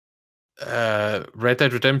 Red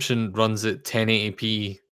Dead Redemption runs at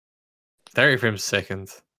 1080p, 30 frames a second,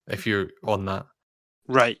 if you're on that.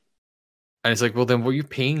 Right. And it's like, well, then what are you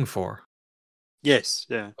paying for? Yes,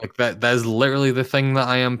 yeah. Like, that is literally the thing that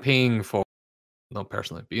I am paying for. Not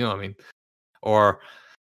personally, but you know what I mean. Or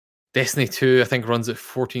Destiny 2, I think, runs at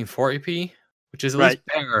 1440p, which is at least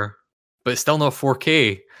better, but it's still not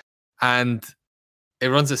 4K. And it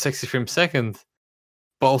runs at 60 frames a second,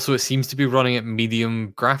 but also it seems to be running at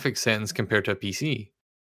medium graphics settings compared to a PC.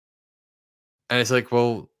 And it's like,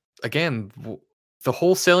 well, again, the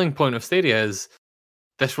whole selling point of Stadia is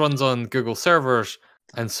this runs on Google servers,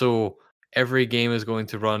 and so every game is going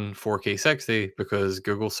to run 4K 60 because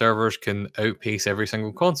Google servers can outpace every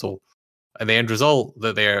single console. And the end result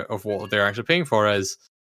of what they're actually paying for is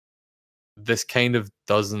this kind of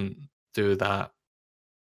doesn't do that.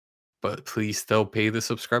 But please still pay the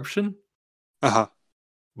subscription.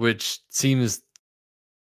 Which seems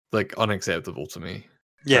like unacceptable to me.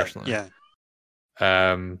 Personally.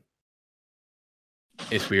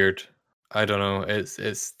 It's weird. I don't know.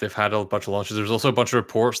 It's they've had a bunch of launches. There's also a bunch of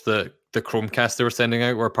reports that the Chromecast they were sending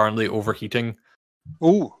out were apparently overheating.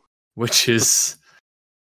 Oh, which is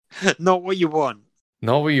not what you want.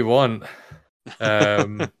 Not what you want.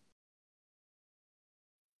 And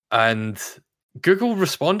Google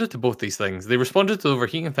responded to both these things. They responded to the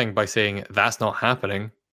overheating thing by saying that's not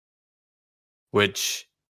happening, which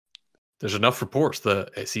there's enough reports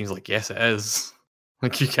that it seems like yes, it is.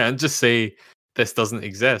 Like you can't just say this doesn't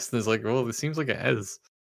exist. And it's like, well, it seems like it is.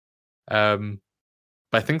 But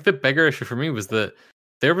I think the bigger issue for me was that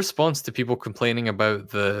their response to people complaining about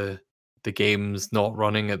the games not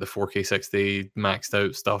running at the 4K 60 maxed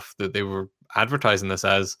out stuff that they were advertising this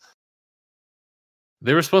as.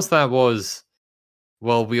 Their response to that was,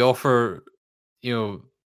 well, we offer the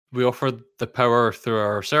power through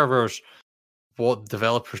our servers. What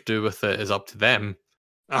developers do with it is up to them.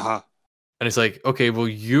 And it's like, okay, well,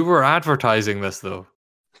 you were advertising this though.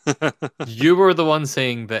 You were the one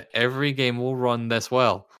saying that every game will run this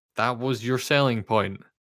well. That was your selling point.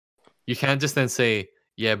 You can't just then say,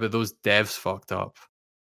 yeah, but those devs fucked up.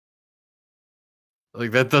 Like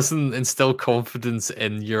that doesn't instill confidence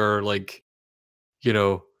in your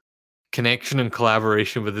connection and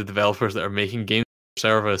collaboration with the developers that are making games for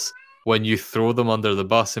service when you throw them under the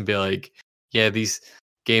bus and be like, yeah, these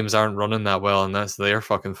games aren't running that well and that's their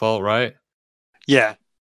fucking fault, right? Yeah.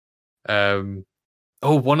 One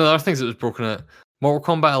of the other things that was broken at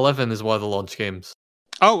Mortal Kombat 11 is one of the launch games.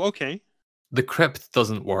 Oh, okay. The crypt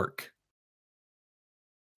doesn't work.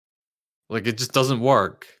 Like, it just doesn't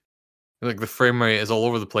work. Like, the frame rate is all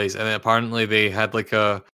over the place. And then apparently they had, like,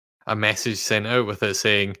 a message sent out with it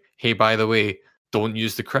saying, hey, by the way, don't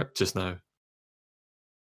use the crypt just now.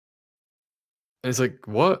 And it's like,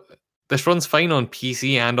 what? This runs fine on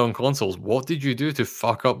PC and on consoles. What did you do to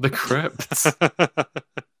fuck up the crypt?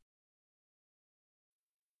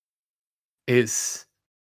 It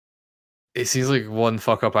seems like one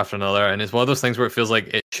fuck up after another, and it's one of those things where it feels like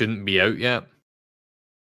it shouldn't be out yet.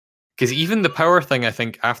 Because even the power thing, I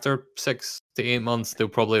think after 6 to 8 months, they'll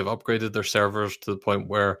probably have upgraded their servers to the point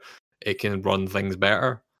where it can run things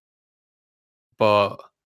better. But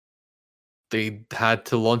they had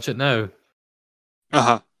to launch it now.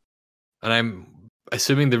 Uh-huh. And I'm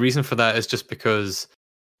assuming the reason for that is just because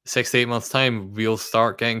 6 to 8 months' time, we'll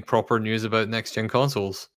start getting proper news about next-gen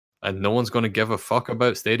consoles. And no one's going to give a fuck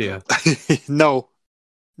about Stadia. No.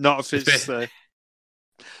 Not if it's...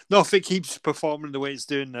 not if it keeps performing the way it's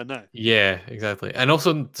doing now. Yeah, exactly. And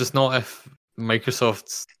also, just not if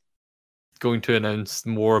Microsoft's going to announce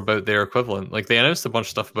more about their equivalent. Like, they announced a bunch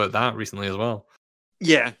of stuff about that recently as well.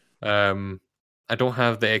 Yeah. I don't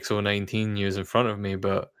have the XO19 news in front of me,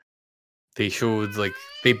 but they showed, like,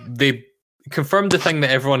 they confirmed the thing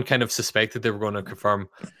that everyone kind of suspected they were going to confirm,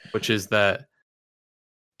 which is that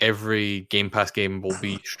every Game Pass game will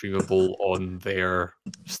be streamable on their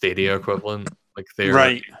Stadia equivalent, like their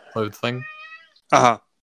cloud thing. Uh-huh.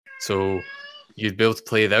 So you'd be able to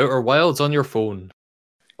play The Outer Wilds on your phone,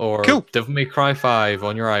 or Cool. Devil May Cry 5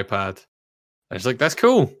 on your iPad. And it's like, that's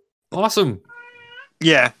cool. Awesome.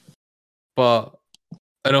 Yeah. And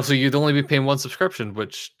also you'd only be paying one subscription,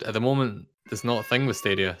 which at the moment is not a thing with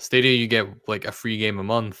Stadia. Stadia, you get like a free game a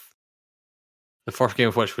month. The first game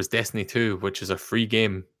of which was Destiny 2, which is a free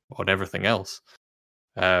game on everything else.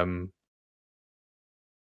 And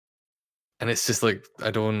it's just like, I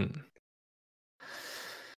don't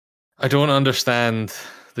understand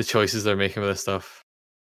the choices they're making with this stuff.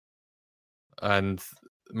 And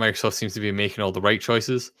Microsoft seems to be making all the right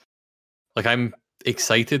choices. Like, I'm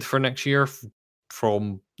excited for next year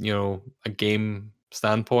from, a game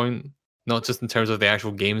standpoint, not just in terms of the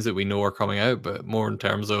actual games that we know are coming out, but more in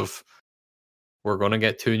terms of we're going to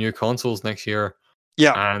get 2 new consoles next year.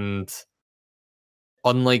 Yeah. And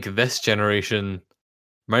unlike this generation,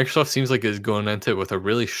 Microsoft seems like it's going into it with a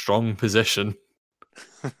really strong position.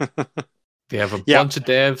 They have a bunch of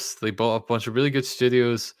devs. They bought a bunch of really good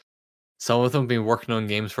studios. Some of them have been working on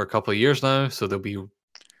games for a couple of years now, so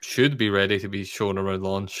should be ready to be shown around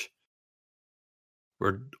launch.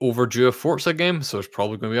 We're overdue a Forza game, so there's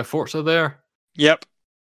probably going to be a Forza there. Yep.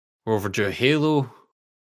 We're overdue a Halo.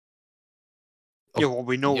 Yeah, well,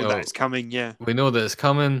 we know that it's coming, yeah. We know that it's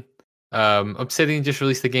coming. Obsidian just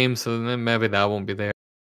released the game, so maybe that won't be there.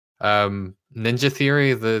 Ninja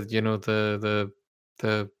Theory, the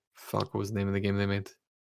fuck, what was the name of the game they made?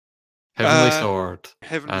 Heavenly Sword.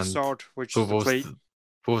 Heavenly Sword, which is what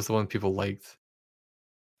was the one people liked?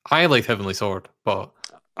 I liked Heavenly Sword, but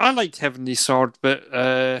I liked Heavenly Sword, but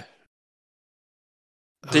they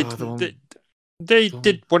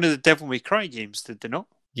did one of the Devil May Cry games, did they not?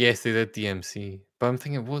 Yes, they did DMC. But I'm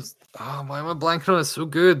thinking, why am I blanking on it? It's so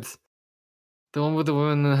good. The one with the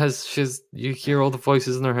woman that you hear all the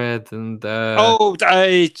voices in her head, and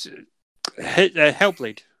Hellblade.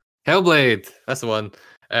 Hellblade, that's the one.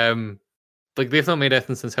 Like, they've not made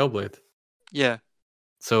anything since Hellblade. Yeah.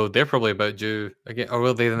 So they're probably about due again, or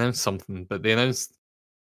will they announce something? But they announced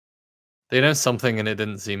something, and it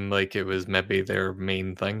didn't seem like it was maybe their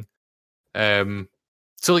main thing. So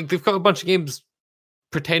like they've got a bunch of games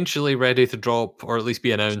potentially ready to drop, or at least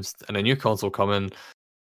be announced, and a new console coming,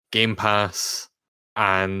 Game Pass,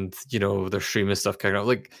 and their streaming stuff coming out.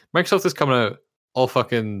 Like, Microsoft is coming out all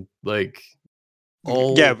fucking like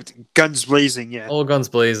guns blazing, yeah. All guns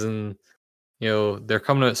blazing. They're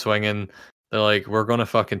coming out swinging. They're like, we're gonna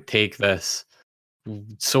fucking take this.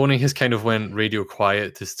 Sony has kind of went radio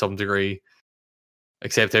quiet to some degree,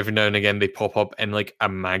 except every now and again they pop up in like a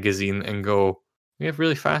magazine and go, we have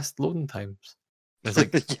really fast loading times. And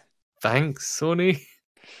it's like, thanks, Sony.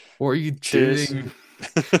 What are you doing?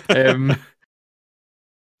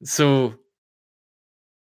 So,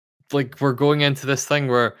 like, we're going into this thing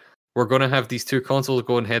where we're going to have these 2 consoles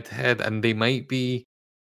going head to head, and it might be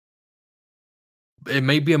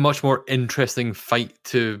a much more interesting fight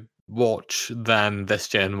to watch than this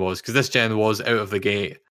gen was, because this gen was out of the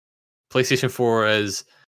gate. PlayStation 4 is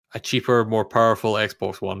a cheaper, more powerful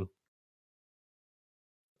Xbox One.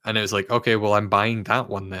 And it was like, okay, well, I'm buying that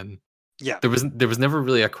one then. Yeah. There was never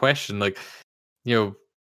really a question. Like, the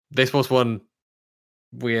Xbox One,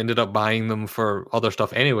 we ended up buying them for other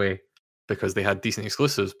stuff anyway, because they had decent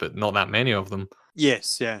exclusives, but not that many of them.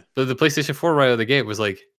 Yes, yeah. But the PlayStation 4 right out of the gate was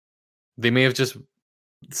like, they may have just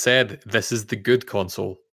said, this is the good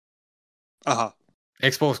console. Uh-huh.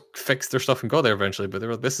 Xbox fixed their stuff and got there eventually, but they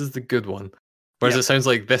were like, this is the good one. Whereas Yeah. it sounds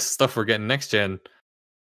like this stuff we're getting next gen,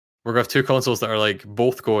 we're gonna have two consoles that are like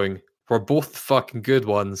both going, we're both the fucking good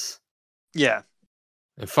ones, Yeah.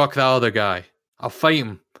 and fuck that other guy. I'll fight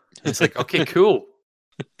him. And it's like, okay, cool.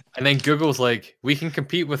 And then Google's like, we can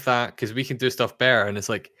compete with that because we can do stuff better. And it's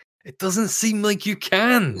like, it doesn't seem like you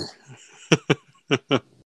can.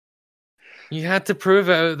 You had to prove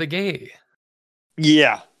it out of the gate.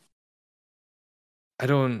 Yeah. I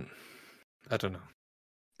don't know.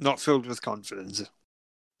 Not filled with confidence.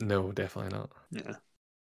 No, definitely not. Yeah.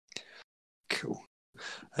 Cool.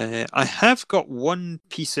 I have got one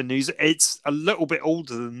piece of news. It's a little bit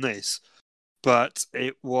older than this, but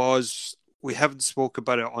we haven't spoke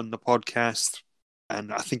about it on the podcast,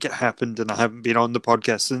 and I think it happened, and I haven't been on the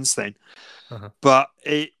podcast since then. But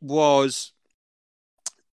it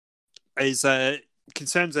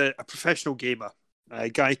concerns a professional gamer, a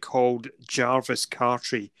guy called Jarvis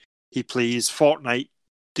Cartree. He plays Fortnite.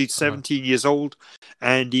 Dude's 17 years old,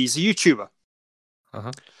 and he's a YouTuber.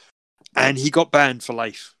 And he got banned for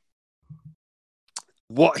life.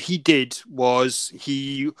 What he did was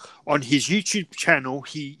on his YouTube channel,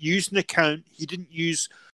 he used an account. He didn't use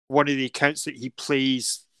one of the accounts that he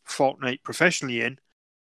plays Fortnite professionally in,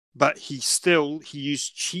 but he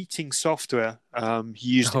used cheating software. He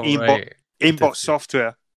used aimbot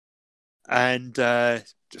software and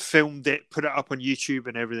filmed it, put it up on YouTube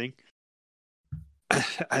and everything.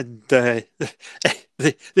 And they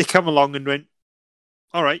come along and went,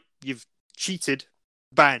 all right, you've cheated,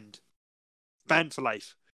 banned for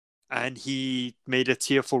life. And he made a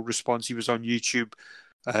tearful response. He was on YouTube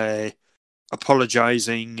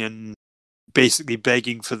apologizing and basically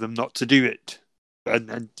begging for them not to do it.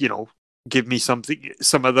 And give me some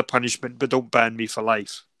other punishment, but don't ban me for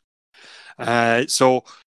life. So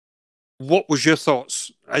what was your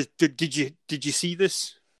thoughts? Did you see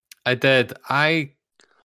this? I did.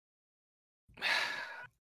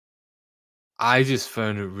 I just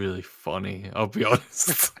found it really funny, I'll be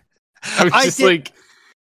honest.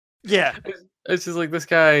 Yeah. It's just like this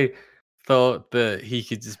guy thought that he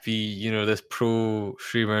could just be, this pro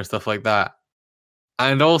streamer and stuff like that.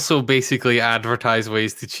 And also basically advertise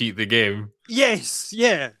ways to cheat the game. Yes,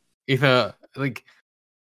 yeah. I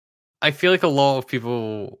feel like a lot of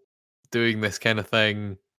people doing this kind of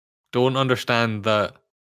thing don't understand that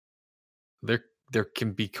there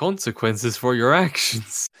can be consequences for your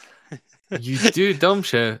actions. You do dumb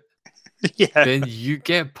shit, then you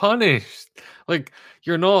get punished. Like,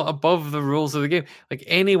 you're not above the rules of the game. Like,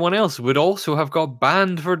 anyone else would also have got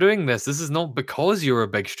banned for doing this. This is not because you're a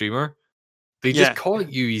big streamer. They just caught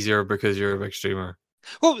you easier because you're a big streamer.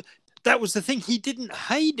 Well, that was the thing. He didn't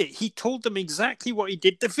hide it. He told them exactly what he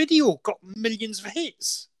did. The video got millions of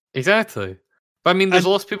hits. Exactly. But I mean, there's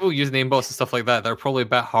lots of people using aimbots and stuff like that are probably a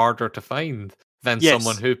bit harder to find than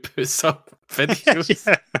someone who puts up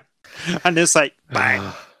videos. And it's like,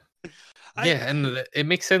 bang. Yeah, and it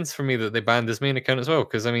makes sense for me that they banned his main account as well,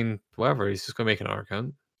 because, I mean, whatever, he's just going to make another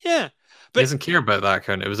account. Yeah. But he doesn't care about that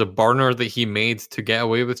account. It was a burner that he made to get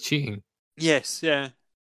away with cheating. Yes, yeah.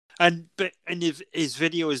 And his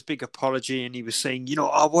video, his big apology, and he was saying,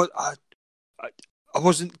 I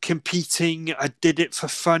wasn't competing. I did it for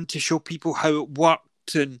fun to show people how it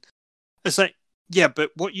worked. And it's like, yeah,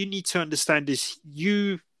 but what you need to understand is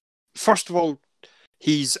first of all,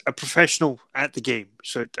 he's a professional at the game,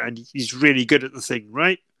 and he's really good at the thing,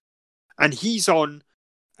 right? And he's on,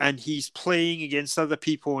 and he's playing against other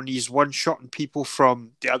people, and he's one-shotting people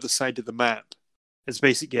from the other side of the map. It's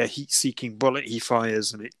basically a heat-seeking bullet he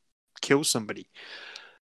fires, and it kills somebody.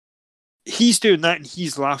 He's doing that, and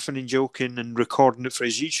he's laughing and joking and recording it for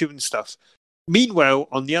his YouTube and stuff. Meanwhile,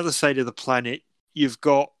 on the other side of the planet, you've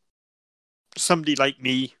got somebody like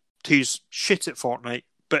me who's shit at Fortnite,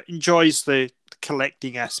 but enjoys the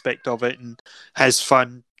collecting aspect of it and has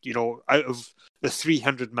fun. Out of the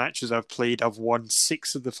 300 matches I've played, I've won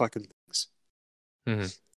 6 of the fucking things.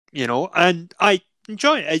 Mm-hmm. And I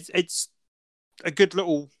enjoy it. It's a good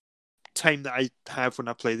little time that I have when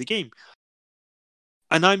I play the game.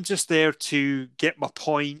 And I'm just there to get my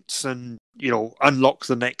points and, unlock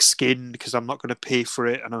the next skin because I'm not going to pay for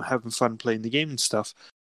it, and I'm having fun playing the game and stuff.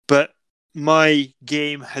 But my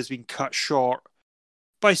game has been cut short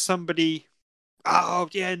by somebody. Oh,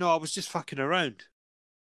 yeah, no, I was just fucking around.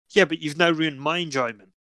 Yeah, but you've now ruined my enjoyment.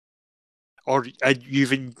 Or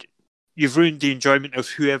you've ruined the enjoyment of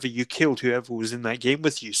whoever you killed, whoever was in that game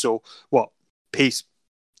with you. So, what? Pace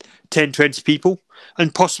 10, 20 people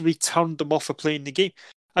and possibly turned them off of playing the game.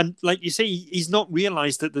 And like you say, he's not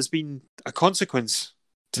realised that there's been a consequence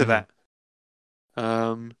to that.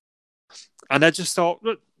 And I just thought,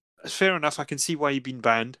 look, fair enough, I can see why you've been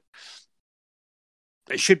banned.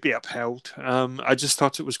 it should be upheld. I just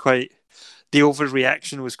thought it was quite the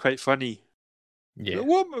overreaction was quite funny. Yeah.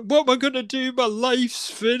 What am I gonna do? My life's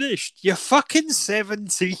finished. You're fucking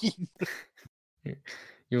 17.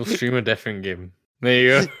 You'll stream a different game. There you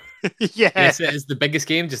go. Yeah. Yes, it is the biggest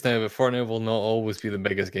game just now, but Fortnite will not always be the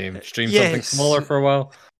biggest game. Stream something Yes. smaller for a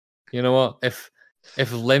while. You know what? If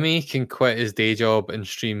Lemmy can quit his day job and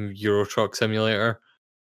stream Euro Truck Simulator,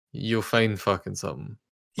 you'll find fucking something.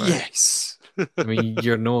 Right? Yes. I mean,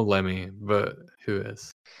 you're no Lemmy, but who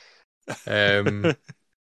is?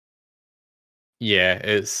 Yeah,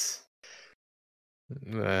 it's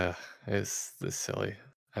silly.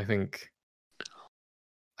 I think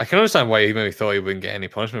I can understand why he maybe thought he wouldn't get any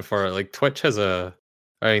punishment for it. Like Twitch has I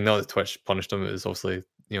mean, not that Twitch punished him; it was obviously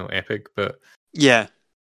epic, but Yeah.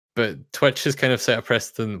 But Twitch has kind of set a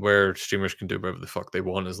precedent where streamers can do whatever the fuck they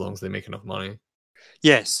want as long as they make enough money.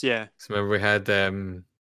 Yes. Yeah. So remember we had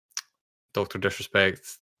Dr.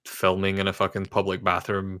 Disrespect filming in a fucking public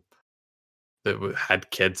bathroom that had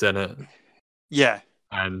kids in it. Yeah.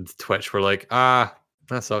 And Twitch were like, that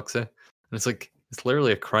sucks, eh? And it's like, it's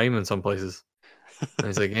literally a crime in some places. And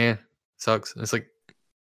he's like, yeah, sucks. And it's like,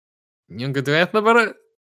 you don't gonna do anything about it?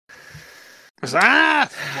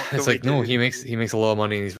 It's like, no, he makes a lot of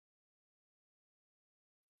money. And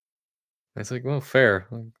it's like, well, fair.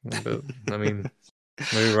 But, I mean,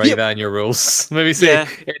 maybe write that in your rules. Maybe say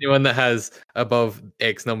anyone that has above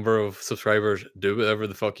X number of subscribers, do whatever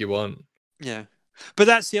the fuck you want. Yeah. But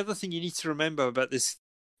that's the other thing you need to remember about this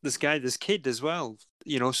kid as well.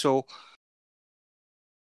 So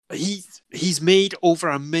he's made over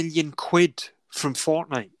 £1 million from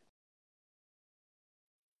Fortnite.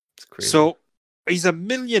 It's crazy. So he's a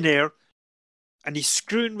millionaire and he's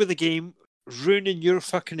screwing with the game, ruining your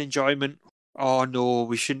fucking enjoyment. Oh no,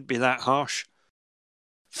 we shouldn't be that harsh.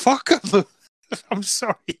 Fuck him. I'm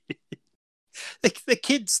sorry. The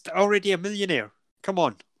kid's already a millionaire. Come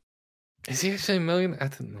on. Is he actually a million? I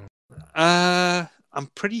don't know. I'm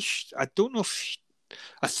pretty I don't know if...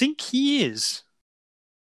 I think he is.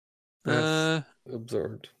 That's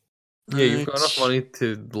absurd. Yeah, you've got enough money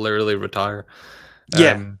to literally retire.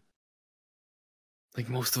 Yeah. Like,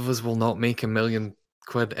 most of us will not make £1 million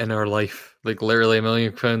in our life. Like, literally £1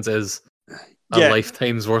 million is a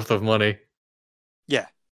lifetime's worth of money. Yeah.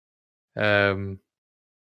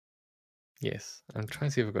 Yes. I'm trying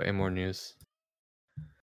to see if I've got any more news.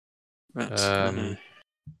 Because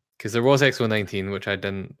there was X19, which I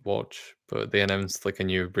didn't watch, but they announced like a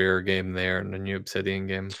new Rare game there and a new Obsidian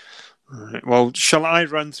game. Right. Well, shall I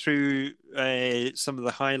run through some of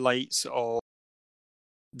the highlights of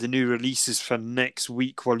the new releases for next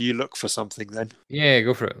week while you look for something then? Yeah,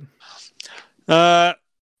 go for it.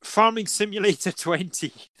 Farming Simulator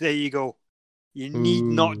 20. There you go. You need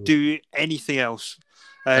not do anything else.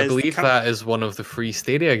 I believe that is one of the free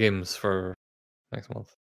Stadia games for next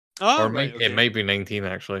month. Oh, or it might be 19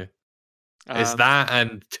 actually. It's that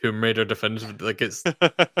and Tomb Raider Definitive. Like, it's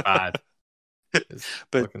bad. It's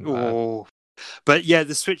but bad. But yeah,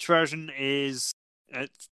 the Switch version it's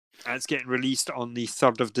getting released on the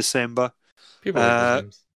 3rd of December. People like those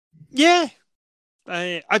games.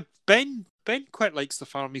 Yeah, Ben quite likes the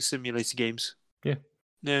Farming Simulator games. Yeah.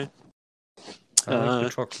 I like the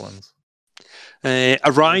truck ones.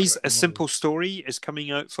 Arise: A Simple Story is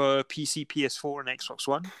coming out for PC, PS4, and Xbox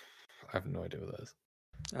One. I have no idea what that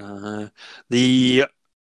is. The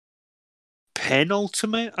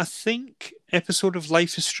penultimate, I think, episode of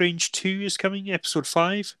Life is Strange 2 is coming, episode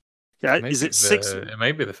 5. Yeah, is it 6? It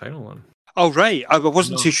might be the final one. Oh, right. I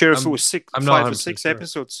wasn't too sure if it was 5 or 6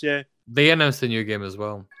 episodes. Yeah. They announced a new game as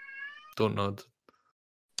well. Don't Nod.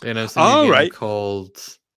 They announced a new game called...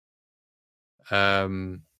 I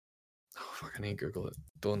need to Google it.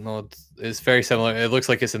 Don't Nod. It's very similar. It looks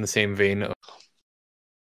like it's in the same vein of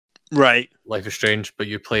Life is Strange, but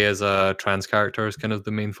you play as a trans character as kind of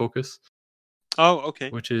the main focus. Oh, okay.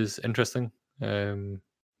 Which is interesting. Well,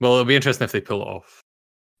 it'll be interesting if they pull it off.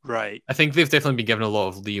 Right. I think they've definitely been given a lot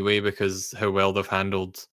of leeway because how well they've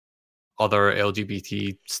handled other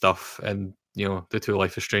LGBT stuff and, the 2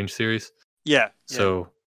 Life is Strange series. Yeah. So,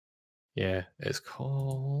 yeah, it's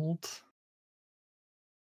called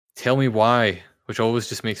Tell Me Why, which always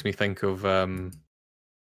just makes me think of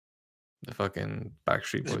the fucking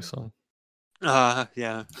Backstreet Boys song.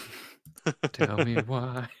 Yeah. Tell me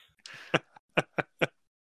why.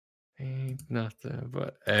 Ain't nothing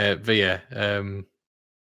but yeah,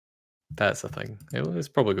 that's the thing. It's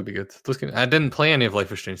probably gonna be good. I didn't play any of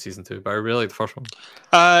Life is Strange Season 2, but I really liked the first one.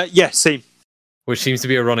 Yeah, same. Which seems to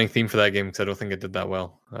be a running theme for that game because I don't think it did that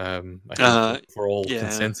well. I think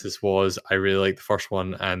consensus was I really liked the first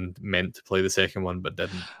one and meant to play the second one but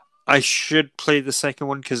didn't. I should play the second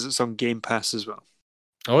one because it's on Game Pass as well.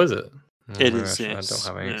 Oh, is it? Oh, It my is, gosh, yes. I don't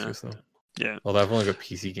have any Yeah. excuse though. Yeah. Although I've only got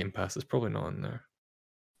PC Game Pass, it's probably not in there.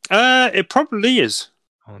 It probably is.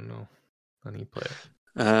 Oh no, I need to play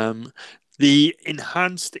it. The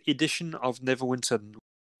enhanced edition of Neverwinter.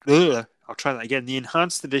 I'll try that again. The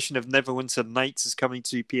enhanced edition of Neverwinter Nights is coming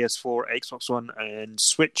to PS4, Xbox One, and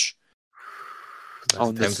Switch That's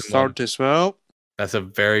on the tempting one. 3rd as well. That's a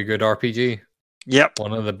very good RPG. Yep.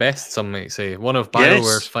 One of the best, some might say. One of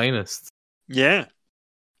BioWare's Yes. finest. Yeah.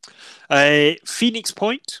 Phoenix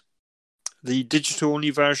Point, the digital-only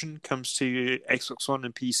version, comes to Xbox One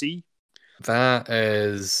and PC. That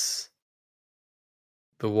is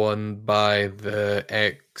the one by the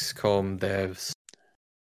XCOM devs.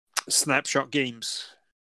 Snapshot Games.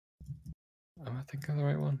 Am I thinking of the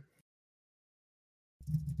right one?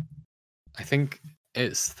 I think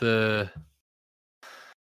it's the...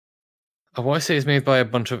 I want to say it's made by a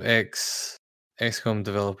bunch of XCOM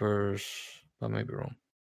developers. That might be wrong.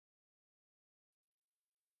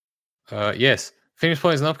 Yes. Phoenix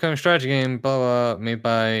Point is an upcoming strategy game, blah, blah, made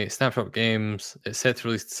by Snapshot Games. It's set to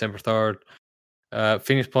release December 3rd.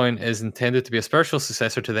 Phoenix Point is intended to be a spiritual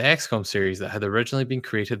successor to the XCOM series that had originally been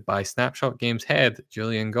created by Snapshot Games head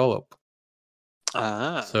Julian Gollop.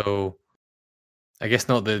 So, I guess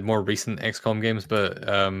not the more recent XCOM games, but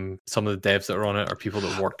some of the devs that are on it are people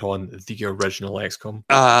that worked on the original XCOM.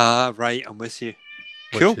 Right, I'm with you.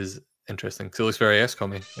 Which Cool. is interesting, because it looks very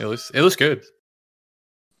XCOM-y. It looks good.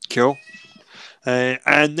 Cool.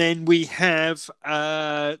 And then we have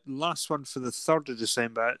last one for the 3rd of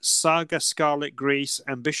December, Saga Scarlet Grace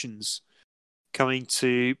Ambitions, coming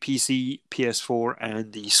to PC, PS4,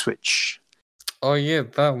 and the Switch. Oh yeah,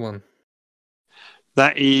 that one.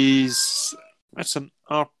 That's an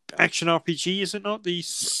action RPG, is it not? The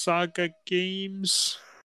Saga games?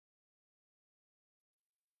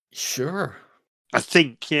 Sure. I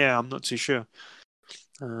think, yeah, I'm not too sure.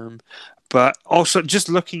 But also, just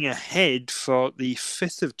looking ahead for the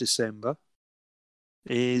 5th of December,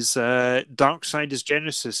 is Darksiders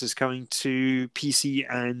Genesis is coming to PC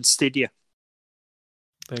and Stadia.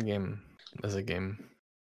 That game is a game.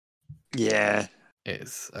 Yeah.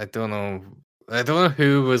 I don't know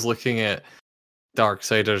who was looking at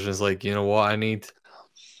Darksiders and was like, you know what, I need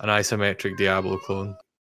an isometric Diablo clone.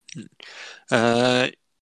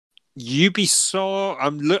 Ubisoft.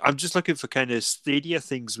 I'm just looking for kind of Stadia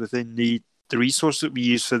things within the resource that we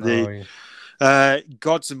use for the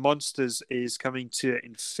Gods and Monsters is coming to it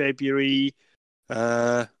in February.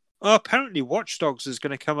 Apparently Watch Dogs is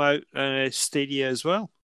going to come out Stadia as well.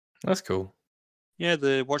 That's cool. Yeah,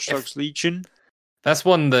 the Watch Dogs Legion. That's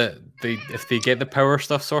one that if they get the power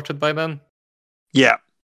stuff sorted by then, yeah,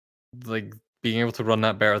 like being able to run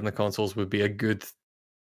that better than the consoles would be a good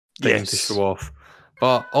thing to show off.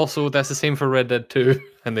 But also, that's the same for Red Dead 2,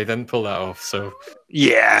 and they didn't pull that off, so...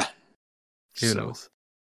 Yeah. Who knows?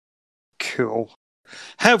 Cool.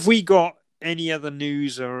 Have we got any other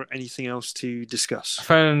news or anything else to discuss? I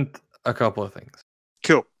found a couple of things.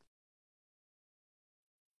 Cool.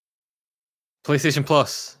 PlayStation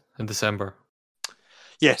Plus in December.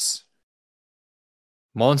 Yes.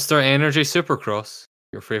 Monster Energy Supercross,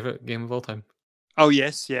 your favourite game of all time. Oh,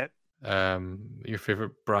 yes, yeah. Your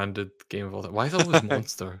favorite branded game of all time. Why is it always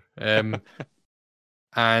Monster? And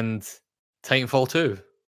Titanfall 2.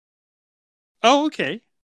 Oh, okay.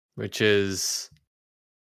 Which is,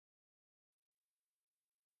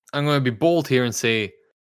 I'm going to be bold here and say,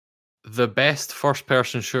 the best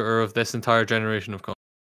first-person shooter of this entire generation of consoles.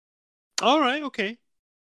 All right, okay.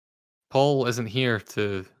 Paul isn't here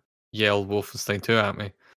to yell Wolfenstein 2 at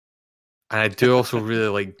me. And I do also really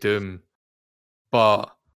like Doom, but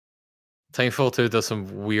Titanfall 2 does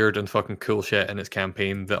some weird and fucking cool shit in its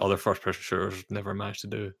campaign that other first-person shooters never managed to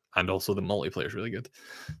do. And also the multiplayer is really good.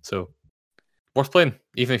 So, worth playing,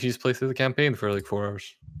 even if you just play through the campaign for like 4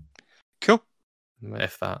 hours. Cool.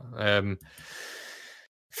 If that.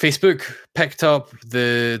 Facebook picked up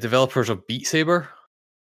the developers of Beat Saber.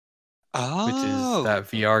 Which is that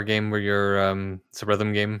VR game where it's a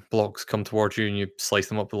rhythm game. Blocks come towards you and you slice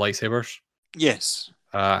them up with lightsabers. Yes.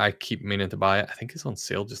 I keep meaning to buy it. I think it's on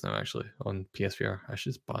sale just now, actually, on PSVR. I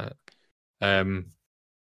should just buy it.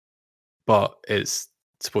 But it's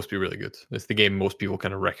supposed to be really good. It's the game most people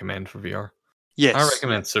kind of recommend for VR. Yes. I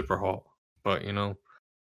recommend Super Hot, but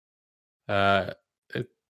it's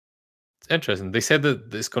interesting. They said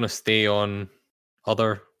that it's going to stay on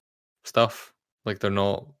other stuff. Like they're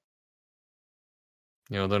not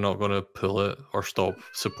going to pull it or stop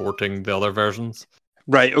supporting the other versions.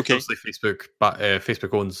 Right, okay. Mostly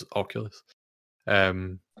Facebook owns Oculus.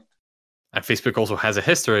 And Facebook also has a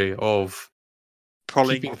history of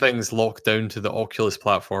Calling. keeping things locked down to the Oculus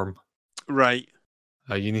platform. Right.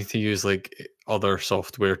 You need to use like other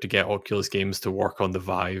software to get Oculus games to work on the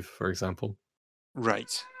Vive, for example.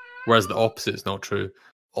 Right. Whereas the opposite is not true.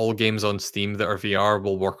 All games on Steam that are VR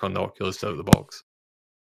will work on the Oculus out of the box.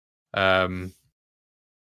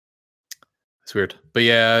 It's weird. But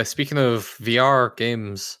yeah, speaking of VR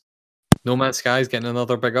games, No Man's Sky is getting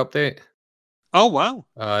another big update. Oh, wow.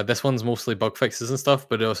 This one's mostly bug fixes and stuff,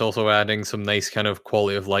 but it's also adding some nice kind of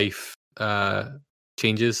quality of life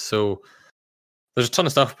changes. So there's a ton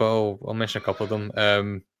of stuff, but I'll mention a couple of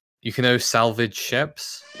them. You can now salvage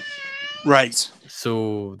ships. Right.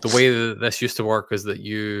 So the way that this used to work is that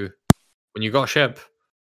when you got a ship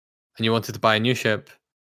and you wanted to buy a new ship,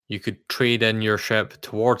 you could trade in your ship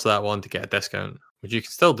towards that one to get a discount, which you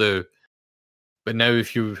can still do. But now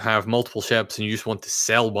if you have multiple ships and you just want to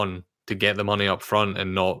sell one to get the money up front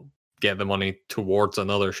and not get the money towards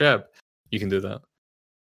another ship, you can do that.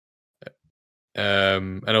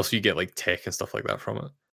 And also you get like tech and stuff like that from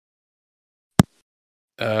it.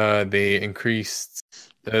 They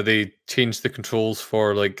changed the controls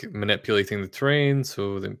for like manipulating the terrain,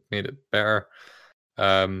 so they made it better.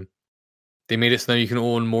 They made it so now you can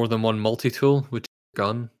own more than one multi-tool, which is a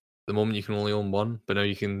gun. At the moment you can only own one, but now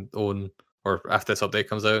you can own, or after this update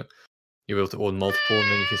comes out, you'll be able to own multiple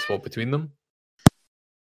and then you can swap between them.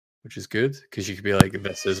 Which is good, because you could be like,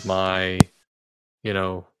 this is my,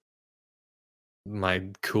 my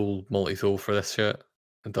cool multi-tool for this shit.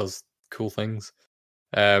 It does cool things.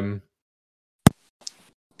 There's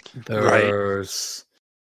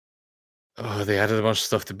they added a bunch of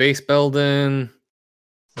stuff to base building.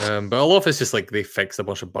 But a lot of it's just like they fixed a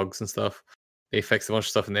bunch of bugs and stuff. They fixed a bunch of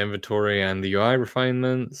stuff in the inventory and the UI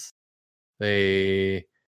refinements. They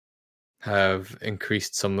have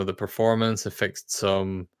increased some of the performance and fixed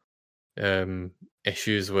some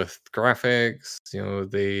issues with graphics.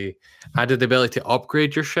 They added the ability to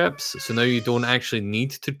upgrade your ships, so now you don't actually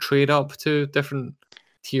need to trade up to different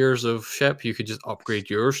tiers of ship. You could just upgrade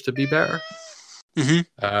yours to be better.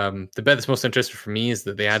 Mm-hmm. The bit that's most interesting for me is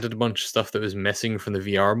that they added a bunch of stuff that was missing from the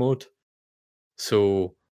VR mode.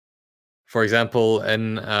 So, for example,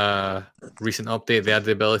 in a recent update, they had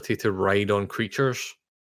the ability to ride on creatures.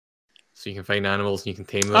 So you can find animals and you can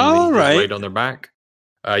tame them and you can ride on their back.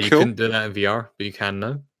 You couldn't do that in VR, but you can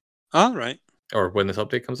now. All right. Or when this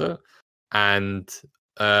update comes out. And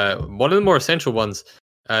one of the more essential ones,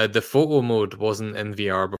 the photo mode wasn't in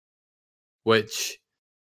VR before, which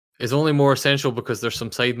is only more essential because there's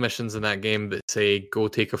some side missions in that game that say go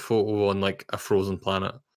take a photo on like a frozen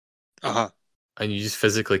planet. Uh-huh. And you just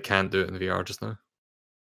physically can't do it in VR just now.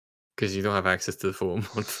 Because you don't have access to the photo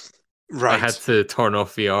mode. Right. I had to turn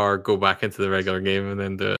off VR, go back into the regular game, and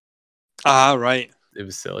then do it. Ah, right. It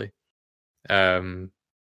was silly. But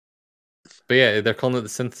yeah, they're calling it the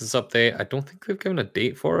Synthesis update. I don't think they've given a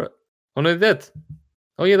date for it. Oh no, they did.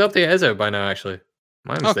 Oh yeah, the update is out by now, actually.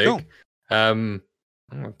 My mistake. Oh, cool.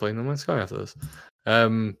 I'm going to play No Man's Sky after this.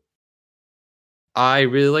 I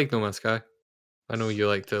really like No Man's Sky. I know you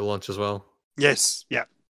liked it at launch as well. Yes, yeah.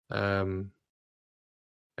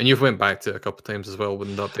 And you've went back to it a couple of times as well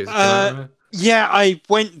when the updates came out, right? Yeah, I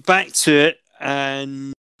went back to it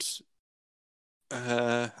and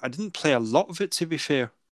I didn't play a lot of it, to be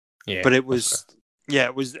fair. Yeah, but it was,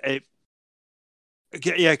 because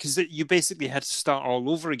you basically had to start all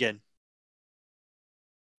over again.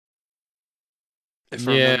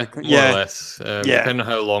 More or less. Depending on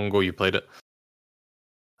how long ago you played it.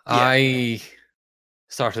 Yeah. I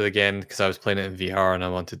started again because I was playing it in VR and I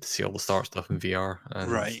wanted to see all the start stuff in VR.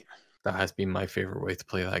 And right. That has been my favorite way to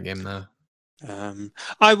play that game now.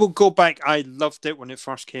 I will go back. I loved it when it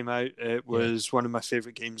first came out. It was one of my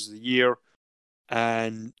favorite games of the year.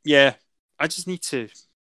 And yeah, I just need to...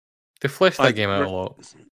 They fleshed that game out a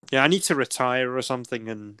lot. Yeah, I need to retire or something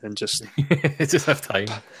and just... just have time.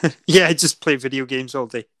 Yeah, just play video games all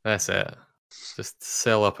day. That's it. Just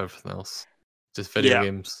sell up everything else. Just video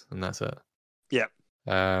games and that's it. Yeah.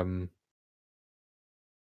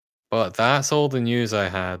 But that's all the news I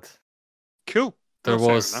had. Cool. There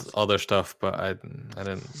was other stuff, but I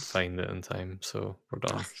didn't find it in time, so we're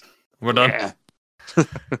done. We're done. Yeah.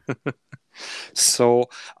 So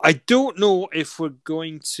I don't know if we're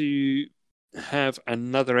going to have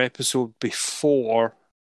another episode before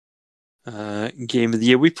Game of the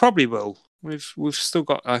Year. We probably will. We've still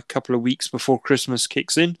got a couple of weeks before Christmas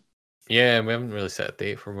kicks in. Yeah, we haven't really set a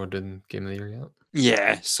date for when we're doing Game of the Year yet.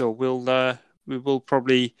 Yeah, so we will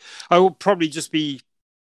probably. I will probably just be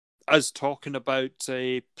us talking about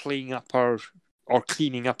playing up or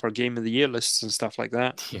cleaning up our Game of the Year lists and stuff like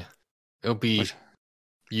that. Yeah, it'll be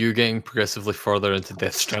you getting progressively further into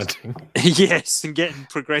Death Stranding. Yes, and getting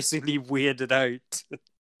progressively weirded out.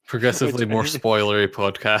 Progressively more spoilery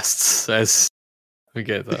podcasts as we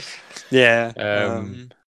get that. Yeah.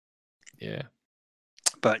 Yeah.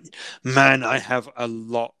 But man, I have a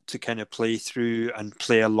lot to kind of play through and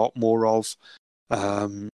play a lot more of.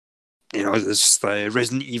 There's the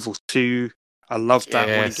Resident Evil 2. I love that.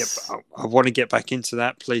 Yes. I want to get back into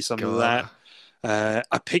that, play some of that.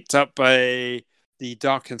 I picked up the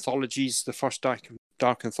Dark Anthologies, the first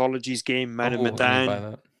Dark Anthologies game, Man of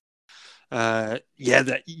Medan.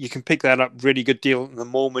 That you can pick that up, really good deal at the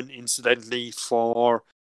moment, incidentally, for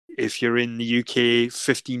if you're in the UK,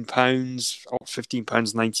 £15 or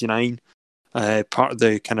 £15.99. Part of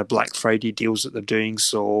the kind of Black Friday deals that they're doing.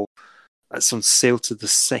 So that's on sale to the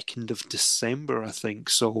 2nd of December, I think.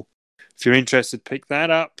 So if you're interested, pick that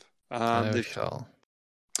up.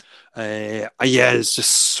 There's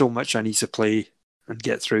just so much I need to play and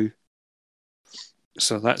get through.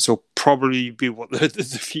 So that'll probably be what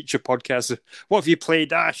the future podcast. What have you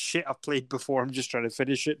played? Shit, I've played before. I'm just trying to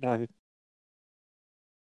finish it now.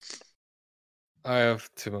 I have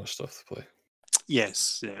too much stuff to play.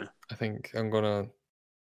 Yes, yeah. I think I'm gonna.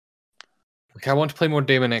 I want to play more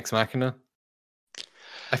Daemon X Machina.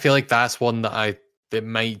 I feel like that's one that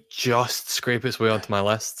might just scrape its way onto my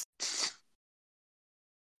list.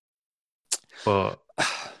 But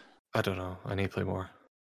I don't know. I need to play more.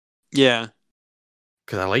 Yeah.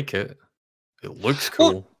 Because I like it. It looks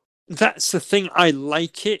cool. Well, that's the thing. I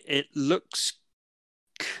like it. It looks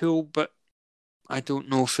cool, but I don't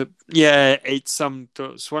know if it. Yeah, it's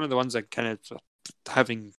one of the ones I kind of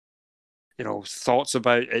having, thoughts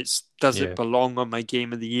about. Does it belong on my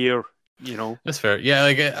game of the year? That's fair. Yeah,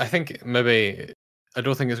 I think maybe I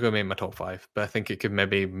don't think it's going to make my top 5, but I think it could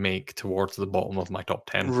maybe make towards the bottom of my top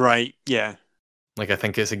 10. Right. Yeah. I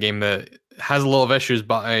think it's a game that has a lot of issues,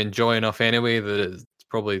 but I enjoy enough anyway that it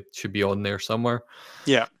probably should be on there somewhere.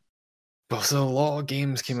 Yeah. But also, a lot of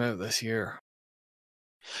games came out this year.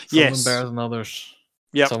 Some of them better than others.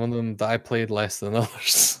 Yeah. Some of them that I played less than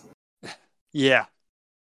others. Yeah.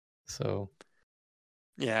 So.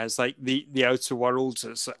 Yeah, it's like the Outer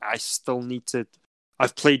Worlds. I still need to.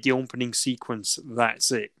 I've played the opening sequence.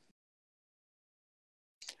 That's it.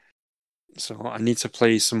 So I need to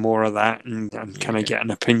play some more of that and kind of get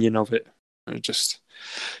an opinion of it. Just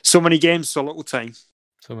so many games, so little time.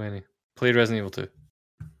 So many. Played Resident Evil 2.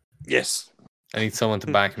 Yes. I need someone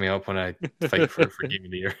to back me up when I fight for Game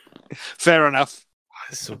of the Year. Fair enough. Oh,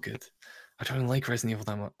 it's so good. I don't even like Resident Evil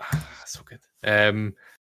that much. It's so good.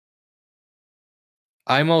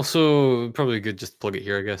 I'm also probably good just to plug it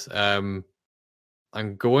here, I guess. I'm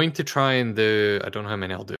going to try and do. I don't know how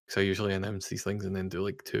many I'll do because I usually announce these things and then do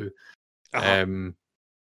like 2. I'm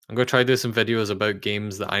going to try to do some videos about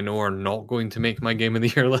games that I know are not going to make my Game of the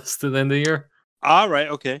Year list at the end of the year. All right,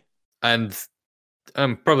 okay. And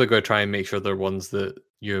I'm probably going to try and make sure they're ones that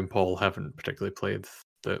you and Paul haven't particularly played,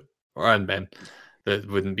 and Ben, that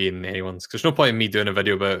wouldn't be in anyone's. Because there's no point in me doing a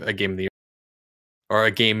video about a game of the year or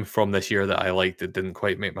a game from this year that I liked that didn't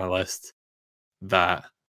quite make my list that,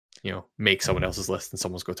 make someone else's list and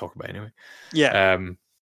someone's going to talk about it anyway. Yeah.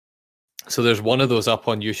 So there's one of those up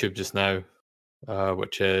on YouTube just now,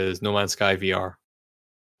 which is No Man's Sky VR,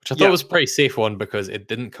 which I thought was a pretty safe one because it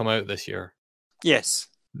didn't come out this year. Yes.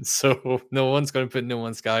 So no one's going to put No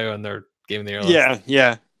Man's Sky on their Game of the Year list.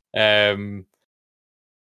 Yeah.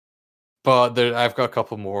 But I've got a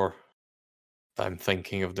couple more that I'm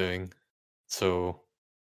thinking of doing. So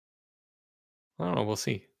I don't know. We'll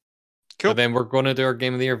see. Cool. But then we're going to do our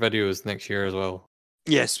Game of the Year videos next year as well.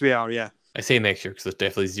 Yes, we are. Yeah. I say next year because there's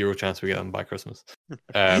definitely zero chance we get them by Christmas.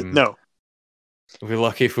 No. We'll be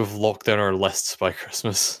lucky if we've locked in our lists by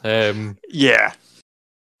Christmas. Yeah.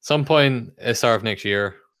 Some point at the start of next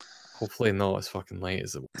year. Hopefully not as fucking late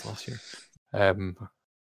as it was last year.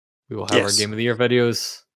 We will have our Game of the Year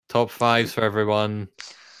videos. Top 5s for everyone.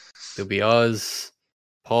 There'll be us,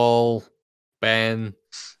 Paul, Ben,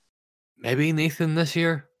 maybe Nathan this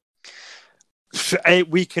year.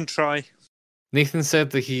 We can try. Nathan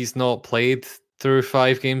said that he's not played through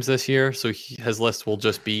 5 games this year, so his list will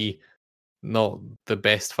just be not the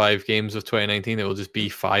best 5 games of 2019. It will just be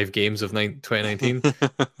 5 games of 2019.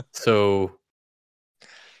 So,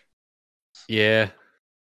 yeah,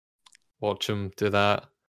 watch him do that.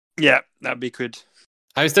 Yeah, that'd be good.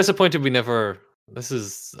 I was disappointed we never. This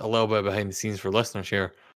is a little bit behind the scenes for listeners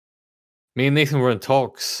here. Me and Nathan were in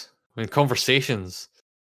talks, in conversations,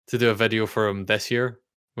 to do a video for him this year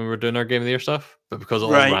when we were doing our Game of the Year stuff. But because it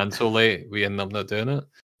all ran so late, we ended up not doing it.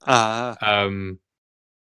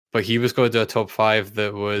 But he was going to do a top 5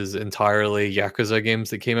 that was entirely Yakuza games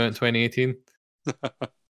that came out in 2018.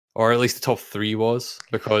 or at least the top 3 was,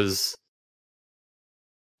 because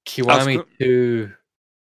Kiwami 2,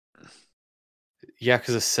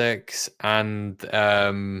 Yakuza 6, and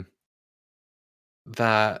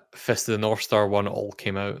that Fist of the North Star one all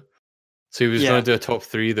came out. So he was going to do a top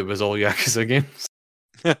 3 that was all Yakuza games.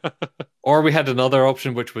 Or we had another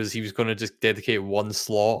option, which was he was going to just dedicate one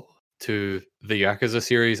slot to the Yakuza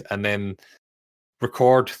series and then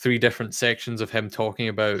record 3 different sections of him talking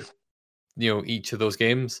about, each of those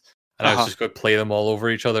games. And I was just going to play them all over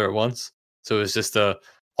each other at once. So it was just a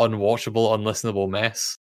unwatchable, unlistenable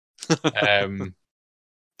mess.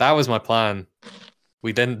 That was my plan.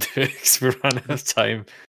 We didn't do it because we ran out of time.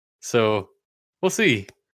 So we'll see.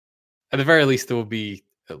 At the very least, there will be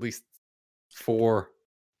at least 4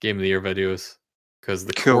 Game of the Year videos, because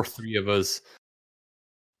the core 3 of us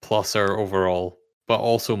plus our overall, but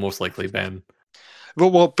also most likely Ben.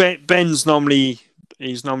 Well, Ben's normally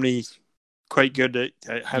quite good at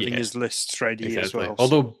having his lists ready as well.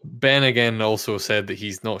 Although Ben again also said that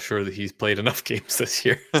he's not sure that he's played enough games this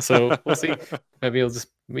year, so we'll see. Maybe I'm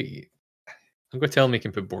going to tell him he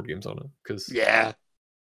can put board games on it because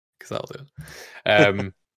that'll do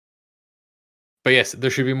it. But yes, there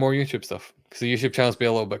should be more YouTube stuff, because the YouTube channel's been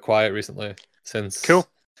a little bit quiet recently since. Cool.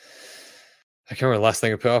 I can't remember the last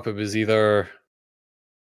thing I put up. It was either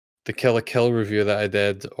the Kill la Kill review that I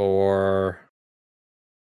did, or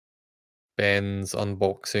Ben's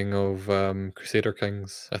unboxing of Crusader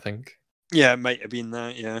Kings, I think. Yeah, it might have been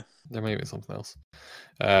that, yeah. There might be something else.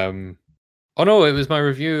 Oh no, it was my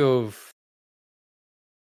review of...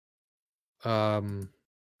 maybe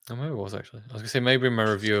it was actually. I was going to say maybe my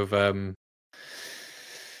review of...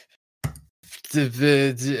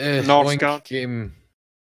 Northgard game.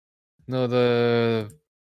 No,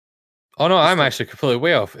 Oh no, I'm actually completely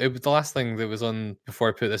way off. It was the last thing that was on before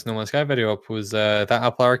I put this No Man's Sky video up was that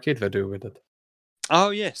Apple Arcade video we did.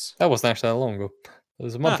 Oh yes, that wasn't actually that long ago. It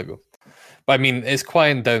was a month ago. But I mean, it's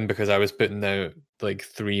quieting down because I was putting out like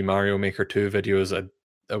 3 Mario Maker 2 videos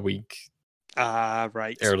a week.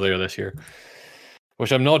 Right. Earlier this year,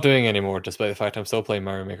 which I'm not doing anymore, despite the fact I'm still playing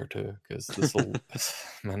Mario Maker 2 because it's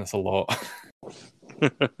a lot.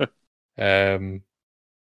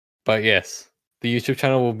 But yes, the YouTube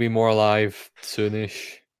channel will be more alive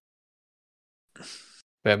soonish.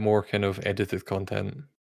 Bit more kind of edited content.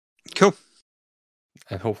 Cool.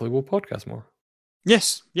 And hopefully we'll podcast more.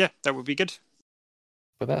 Yes, yeah, that would be good.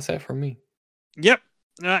 But that's it from me. Yep,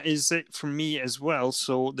 that is it from me as well.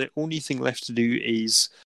 So the only thing left to do is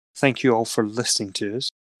thank you all for listening to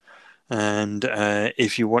us. And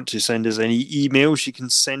if you want to send us any emails, you can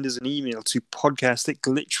send us an email to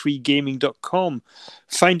podcast@glitchfreegaming.com.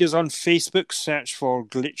 Find us on Facebook, search for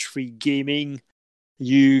Glitch Free Gaming.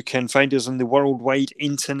 You can find us on the worldwide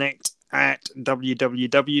internet at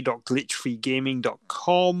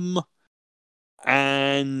www.glitchfreegaming.com.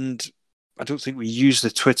 And I don't think we use the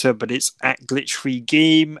Twitter, but it's at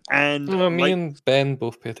glitchfreegame. And me and Ben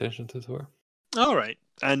both pay attention to Twitter. All right.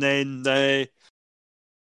 And then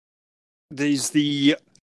there's the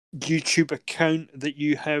YouTube account that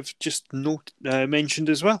you have just mentioned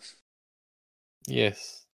as well.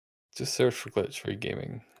 Yes. Just search for Glitch Free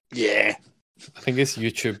Gaming. Yeah. I think it's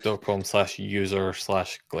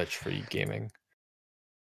youtube.com/user/glitchfreegaming.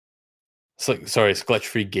 It's Glitch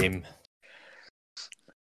Free Game.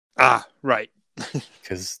 Ah, right.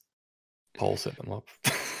 Because Paul set them up.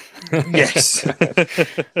 Yes.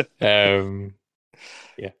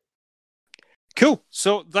 Yeah. Cool.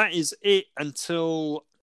 So that is it until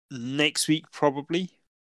next week, probably.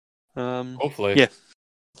 Hopefully. Yeah.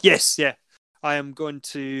 Yes, yeah. I am going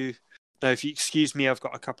to... Now, if you excuse me, I've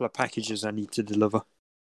got a couple of packages I need to deliver.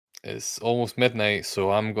 It's almost midnight,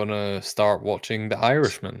 so I'm going to start watching The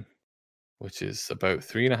Irishman, which is about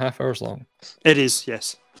 3.5 hours long. It is,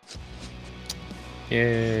 yes.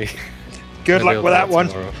 Yay. Good luck with that one.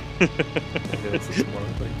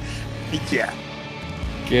 Yeah. Yeah.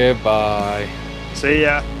 Goodbye. See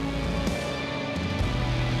ya.